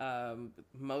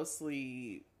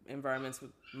 Mostly environments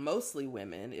with mostly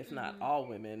women, if not all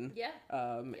women,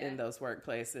 in those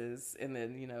workplaces. And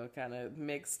then, you know, kind of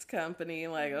mixed company,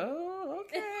 like, oh,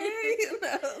 okay, you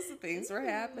know, so things were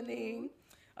happening.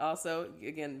 Also,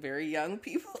 again, very young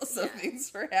people, so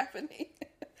things were happening.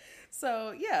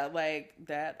 So, yeah, like,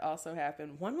 that also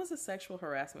happened. One was a sexual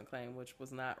harassment claim, which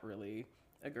was not really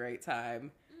a great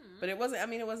time. But it wasn't, I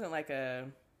mean, it wasn't like I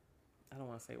don't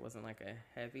want to say it wasn't like a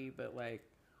heavy, but like,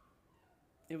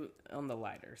 it was on the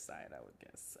lighter side, I would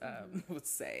guess, would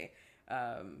say.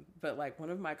 But like one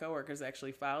of my coworkers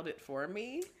actually filed it for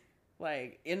me,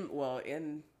 like in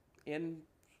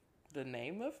the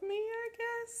name of me, I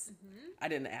guess. I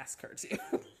didn't ask her to.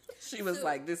 She was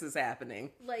like, this is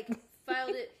happening. Like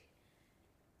filed it,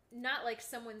 not like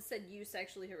someone said you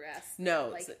sexually harassed. No.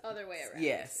 Like other way around.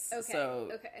 Yes. Okay. So,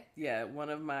 okay. Yeah,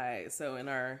 so in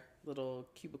our little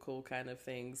cubicle kind of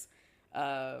things,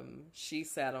 she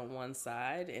sat on one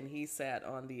side and he sat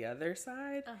on the other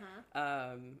side.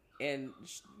 And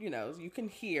you know, you can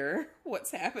hear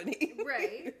what's happening.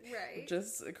 Right.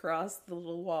 Just across the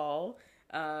little wall.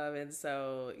 And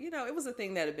so, you know, it was a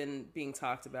thing that had been being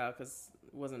talked about because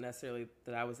it wasn't necessarily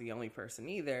that I was the only person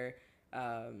either.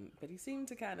 But he seemed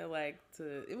to kind of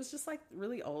it was just like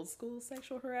really old school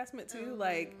sexual harassment too.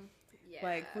 Like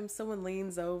when someone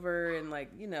leans over and like,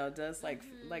 you know, does like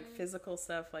physical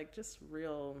stuff, like just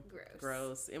real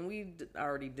gross. And we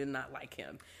already did not like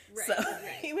him. So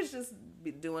he was just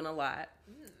doing a lot.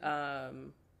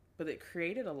 But it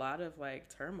created a lot of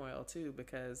like turmoil too,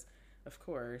 because of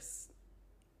course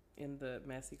in the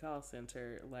messy call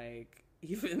center, like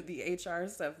even the HR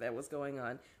stuff that was going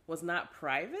on was not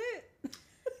private.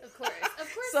 Of course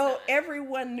so not.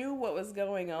 Everyone knew what was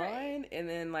going on, and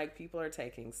then like people are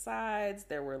taking sides.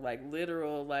 There were like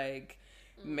literal like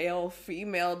male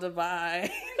female divide.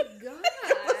 Oh my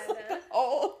God. The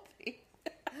whole thing.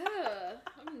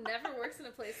 I've never worked in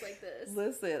a place like this.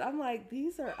 Listen, I'm like,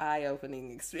 these are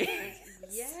eye-opening experiences.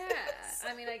 Yeah,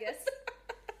 I mean, I guess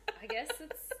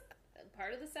it's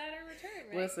part of the Saturn return,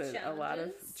 right? Listen, a lot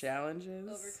of challenges,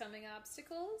 overcoming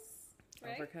obstacles,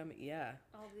 right?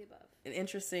 All of the above. An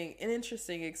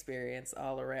interesting experience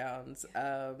all around.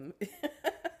 On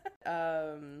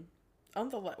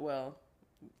the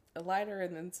a lighter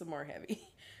and then some more heavy.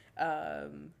 I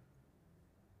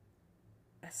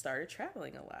started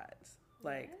traveling a lot,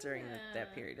 like during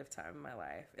that period of time in my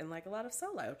life, and like a lot of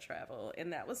solo travel,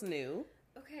 and that was new.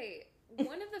 Okay,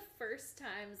 one of the first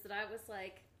times that I was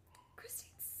like, Christine's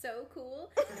so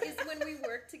cool, is when we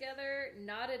worked together,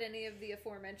 not at any of the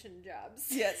aforementioned jobs.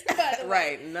 Yes, by the way.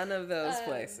 Right, none of those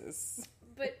places.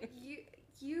 But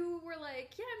you were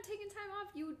like, yeah, I'm taking time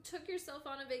off. You took yourself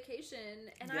on a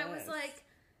vacation, and I was like,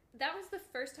 that was the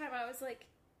first time I was like,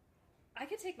 I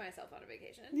could take myself on a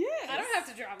vacation. Yes. I don't have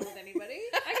to travel with anybody.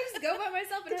 I can just go by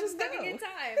myself and have a fucking good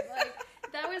time. Like,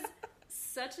 that was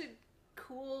such a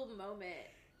cool moment.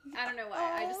 I don't know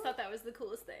why. I just thought that was the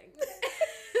coolest thing.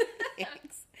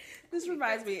 Thanks. This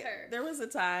reminds me, there was a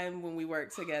time when we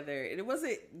worked together, and it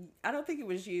wasn't, I don't think it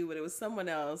was you, but it was someone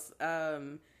else.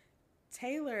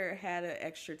 Taylor had an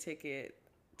extra ticket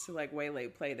to like Way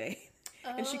Late Playdate,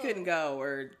 and she couldn't go,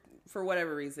 or for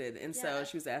whatever reason, and so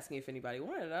she was asking if anybody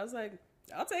wanted it. I was like,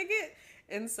 I'll take it.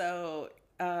 And so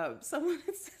someone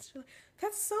said,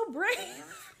 that's so brave.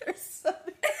 There's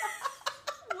something.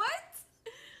 What?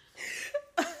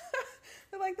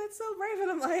 They're like, that's so brave.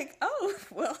 And I'm like, oh,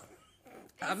 well,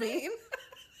 I mean,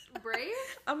 brave?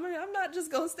 I'm not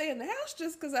just going to stay in the house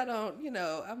just because I don't,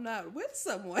 I'm not with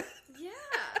someone. Yeah.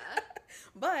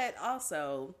 But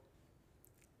also,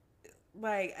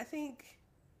 like, I think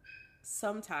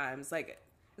sometimes, like,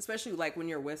 especially like when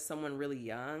you're with someone really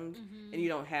young and you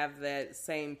don't have that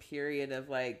same period of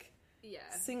like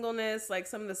singleness, like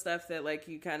some of the stuff that like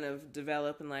you kind of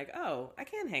develop and like, oh, I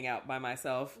can hang out by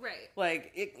myself. Right.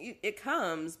 Like it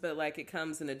comes, but like it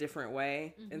comes in a different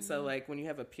way. And so like when you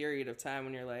have a period of time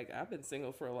when you're like, I've been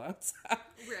single for a long time.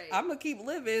 Right. I'm going to keep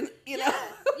living, you know.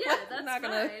 Yeah, that's I'm not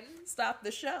going to stop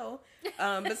the show.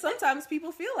 But sometimes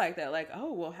people feel like that. Like,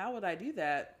 oh, well, how would I do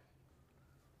that?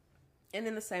 And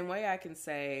in the same way, I can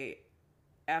say,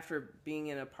 after being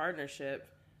in a partnership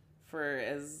for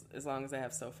as long as I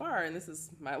have so far, and this is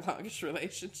my longest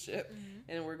relationship,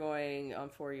 and we're going on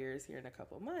 4 years here in a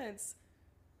couple of months,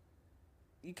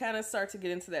 you kind of start to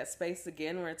get into that space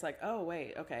again where it's like, oh,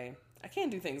 wait, okay, I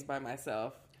can't do things by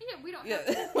myself. Yeah, we don't have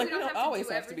to, like, we don't always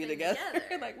have to be together.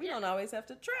 Like, we don't don't always have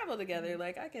to travel together.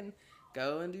 Like, I can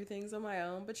go and do things on my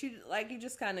own. But you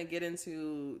just kind of get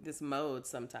into this mode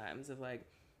sometimes of like,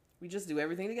 we just do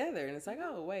everything together. And it's like,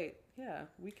 oh, wait, yeah,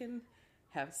 we can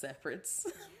have separate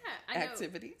I know.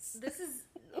 activities. This is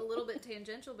a little bit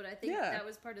tangential, but I think that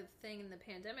was part of the thing in the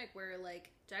pandemic where,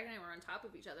 like, Jack and I were on top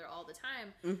of each other all the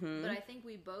time. Mm-hmm. But I think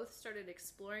we both started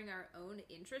exploring our own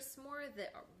interests more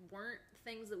that weren't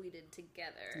things that we did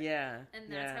together. Yeah.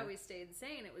 And that's how we stayed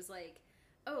sane. It was like,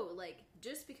 oh, like,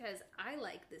 just because I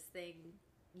like this thing,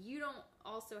 you don't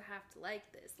also have to like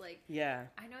this. Like,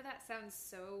 I know that sounds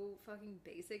so fucking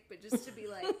basic, but just to be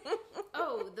like,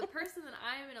 oh, the person that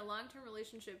I am in a long-term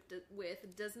relationship with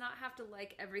does not have to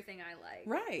like everything I like.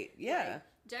 Right, yeah. Like,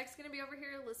 Jack's gonna be over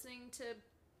here listening to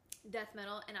death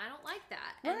metal, and I don't like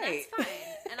that. And that's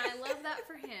fine. And I love that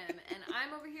for him. And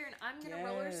I'm over here, and I'm gonna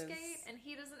roller skate, and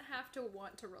he doesn't have to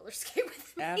want to roller skate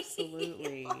with me.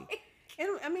 Absolutely. And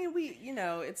I mean, we, you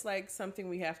know, it's like something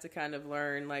we have to kind of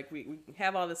learn. Like, we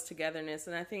have all this togetherness.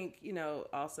 And I think, you know,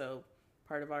 also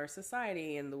part of our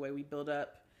society and the way we build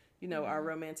up, you know, our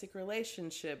romantic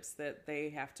relationships, that they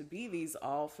have to be these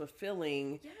all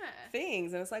fulfilling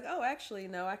things. And it's like, oh, actually,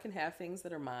 no, I can have things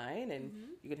that are mine, and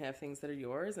you can have things that are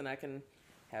yours, and I can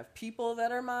have people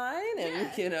that are mine,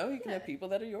 and, you know, you can have people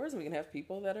that are yours, and we can have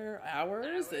people that are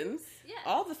ours. And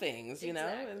all the things, you know,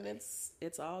 and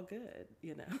it's all good,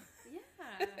 you know.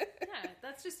 Yeah,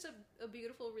 that's just a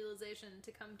beautiful realization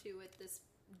to come to at this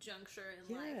juncture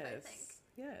in life, I think.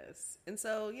 Yes. And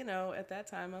so, you know, at that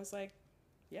time I was like,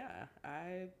 yeah,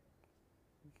 I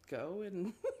go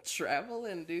and travel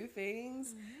and do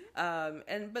things.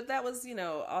 But that was, you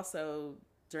know, also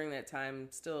during that time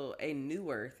still a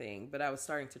newer thing, but I was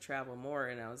starting to travel more,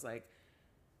 and I was like,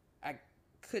 I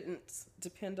couldn't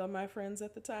depend on my friends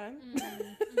at the time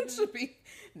to be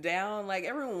down. Like,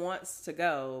 everyone wants to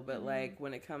go, but like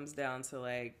when it comes down to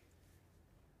like,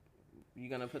 you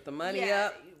gonna put the money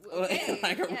up?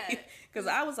 Okay. Because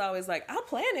I was always like, I'll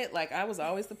plan it. Like, I was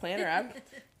always the planner.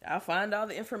 I'll find all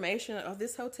the information of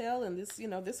this hotel and this, you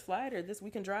know, this flight or this, we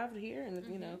can drive to here. And,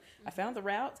 you know, I found the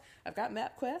route. I've got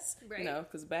MapQuest, you know,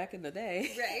 because back in the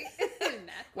day,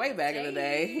 way back in the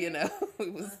day, you know,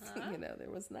 it was, you know, there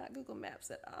was not Google Maps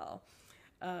at all.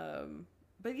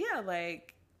 But yeah,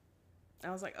 like, I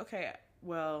was like, okay,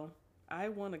 well, I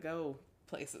want to go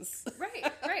places.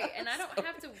 Right. And I don't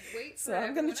have to wait for so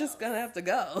I'm gonna have to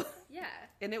go. Yeah.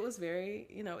 And it was very,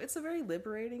 you know, it's a very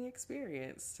liberating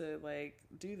experience to like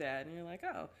do that. And you're like,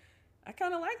 oh, I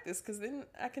kind of like this, because then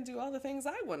I can do all the things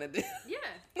I want to do. Yeah,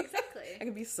 exactly. I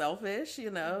can be selfish, you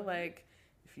know, like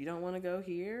if you don't want to go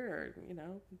here, or, you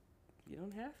know, you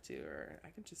don't have to, or I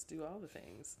can just do all the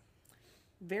things.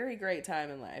 Very great time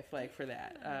in life, like, for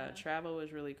that. Travel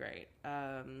was really great.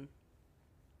 I'm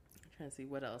trying to see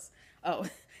what else. Oh,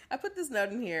 I put this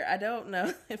note in here. I don't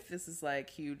know if this is like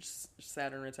huge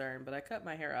Saturn return, but I cut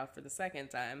my hair off for the second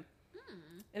time.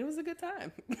 And it was a good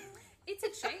time. It's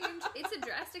a change. It's a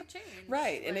drastic change.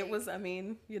 Right. Like, and it was, I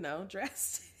mean, you know,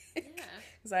 drastic. Yeah.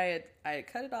 Because I had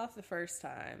cut it off the first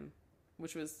time,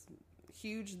 which was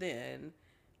huge then.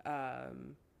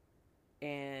 And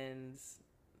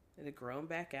it had grown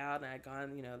back out, and I had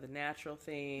gone, you know, the natural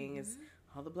thing is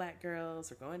all the black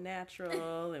girls are going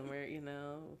natural, and we're, you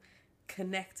know,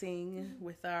 connecting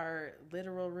with our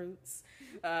literal roots.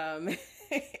 And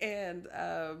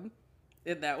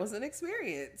that was an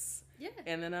experience. Yeah.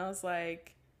 And then I was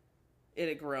like, it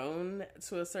had grown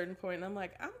to a certain point, and I'm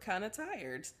like, I'm kind of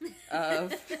tired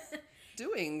of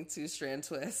doing 2-strand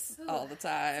twists all the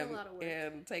time,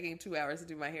 and taking 2 hours to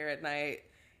do my hair at night.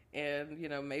 And, you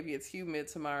know, maybe it's humid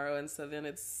tomorrow, and so then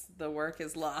the work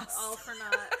is lost. All for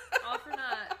naught.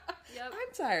 Yep.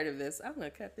 I'm tired of this. I'm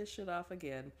going to cut this shit off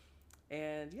again.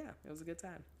 And, yeah, it was a good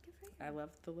time. Good for you. I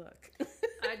loved the look.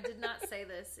 I did not say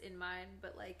this in mine,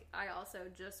 but, like, I also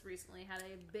just recently had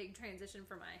a big transition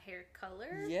for my hair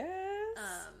color. Yes.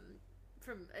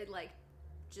 From, like,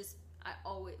 just, I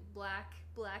always, black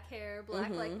hair,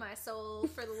 black like my soul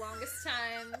for the longest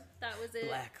time. That was it.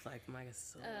 Black like my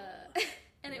soul.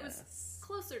 And it was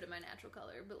closer to my natural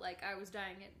color, but, like, I was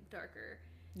dyeing it darker.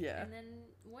 Yeah. And then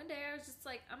one day I was just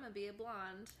like, I'm going to be a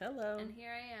blonde. Hello. And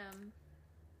here I am.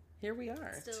 Here we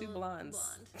are. Still 2 blondes.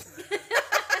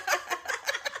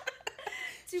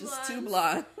 Two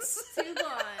blondes. 2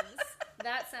 blondes.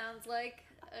 That sounds like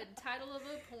a title of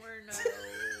a porno.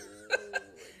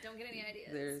 Don't get any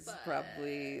ideas. There's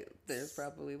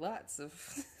probably lots of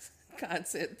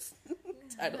content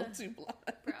titled 2 blondes.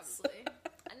 Probably.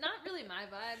 Not really my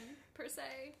vibe per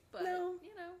se, but no.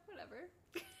 You know, whatever.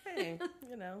 Hey,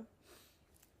 you know,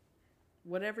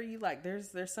 whatever you like.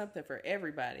 There's something for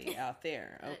everybody out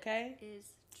there. Okay, that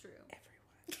is true.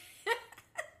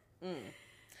 Everyone.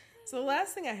 So the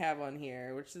last thing I have on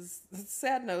here, which is a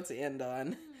sad note to end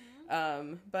on,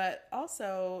 But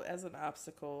also as an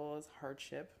obstacle, as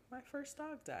hardship, my first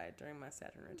dog died during my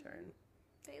Saturn return.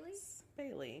 Bailey?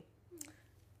 Bailey.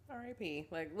 R.I.P.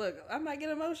 Like, look, I might get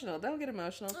emotional. Don't get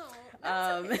emotional.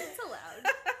 Oh, okay. It's allowed.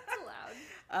 It's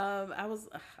allowed.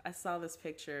 I saw this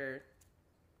picture.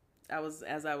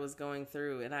 As I was going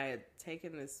through, and I had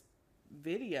taken this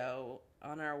video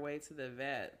on our way to the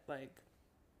vet, like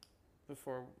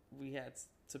before we had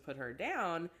to put her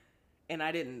down, and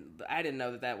I didn't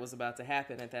know that was about to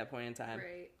happen at that point in time.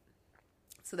 Right.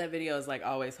 So that video is like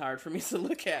always hard for me to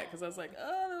look at because I was like,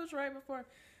 oh, that was right before.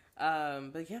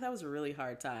 But yeah, that was a really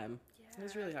hard time. Yeah. It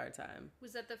was a really hard time.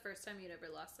 Was that the first time you'd ever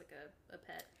lost like a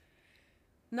pet?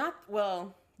 Not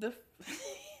well.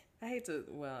 I hate to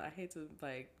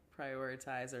like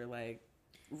prioritize or like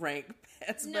rank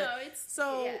pets. No, but it's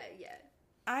so yeah.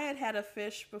 I had a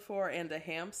fish before and a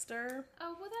hamster.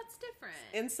 Oh, well, that's different.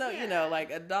 And so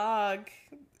like a dog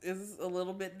is a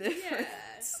little bit different.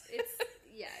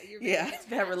 Yeah,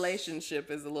 that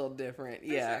relationship is a little different. For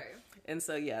sure. And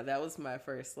so that was my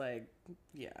first like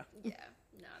Yeah.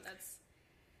 No, that's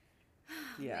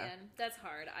man, that's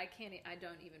hard. I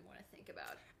don't even want to think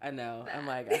about. I know. That. I'm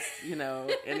like,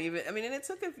 and even and it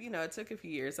took a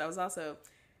few years.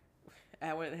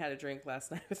 I went and had a drink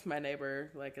last night with my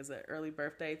neighbor, like as an early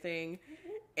birthday thing,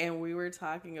 and we were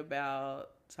talking about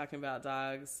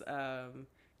dogs.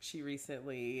 She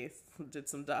recently did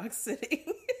some dog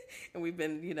sitting, and we've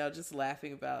been just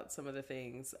laughing about some of the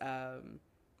things.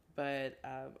 But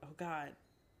oh God,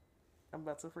 I'm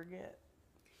about to forget.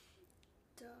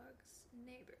 Dogs,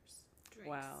 neighbors, drinks.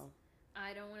 Wow.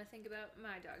 I don't want to think about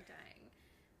my dog dying.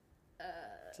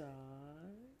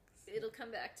 Dogs. It'll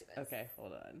come back to us. Okay,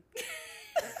 hold on.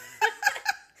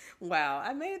 Wow,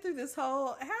 I made it through this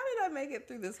whole... How did I make it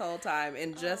through this whole time?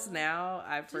 And just now,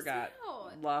 I forgot.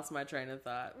 Lost my train of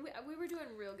thought. We were doing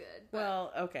real good. But...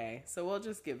 Well, okay. So we'll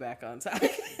just get back on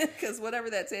topic. Because whatever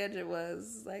that tangent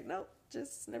was, like, nope,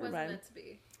 just never mind. Wasn't meant to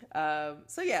be.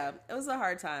 So yeah, it was a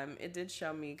hard time. It did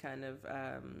show me kind of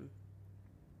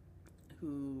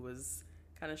who was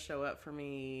kind of show up for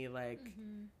me. Like,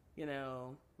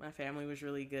 my family was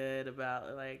really good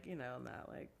about, like, not,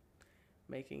 like,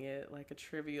 making it like a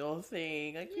trivial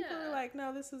thing. Like people were like,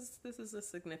 no, this is a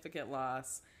significant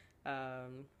loss.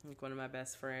 Like one of my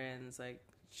best friends, like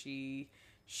she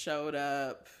showed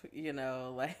up,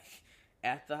 like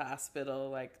at the hospital,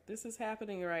 like this is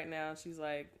happening right now. She's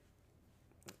like,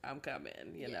 I'm coming,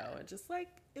 know, and just like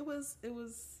it was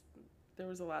there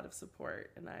was a lot of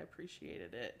support and I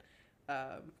appreciated it.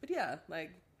 But yeah,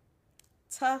 like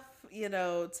tough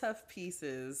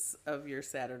pieces of your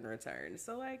Saturn return.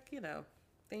 So like,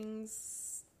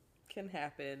 things can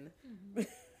happen. Mm-hmm.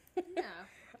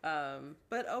 Yeah.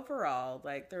 But overall,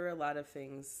 like there were a lot of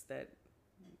things that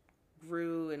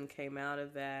grew and came out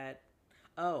of that.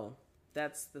 Oh,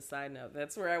 that's the side note.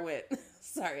 That's where I went.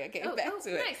 Sorry, I came back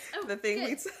to it. Nice. The thing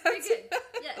we talked about.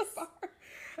 Yes. Before.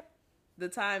 The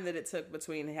time that it took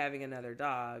between having another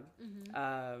dog.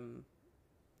 Mm-hmm.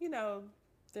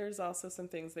 There's also some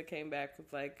things that came back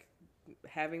with like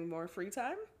having more free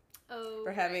time. Oh,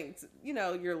 or having,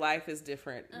 your life is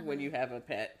different when you have a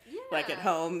pet. Yeah. Like at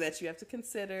home that you have to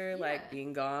consider, like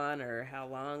being gone or how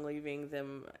long leaving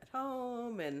them at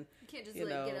home. And you can't just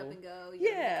get up and go.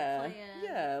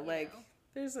 Like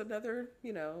there's another,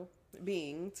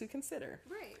 being to consider.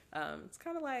 Right. It's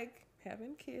kind of like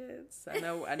having kids. I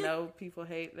know people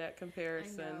hate that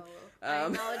comparison. I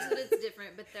acknowledge that it's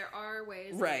different, but there are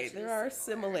ways. Right. There are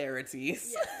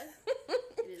similarities. Yeah.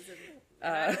 It is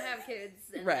I don't have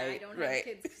kids, and I don't have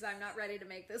kids because I'm not ready to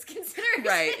make those considerations.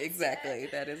 Right, exactly.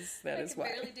 That is why. I can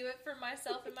barely do it for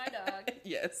myself and my dog.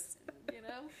 Yes.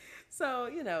 So,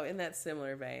 in that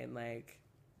similar vein, like,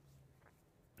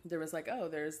 there was like,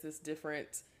 there's this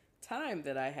different time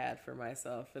that I had for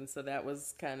myself. And so that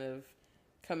was kind of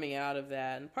coming out of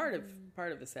that and part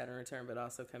of the Saturn return, but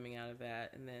also coming out of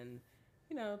that. And then,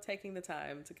 taking the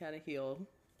time to kind of heal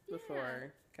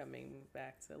before coming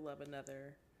back to love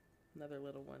another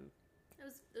little one.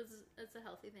 It's a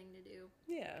healthy thing to do.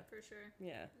 Yeah. For sure.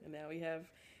 Yeah. And now we have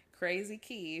crazy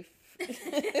Keith.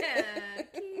 Yeah,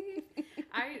 Keith.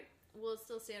 I will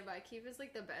still stand by. Keith is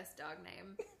like the best dog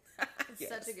name. It's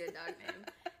such a good dog name.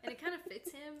 And it kind of fits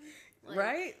him. Like,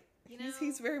 right?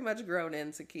 He's very much grown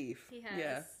into Keith. He has.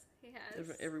 Yeah. He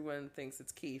has. Everyone thinks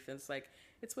it's Keith. And it's like,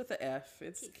 it's with the F.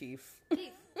 It's Keith.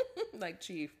 Keith. Like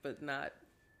Chief, but not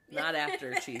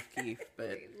after Chief Keef,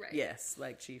 but yes,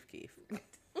 like Chief Keef.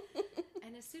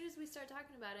 And as soon as we start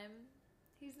talking about him,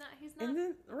 he's not and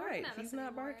then, he's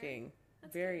not barking.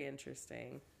 That's very good.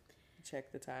 Interesting.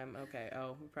 Check the time. Okay.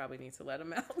 Oh, we probably need to let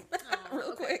them out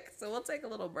real quick. So we'll take a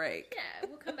little break. Yeah,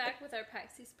 we'll come back with our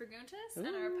Pisces Preguntas and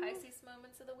our Pisces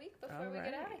moments of the week before we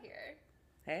get out of here.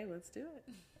 Hey, let's do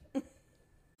it.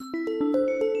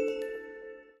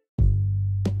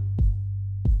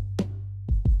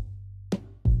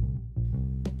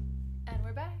 And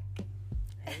we're back.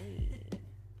 Hey.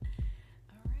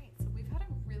 All right, so we've had a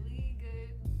really good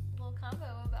little combo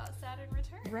about Saturn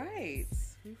returns. Right.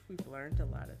 We've learned a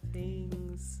lot of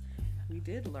things. We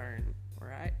did learn,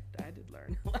 or I did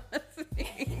learn a lot of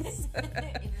things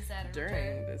In the Saturn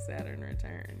during the Saturn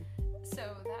return.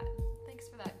 So thanks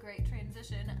for that great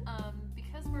transition.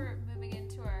 Because we're moving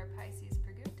into our Pisces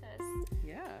Preguntas,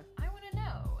 I want to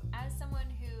know, as someone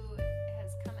who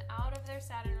has come out of their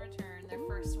Saturn return, their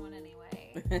first one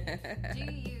anyway,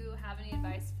 do you have any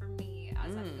advice for me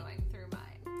as I'm going through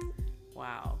mine?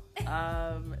 Wow. It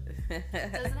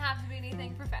doesn't have to be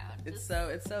anything profound. It's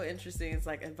so interesting. It's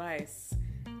like advice,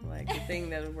 like the thing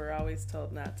that we're always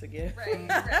told not to give. Right.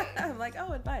 I'm like,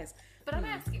 oh, advice. But I'm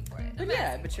asking for it.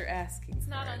 But you're asking it's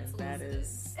for not it. unsolicited.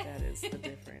 And that is the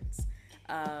difference.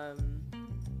 I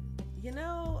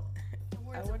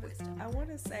want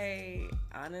to say,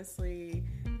 honestly,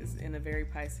 is in a very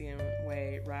Piscean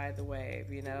way, ride the wave,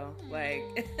 like,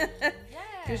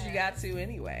 because you got to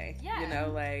anyway,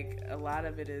 like a lot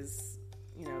of it is,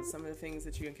 some of the things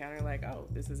that you encounter, like, oh,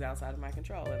 this is outside of my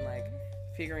control, and like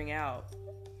figuring out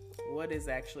what is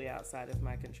actually outside of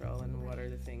my control and what are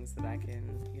the things that I can,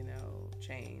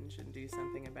 change and do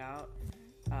something about,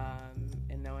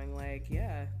 and knowing like,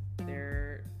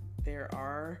 there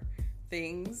are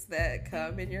things that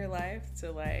come in your life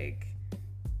to like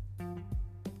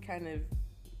kind of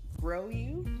grow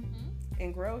you.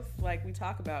 And growth, like we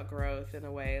talk about growth in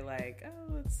a way like,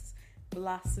 oh, it's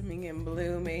blossoming and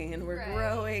blooming and we're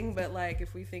growing, but like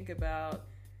if we think about,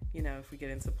 if we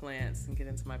get into plants and get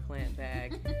into my plant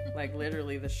bag, like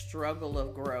literally the struggle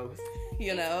of growth,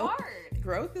 It's hard.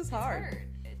 Growth is hard.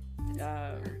 It's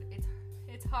hard.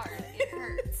 It's hard. It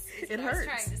hurts. It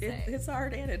hurts. It's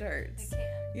hard and it hurts. It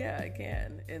can. Yeah, it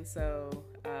can. And so,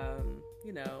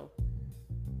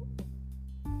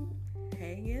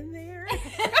 hang in there.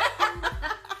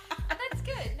 That's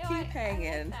good. No, keep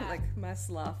hanging. Like my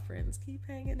sloth friends, keep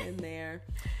hanging in there.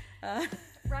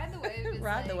 Ride the wave is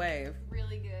Ride the wave.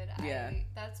 Really good. Yeah.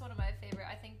 That's one of my favorite.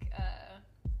 I think,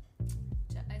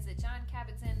 is it John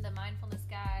Kabat-Zinn, the mindfulness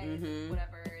guy,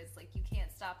 whatever, is like you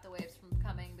can't stop the waves from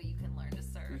coming, but you can learn to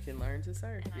surf. You can learn to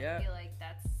surf, and I feel like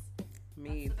that's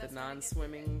me, the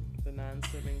non-swimming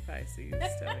Pisces,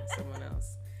 telling someone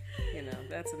else.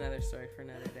 That's another story for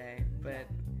another day. But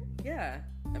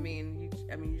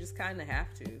you just kind of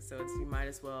have to. So you might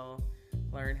as well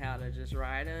learn how to just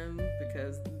ride them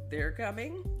because they're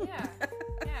coming. Yeah.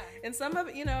 And some of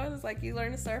it, it's like you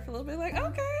learn to surf a little bit, like,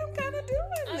 okay, I'm kind of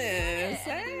doing this.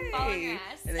 Hey.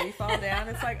 And then you fall down.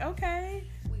 It's like, okay.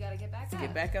 We got to get back up.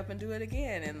 Get back up and do it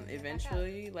again. And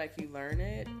eventually, like, you learn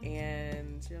it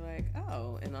and you're like,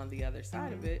 oh. And on the other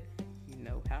side of it, you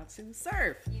know how to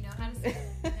surf. You know how to surf.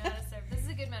 This is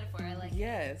a good metaphor. I like it.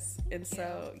 Yes. And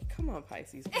so, come on,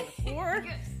 Pisces metaphor.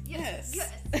 Yes.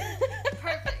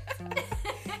 Perfect.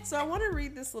 So I want to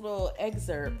read this little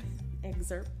excerpt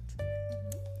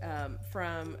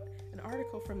from an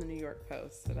article from the New York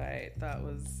Post that I thought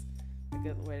was a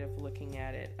good way of looking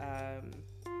at it.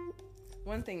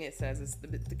 One thing it says is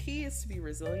the key is to be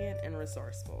resilient and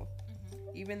resourceful,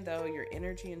 even though your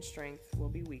energy and strength will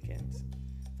be weakened.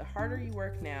 The harder you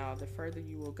work now, the further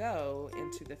you will go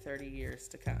into the 30 years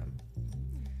to come.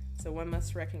 So one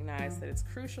must recognize that it's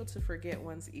crucial to forget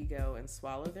one's ego and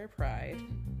swallow their pride,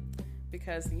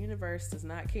 because the universe does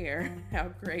not care how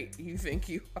great you think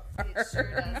you are. It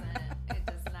sure doesn't. It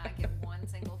does not give one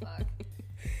single fuck.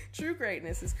 True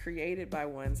greatness is created by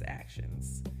one's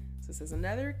actions. So this is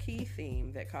another key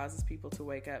theme that causes people to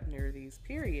wake up near these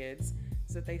periods,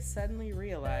 is that they suddenly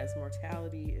realize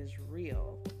mortality is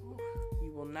real.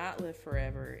 You will not live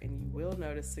forever, and you will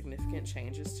notice significant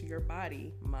changes to your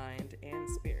body, mind, and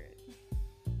spirit.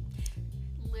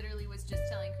 Literally was just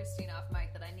telling Christine off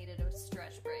mic that I needed a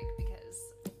stretch break because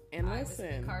I was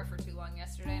in the car for too long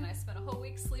yesterday and I spent a whole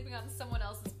week sleeping on someone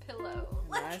else's pillow.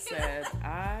 And I said,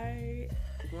 I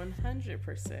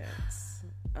 100%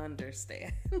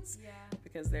 understand. Yeah.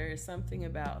 Because there is something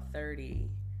about 30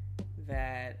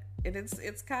 that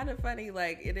it's kind of funny.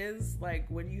 Like, it is like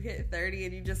when you hit 30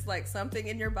 and you just like something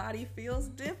in your body feels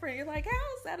different. You're like,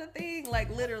 how is that a thing?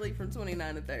 Like, literally from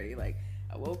 29 to 30. Like,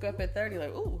 I woke up at 30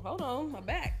 like, ooh, hold on, my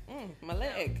back, my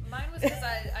leg. No, mine was because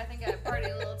I think I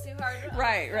partied a little too hard.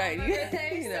 Right.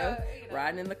 Birthday,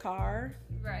 Riding in the car,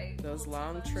 Right. Those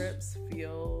long trips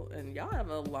feel, and y'all have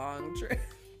a long trip.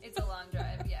 It's a long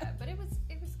drive, yeah, but it was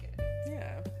good.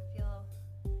 Yeah.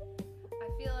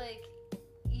 I feel like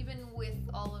even with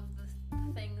all of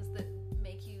the things that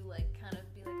make you like kind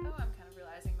of be like, oh, I'm kind of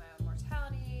realizing my own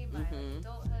mortality, my like,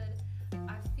 adulthood,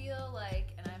 I feel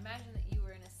like, and I imagine that you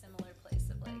were in a similar place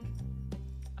of like,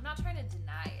 I'm not trying to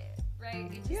deny it,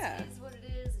 right? It just is what it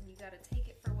is, and you got to take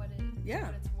it for what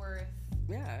it's worth.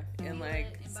 Yeah, and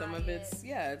like some of it's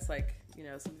it's like, you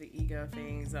know, some of the ego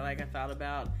things that like I thought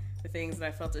about, the things that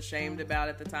I felt ashamed about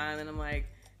at the time, and I'm like,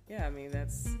 yeah, I mean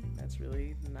that's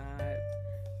really not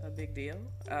a big deal,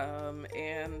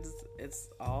 and it's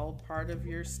all part of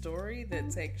your story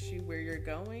that takes you where you're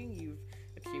going. You've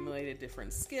accumulated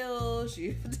different skills,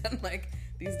 you've done like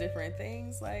these different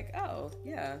things, like, oh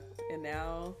yeah, and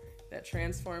now that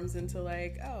transforms into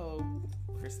like, oh,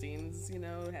 Christine's, you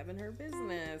know, having her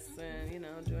business and, you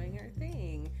know, doing her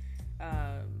thing.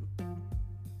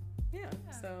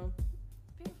 So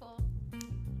beautiful.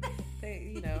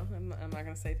 They, you know, I'm not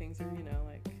gonna say things are, you know,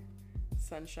 like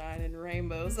sunshine and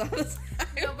rainbows all the time.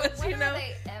 No, but when are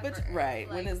they ever? But, right,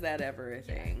 like, when is that ever a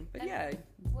thing? But and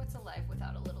what's a life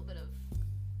without a little bit of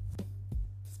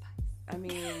spice? I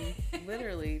mean,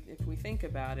 literally, if we think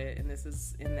about it, and this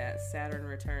is in that Saturn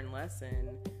return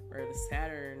lesson, or the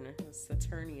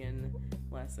Saturnian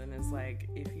lesson, is like,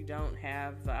 if you don't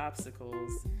have the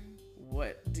obstacles,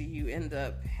 what do you end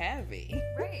up having?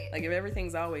 Right. Like, if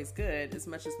everything's always good, as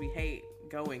much as we hate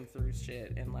going through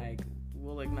shit, and like,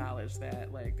 we'll acknowledge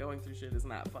that, like, going through shit is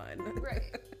not fun.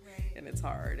 Right. And it's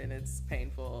hard, and it's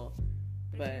painful.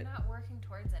 But if you're not working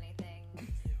towards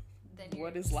anything, then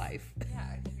what is life?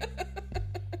 Yeah.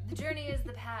 The journey is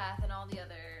the path, and all the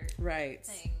other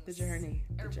things. The journey.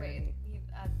 Wait,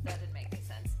 that didn't make any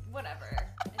sense. Whatever.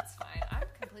 It's fine. I'm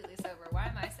completely sober. Why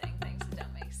am I saying things that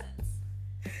don't make sense?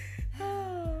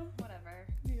 Whatever.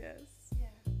 Yes.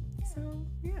 Yeah. So,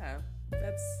 yeah.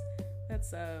 That's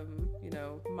you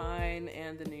know, mine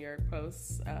and the New York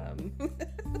Post's I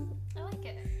like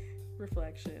it.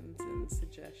 reflections and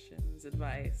suggestions,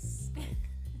 advice.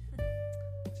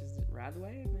 Just ride the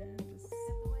wave, man. Just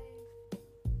ride the wave.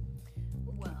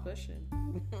 Well, keep pushing.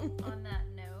 On that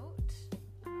note,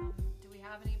 do we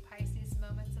have any Pisces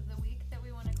moments of the week that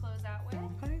we want to close out with?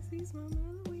 Pisces moment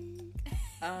of the week.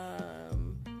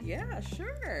 Yeah,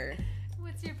 sure.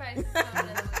 What's your Pisces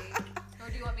moment of the week? Or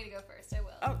do you want me to go first? I will.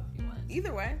 Oh, if you want.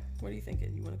 Either way. What are you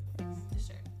thinking? You want to go first?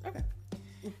 Sure. Okay.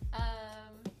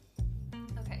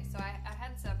 Okay, so I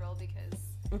had several because,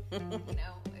 you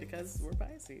know. Because we're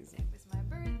Pisces. It was my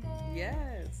birthday.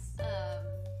 Yes.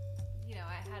 You know,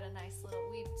 I had a nice little,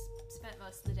 we spent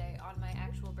most of the day on my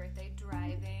actual birthday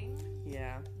driving.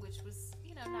 Yeah. Which was,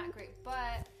 you know, not great,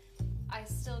 but I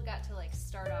still got to, like,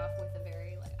 start off with a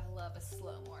very, like, I love a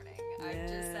slow morning. Yes. I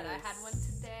just said I had one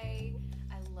today.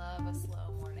 I love a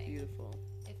slow morning. Beautiful.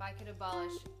 If I could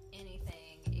abolish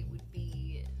anything, it would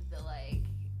be the, like,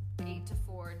 8 to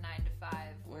 4, 9 to 5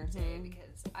 workday,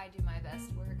 because I do my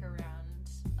best work around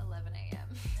 11 a.m.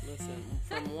 Listen,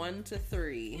 from 1 to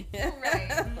 3.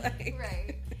 Right.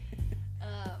 Right.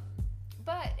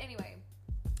 But anyway,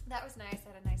 that was nice.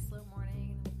 I had a nice slow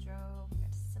morning, and we drove, we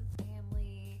got to see some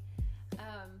family.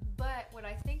 But what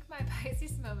I think my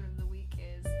Pisces moment of the week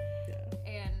is,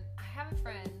 and I have a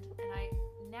friend, and I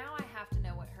have to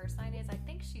know what her sign is. I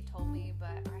think she told me,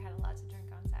 but I had a lot to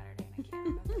drink on Saturday, and I can't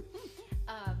remember.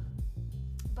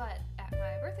 But at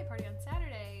my birthday party on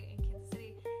Saturday in Kansas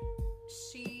City,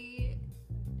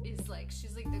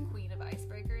 she's like the queen of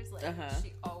icebreakers. Like,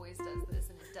 she always does this,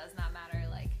 and it does not matter,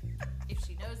 like, if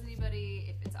she knows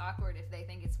anybody, if it's awkward, if they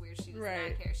think it's weird, she does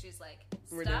not care. She's like,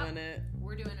 stop,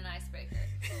 we're doing an icebreaker.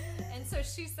 And so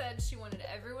she said she wanted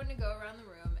everyone to go around the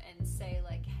room and say,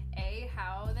 like, A,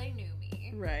 how they knew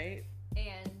me. Right.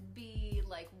 And B,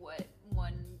 like, what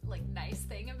one, like, nice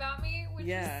thing about me, which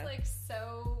is, like,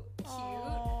 so cute.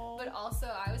 Aww. But also,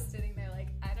 I was sitting there like,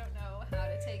 I don't know how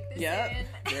to take this in.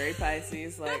 Very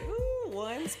Pisces, like, ooh,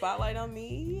 one spotlight on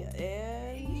me,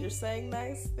 and you're saying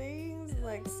nice things,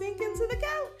 like, sink into the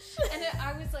couch. And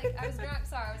I was drunk,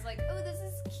 so I was like, oh, this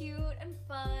is cute and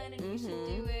fun, and you should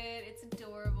do it. It's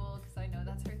adorable, because I know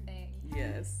that's her thing.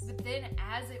 Yes. But then,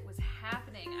 as it was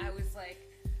happening, I was like,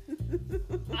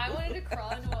 I wanted to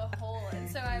crawl into a hole, and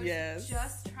so I was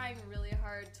just trying really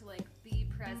hard to, like, be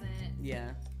present.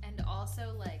 Yeah. And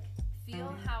also, like,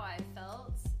 feel how I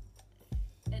felt.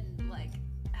 And, like,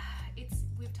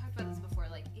 we've talked about this before,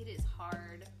 like, it is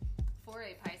hard for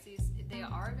a Pisces. They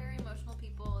are very emotional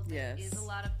people. There is a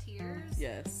lot of tears.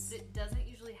 Yes. It doesn't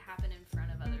usually happen in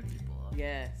front of other people.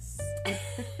 Yes.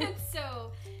 And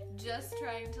so, just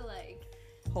trying to, like,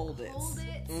 Hold it.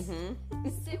 Mm-hmm.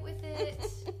 Sit with it.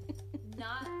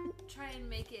 Not try and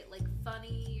make it like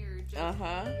funny or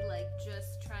jokey. Like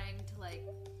just trying to like.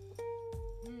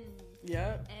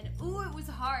 Yep. And it was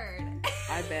hard.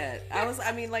 I bet.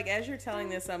 I mean, like, as you're telling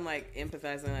this, I'm like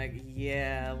empathizing, like,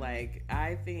 yeah, like,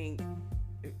 I think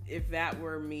if that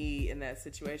were me in that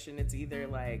situation, it's either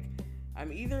like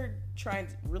I'm either trying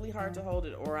really hard to hold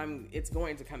it or it's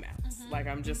going to come out. Mm-hmm. Like,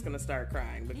 I'm just going to start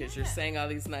crying because you're saying all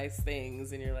these nice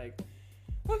things and you're like,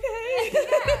 okay.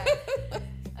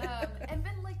 And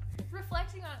then like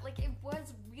reflecting on it, like, it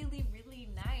was really, really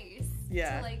nice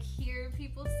to like hear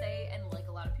people say, and like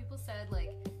a lot of people said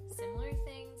like similar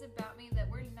things about me that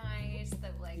were nice,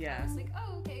 that like I was like,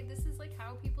 oh, okay, this is like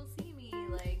how people see me.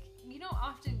 Like, you don't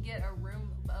often get a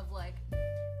room of like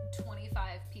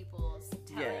 25 people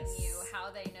telling you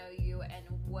how they know you and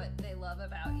what they love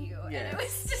about you. And it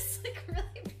was just like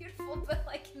really beautiful, but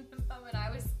like in the moment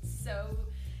I was so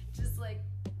just like,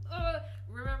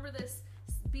 remember this,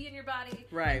 be in your body.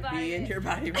 Right, be in your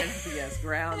body. Yes,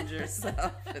 ground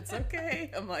yourself. It's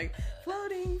okay. I'm like,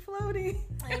 floating.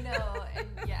 I know. And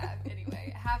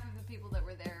anyway, half of the people that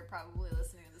were there are probably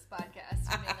listening to this podcast.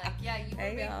 I mean, like, you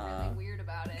were being really weird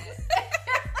about it.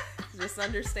 Just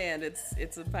understand,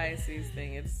 it's a Pisces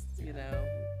thing. It's, It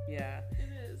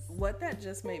is. What that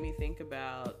just made me think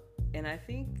about, and I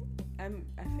think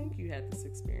you had this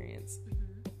experience.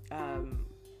 Mm-hmm.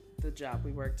 The job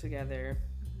we worked together.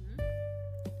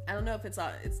 I don't know if it's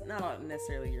not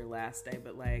necessarily your last day,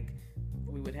 but like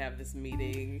we would have this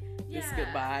meeting, this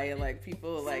goodbye, and like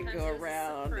people like sometimes go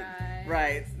around,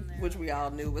 and, which we all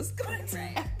knew was going to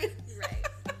happen. Right.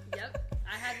 Yep.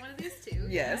 I had one of these too.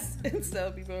 Yes. And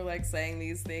so people are like saying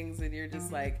these things, and you're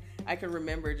just like, I can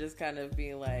remember just kind of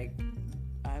being like,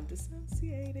 I'm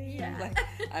dissociating. Yeah. Like,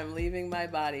 I'm leaving my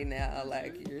body now.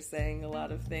 Like, you're saying a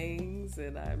lot of things,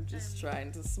 and I'm just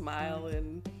trying to smile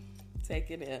and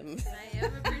take it in. I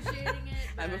am appreciating it.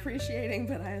 I'm appreciating,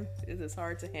 but it is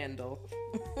hard to handle.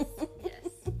 Yes,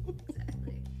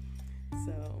 exactly.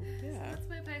 So that's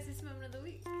my Pisces moment of the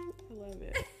week. I love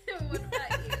it. What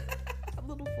about you? A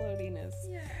little floatiness.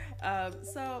 Yeah.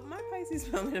 So my Pisces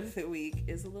moment of the week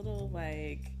is a little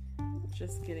like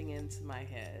just getting into my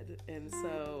head. And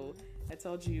so I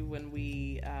told you when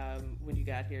you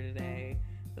got here today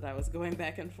that I was going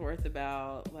back and forth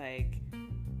about like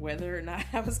whether or not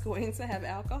I was going to have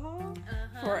alcohol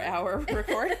for our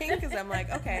recording, because I'm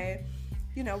like, okay,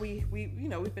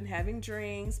 we've been having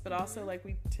drinks, but also like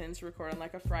we tend to record on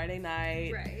like a Friday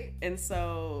night, right? And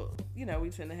so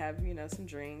we tend to have some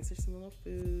drinks or some little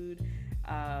food,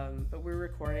 but we're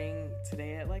recording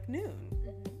today at like noon.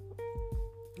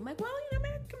 I'm like, well, maybe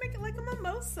I can make it like a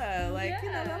mimosa, like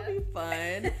that'll be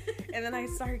fun. And then I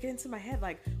started getting to my head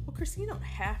like, well, Christine, you don't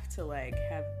have to like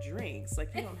have drinks,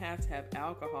 like you don't have to have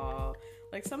alcohol.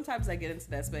 Like sometimes I get into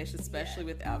that space, especially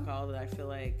with alcohol, that I feel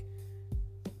like,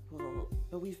 well,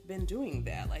 but we've been doing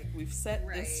that, like we've set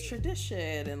this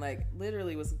tradition, and like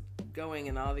literally was going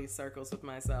in all these circles with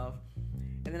myself.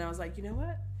 And then I was like, you know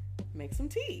what, make some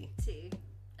tea.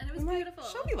 And it was beautiful.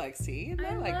 Like, Shelby likes tea, and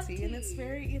I like tea, and it's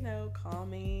very,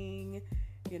 calming.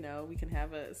 We can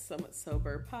have a somewhat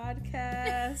sober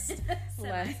podcast.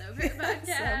 Sober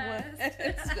podcast.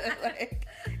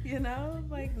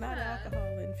 Not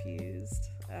alcohol infused.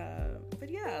 But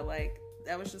yeah, like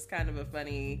that was just kind of a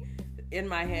funny in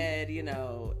my head,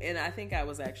 and I think I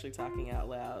was actually talking out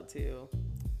loud too,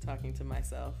 talking to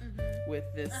myself with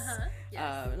this.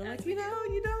 Yes, and I'm like,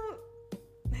 you don't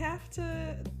have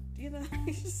to.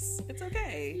 It's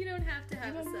okay. You don't have to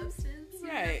have a substance. You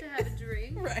don't right. have to have a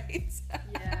drink. Right.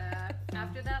 Yeah.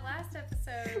 After that last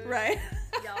episode. Right.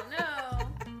 Y'all know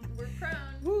we're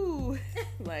prone. Woo.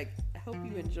 Like, I hope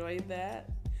you enjoyed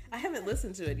that. I haven't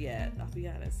listened to it yet. I'll be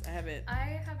honest. I haven't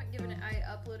given it. I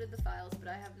uploaded the files, but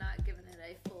I have not given it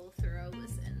a full, thorough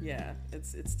listen. Yeah.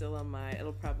 It's still on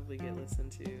it'll probably get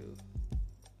listened to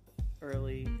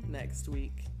early next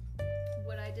week.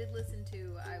 What I did listen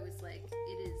to, I was like,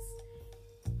 it is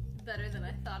better than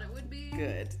I thought it would be.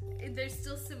 Good. There's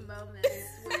still some moments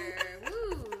where,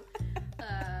 woo.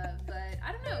 But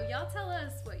I don't know. Y'all tell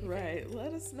us what you think. Right.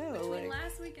 Let us know. Between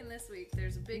last week and this week,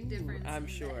 there's a big difference I'm in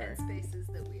sure. the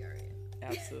headspaces that we are in.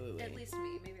 Absolutely. At least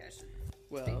me. Maybe I should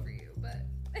speak for you, but...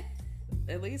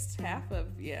 At least half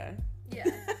of, Yeah. I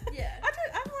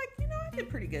did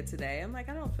pretty good today. I'm like,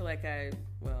 I don't feel like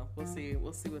we'll see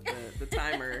what the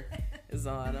timer is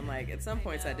on. I'm like, at some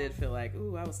points I did feel like,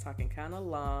 ooh, I was talking kind of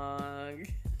long.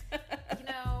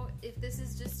 If this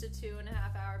is just a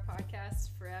 2.5 hour podcast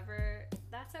forever,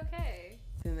 that's okay.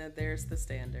 And then there's the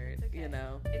standard, okay.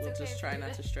 We'll just try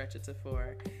not to stretch it to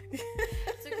 4.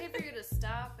 It's okay for you to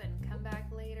stop and come back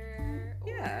later.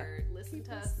 Yeah. Or listen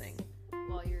to us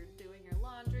while you're doing your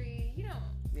laundry. You know,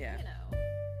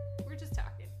 we're just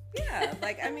talking. Yeah.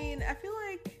 Like, I mean, I feel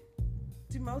like,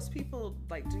 do most people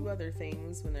like do other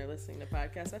things when they're listening to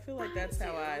podcasts? I feel like that's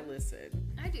how I listen.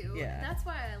 I do. Yeah. That's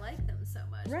why I like them so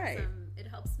much. Right. It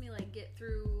helps me like get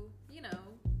through,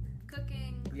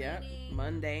 cooking, cleaning.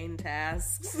 Mundane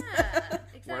tasks. Yeah,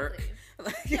 exactly. Work.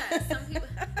 Yeah, some people,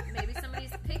 maybe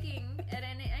somebody's picking at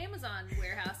an Amazon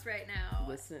warehouse right now.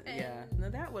 Listen, no,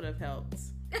 that would have helped.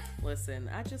 Listen,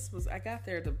 I got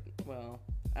there to, well,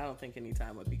 I don't think any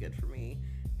time would be good for me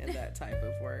in that type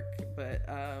of work. But,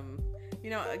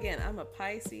 again, I'm a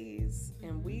Pisces,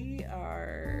 and we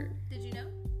are... Did you know?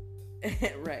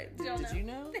 Right. Did you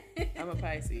know? I'm a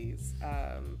Pisces.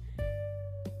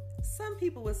 Some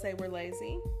people would say we're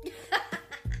lazy.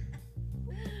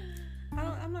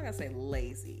 I'm not going to say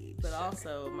lazy, but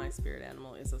also my spirit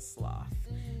animal is a sloth.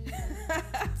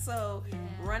 So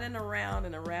running around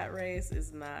in a rat race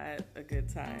is not a good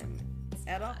time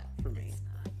at all for me.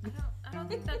 I don't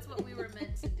think that's what we were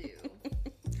meant to do.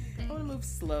 I want to move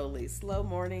slowly. Slow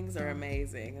mornings are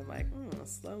amazing. I'm like, a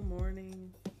slow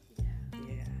morning.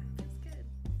 Yeah. Feels good.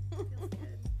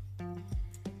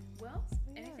 Well,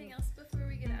 anything else before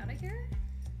we get out of here?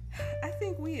 I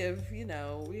think we have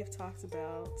talked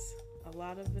about a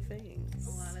lot of the things.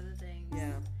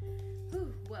 Yeah.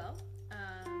 Ooh, well,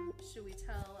 should we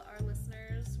tell our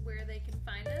listeners where they can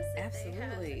find us? Absolutely.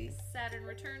 If they have Saturn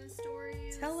return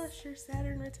stories. Tell us your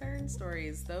Saturn return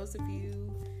stories. Those of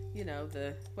you,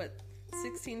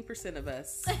 16% of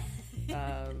us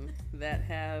that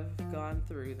have gone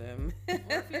through them. Or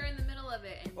if you're in the middle of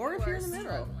it and or if you're in the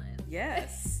middle. Struggling.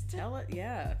 Yes. Tell it.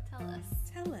 Yeah.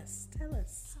 Tell us.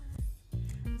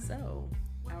 So,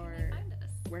 where can they find us?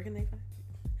 Where can they find us?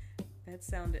 That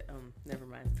sounded, never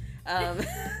mind. I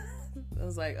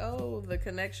was like, the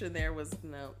connection there was,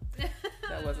 no,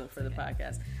 that wasn't for the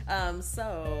podcast.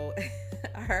 So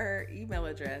our email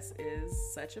address is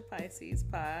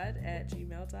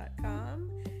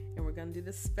suchapiscespod@gmail.com, and we're going to do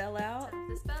the spell out.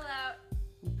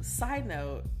 Side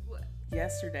note, what?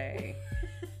 Yesterday,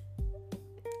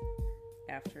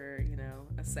 after,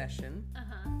 a session,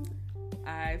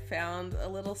 I found a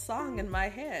little song in my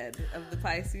head of the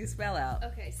Pisces spell out.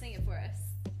 Okay, sing it for us.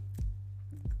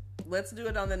 Let's do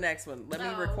it on the next one. Let me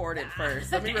record it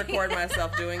first. Let me record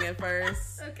myself doing it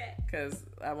first. Okay. Because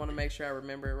I want to make sure I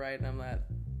remember it right and I'm not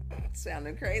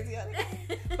sounding crazy on it.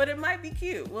 But it might be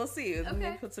cute. We'll see. Okay.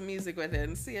 We'll put some music with it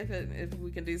and see if we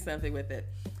can do something with it.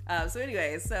 So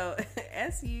anyway,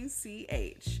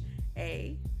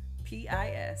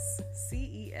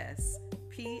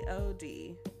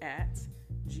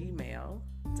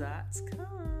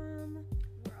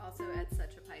 We're also at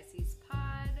Such a Pisces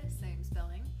Pod, same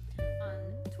spelling, on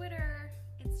Twitter,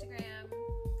 Instagram,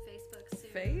 Facebook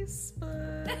soon.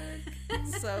 Facebook.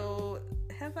 So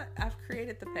I've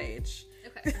created the page.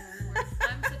 Okay.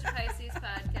 I'm Such a Pisces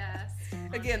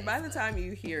Podcast. Again, by the time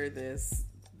you hear this,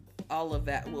 all of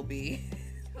that will be...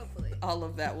 Hopefully. All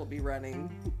of that will be running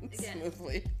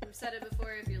smoothly. We've said it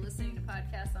before, if you're listening to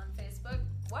podcasts on Facebook,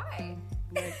 why?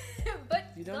 But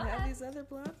you don't have these other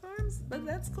platforms? But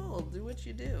that's cool. Do what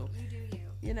you do. You do you.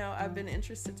 I've been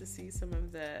interested to see some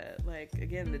of the,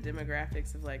 the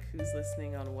demographics of, who's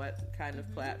listening on what kind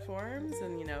of platforms.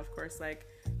 And, of course,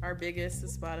 our biggest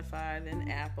is Spotify, then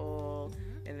Apple,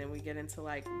 and then we get into,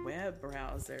 web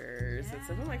browsers. Yeah. And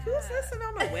so I'm like, who's listening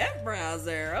on a web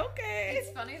browser? Okay.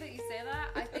 It's funny that you say that.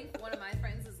 I think one of my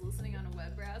friends is listening on a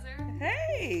web browser.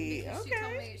 Hey, because she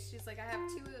told me, she's like, I have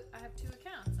two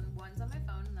accounts, and one's on my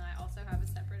phone, and then I also have a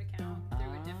separate account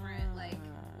through a different,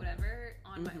 whatever,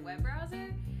 on my web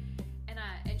browser.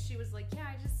 And she was like, yeah,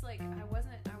 I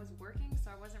was working,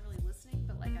 so I wasn't really listening,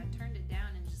 but I turned it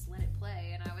down and just let it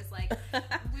play. And I was like,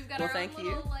 we've got our own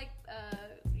little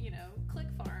click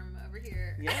farm over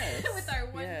here. Yes. With our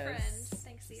one friend.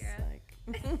 Thanks, Sierra.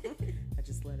 I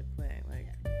just let it play.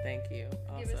 Thank you.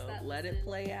 Also, let it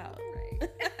play out. Right.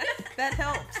 That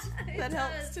helps. That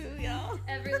helps too, y'all.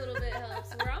 Every little bit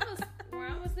helps. We're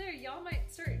almost there. Y'all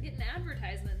might start getting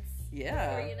advertisements.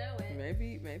 Yeah. Before you know it.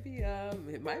 Maybe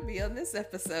it might be on this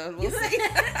episode. We'll see.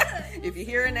 If you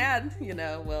hear an ad,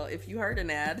 if you heard an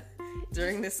ad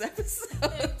during this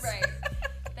episode. Right.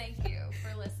 Thank you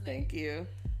for listening. Thank you.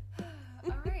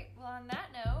 All right. Well, on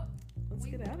that note, let's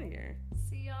get out of here.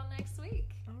 See y'all next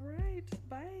week.